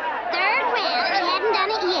squash him. Third round, you haven't done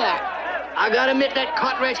it yet. I gotta admit that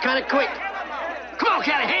caught Red's kind of quick. Come on,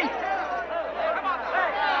 Callahan.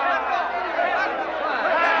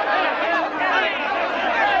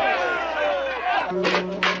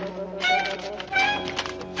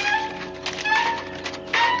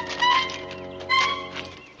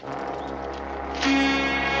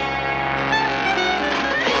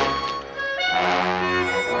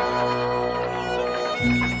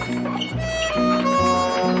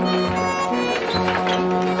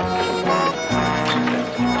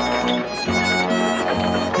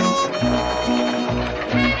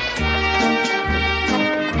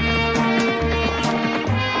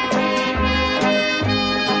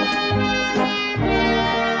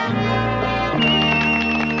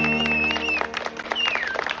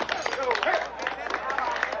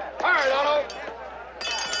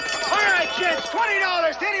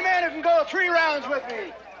 $20 to any man who can go 3 rounds with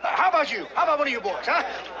me. How about you? How about one of you boys, huh?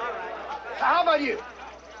 How about you?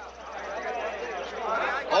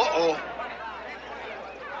 Uh-oh.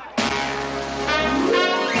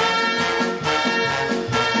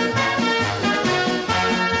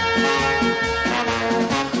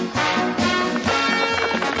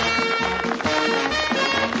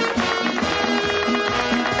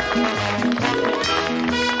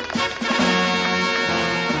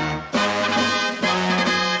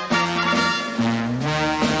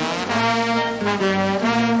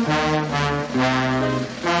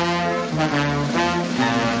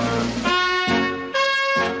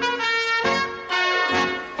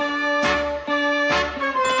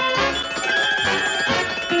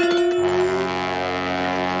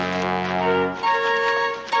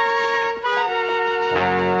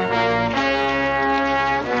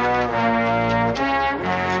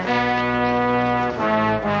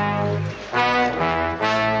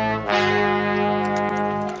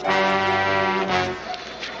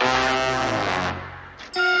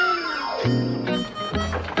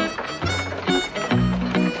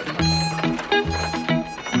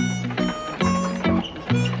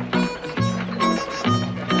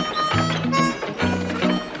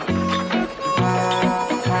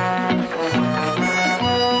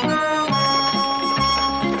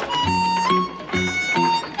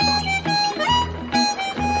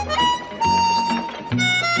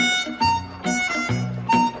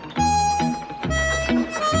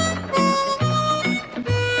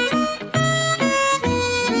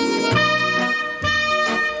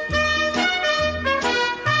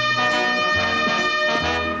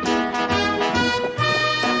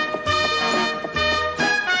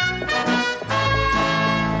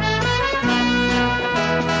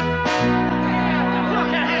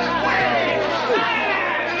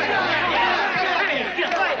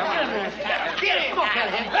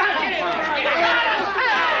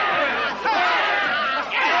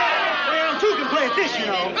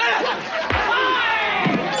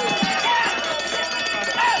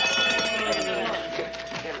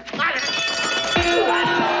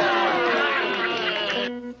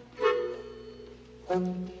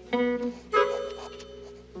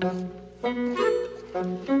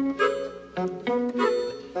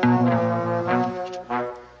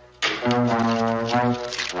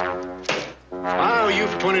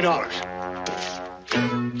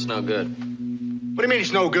 $20. It's no good. What do you mean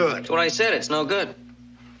it's no good? That's what I said. It's no good.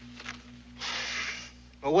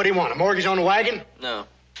 Well, what do you want? A mortgage on the wagon? No.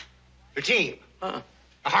 Your team? A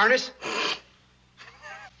harness?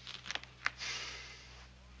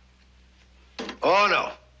 Oh,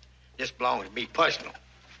 no. This belongs to me personal.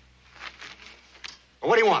 Well,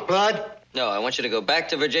 what do you want, blood? No, I want you to go back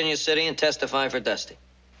to Virginia City and testify for Dusty.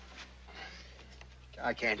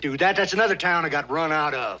 I can't do that. That's another town I got run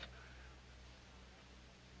out of.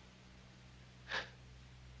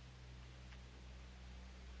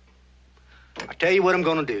 I tell you what I'm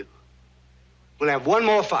gonna do. We'll have one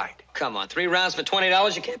more fight. Come on, 3 rounds for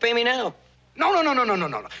 $20. You can't pay me now.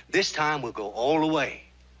 No. This time we'll go all the way.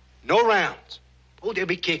 No rounds. Oh, there'll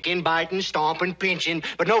be kicking, biting, stomping, pinching,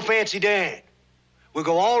 but no fancy Dan. We'll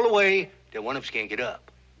go all the way till one of us can't get up.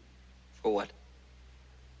 For what?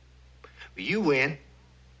 You win,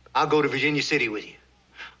 I'll go to Virginia City with you.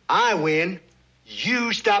 I win,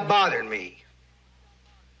 you stop bothering me.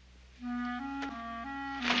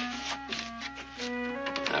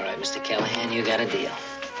 All right, Mr. Callahan, you got a deal.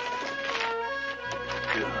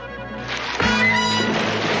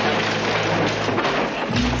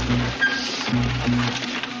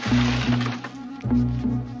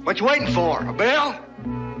 What you waiting for? A bell?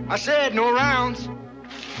 I said no rounds.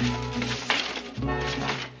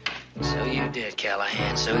 So you did,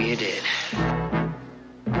 Callahan. So you did.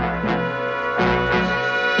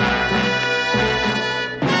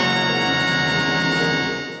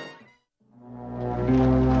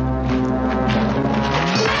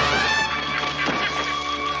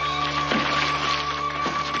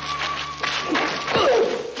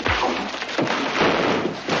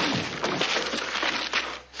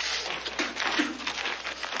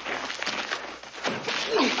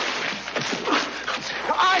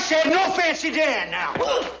 I said no fancy Dan now.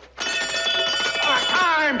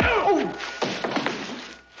 Time. Oh.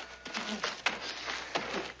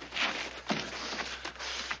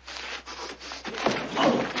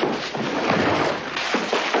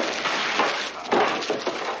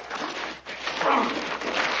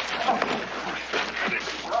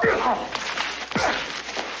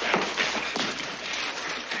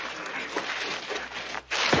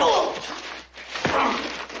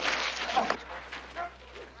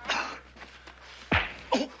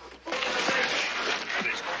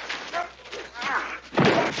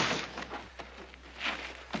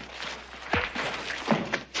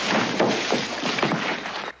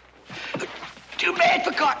 Too bad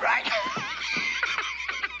for Cartwright.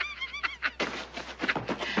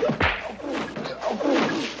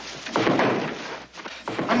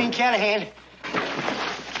 I mean, Callahan.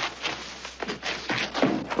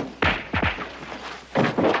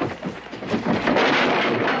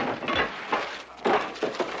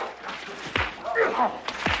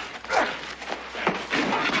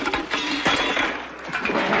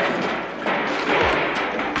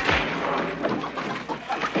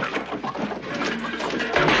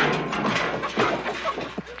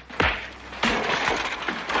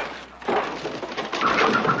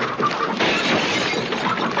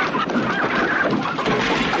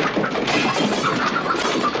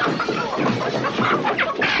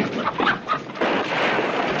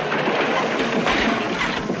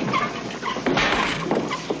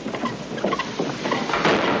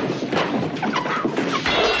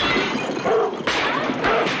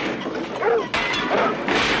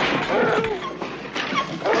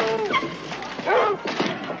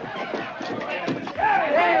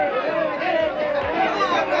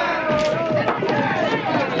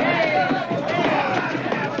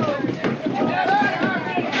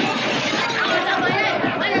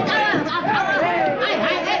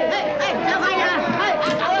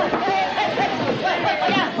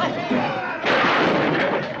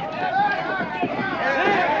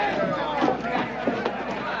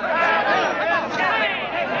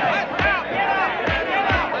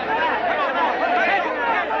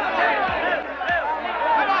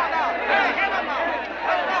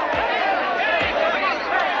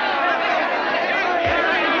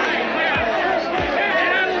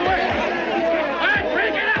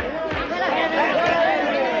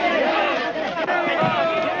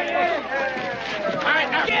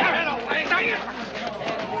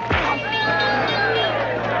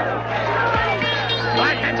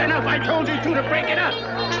 I told you to break it up.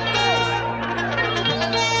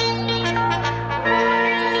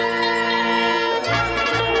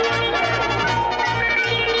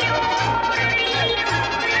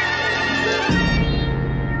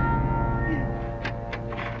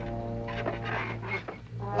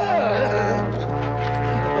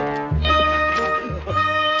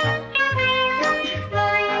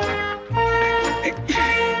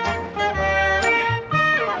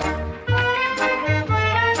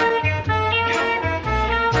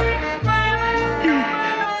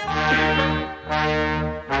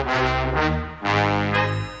 You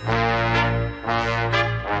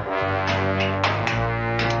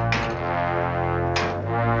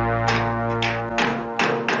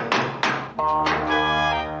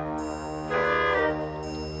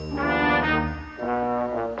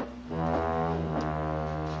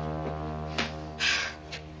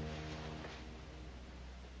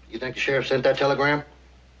think the sheriff sent that telegram?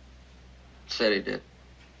 Said he did.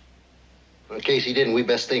 Well, in case he didn't, we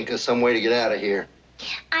best think of some way to get out of here.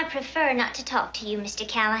 I prefer not to talk to you, Mr.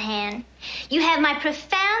 Callahan. You have my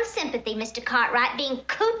profound sympathy, Mr. Cartwright, being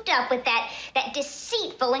cooped up with that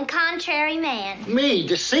deceitful and contrary man. Me?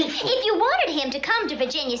 Deceitful? If you wanted him to come to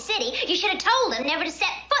Virginia City, you should have told him never to set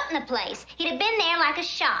foot in the place. He'd have been there like a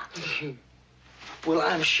shot. Well,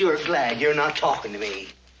 I'm sure glad you're not talking to me.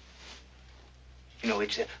 You know,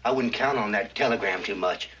 I wouldn't count on that telegram too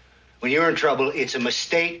much. When you're in trouble, it's a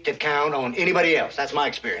mistake to count on anybody else. That's my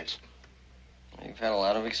experience. You've had a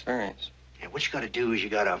lot of experience. Yeah, what you got to do is you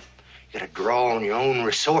got to draw on your own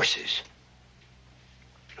resources.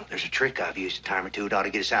 You know, there's a trick I've used a time or two that ought to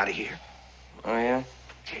get us out of here. Oh, yeah?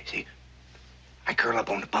 Okay, see, I curl up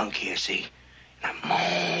on the bunk here, see, and I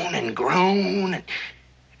moan and groan,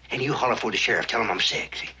 and you holler for the sheriff, tell him I'm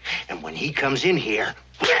sick, see, and when he comes in here,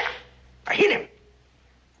 I hit him.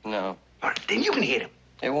 No. All right, then you can hit him.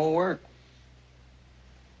 It won't work.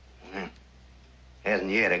 Hasn't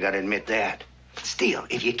yet, I gotta admit that. Still,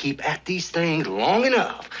 if you keep at these things long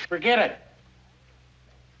enough... Forget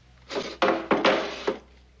it.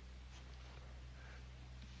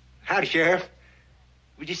 Howdy, Sheriff.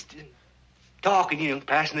 We just talking, you know,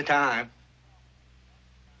 passing the time.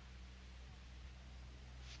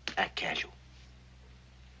 Act casual.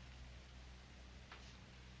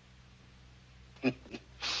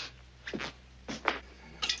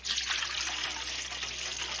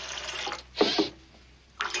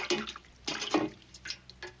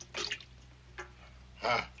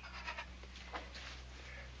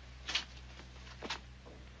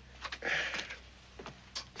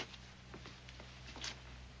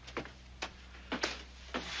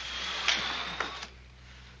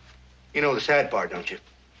 You know the sad part, don't you?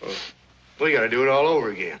 We gotta do it all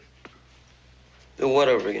over again. Do what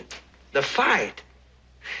over again? The fight.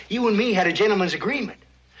 You and me had a gentleman's agreement.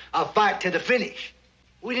 I'll fight to the finish.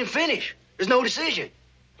 We didn't finish. There's no decision.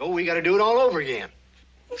 Oh, we gotta do it all over again.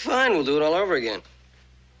 Fine, we'll do it all over again.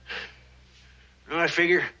 I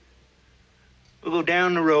figure we'll go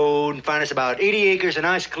down the road and find us about 80 acres of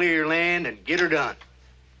nice clear land and get her done.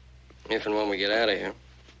 If and when we get out of here.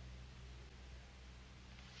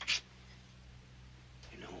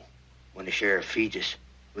 When the sheriff feeds us,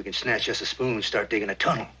 we can snatch us a spoon and start digging a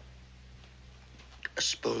tunnel. A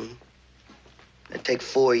spoon? That'd take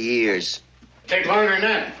 4 years. Take longer than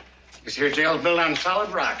that. This here jail's built on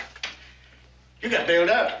solid rock. You got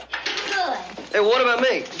bailed out. Good. Hey, what about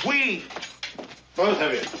me? We. Both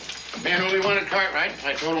of you. Man only wanted Cartwright.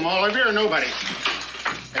 I told him all of you or nobody.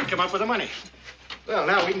 And come up with the money. Well,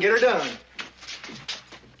 now we can get her done.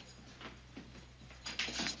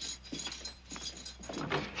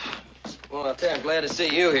 Well, I'll tell you, I'm glad to see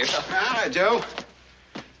you here. Hi, Joe.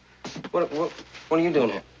 What are you doing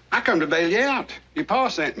here? I come to bail you out. Your pa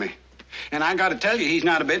sent me. And I got to tell you, he's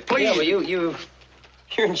not a bit pleased. Yeah, but you're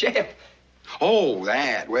in jail. Oh,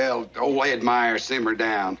 that. Well, old Ed Meyer simmered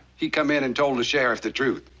down. He come in and told the sheriff the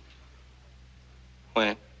truth.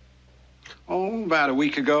 When? Oh, about a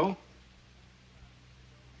week ago.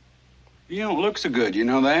 You don't look so good, you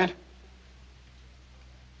know that?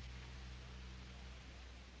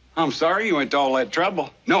 I'm sorry you went to all that trouble.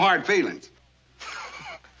 No hard feelings.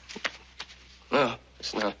 No,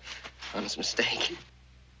 it's not. Honest mistake.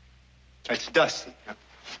 That's Dusty.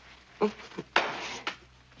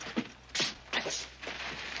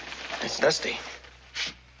 That's Dusty.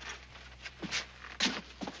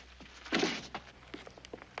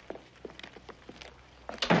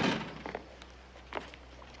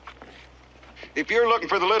 If you're looking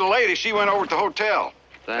for the little lady, she went over to the hotel.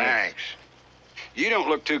 Thanks. You don't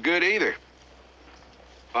look too good either.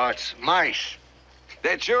 Oh, it's mice.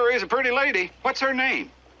 That sure is a pretty lady. What's her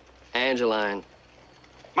name? Angeline.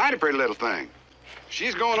 Mighty pretty little thing.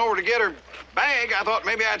 She's going over to get her bag. I thought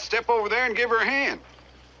maybe I'd step over there and give her a hand.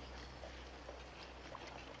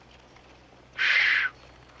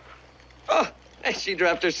 Oh, hey, she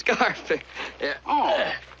dropped her scarf. Yeah.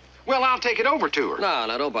 Oh. Well, I'll take it over to her.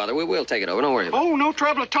 No, don't bother. We'll take it over. Don't worry about it. Oh, no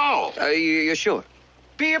trouble at all. You're sure?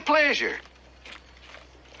 Be a pleasure.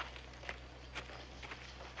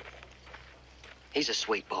 He's a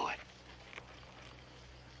sweet boy.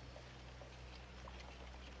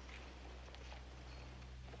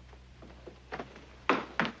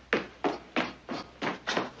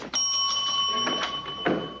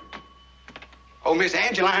 Oh, Miss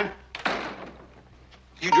Angeline,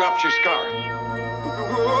 you dropped your scarf.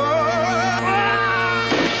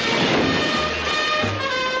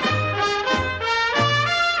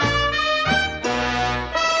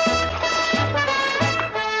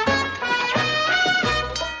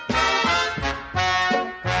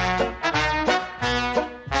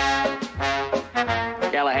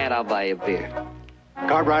 Galahad, I'll buy you a beer.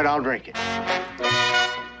 Cartwright, I'll drink it.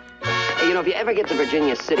 Hey, you know, if you ever get to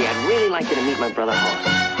Virginia City, I'd really like you to meet my brother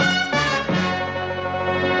Hoss.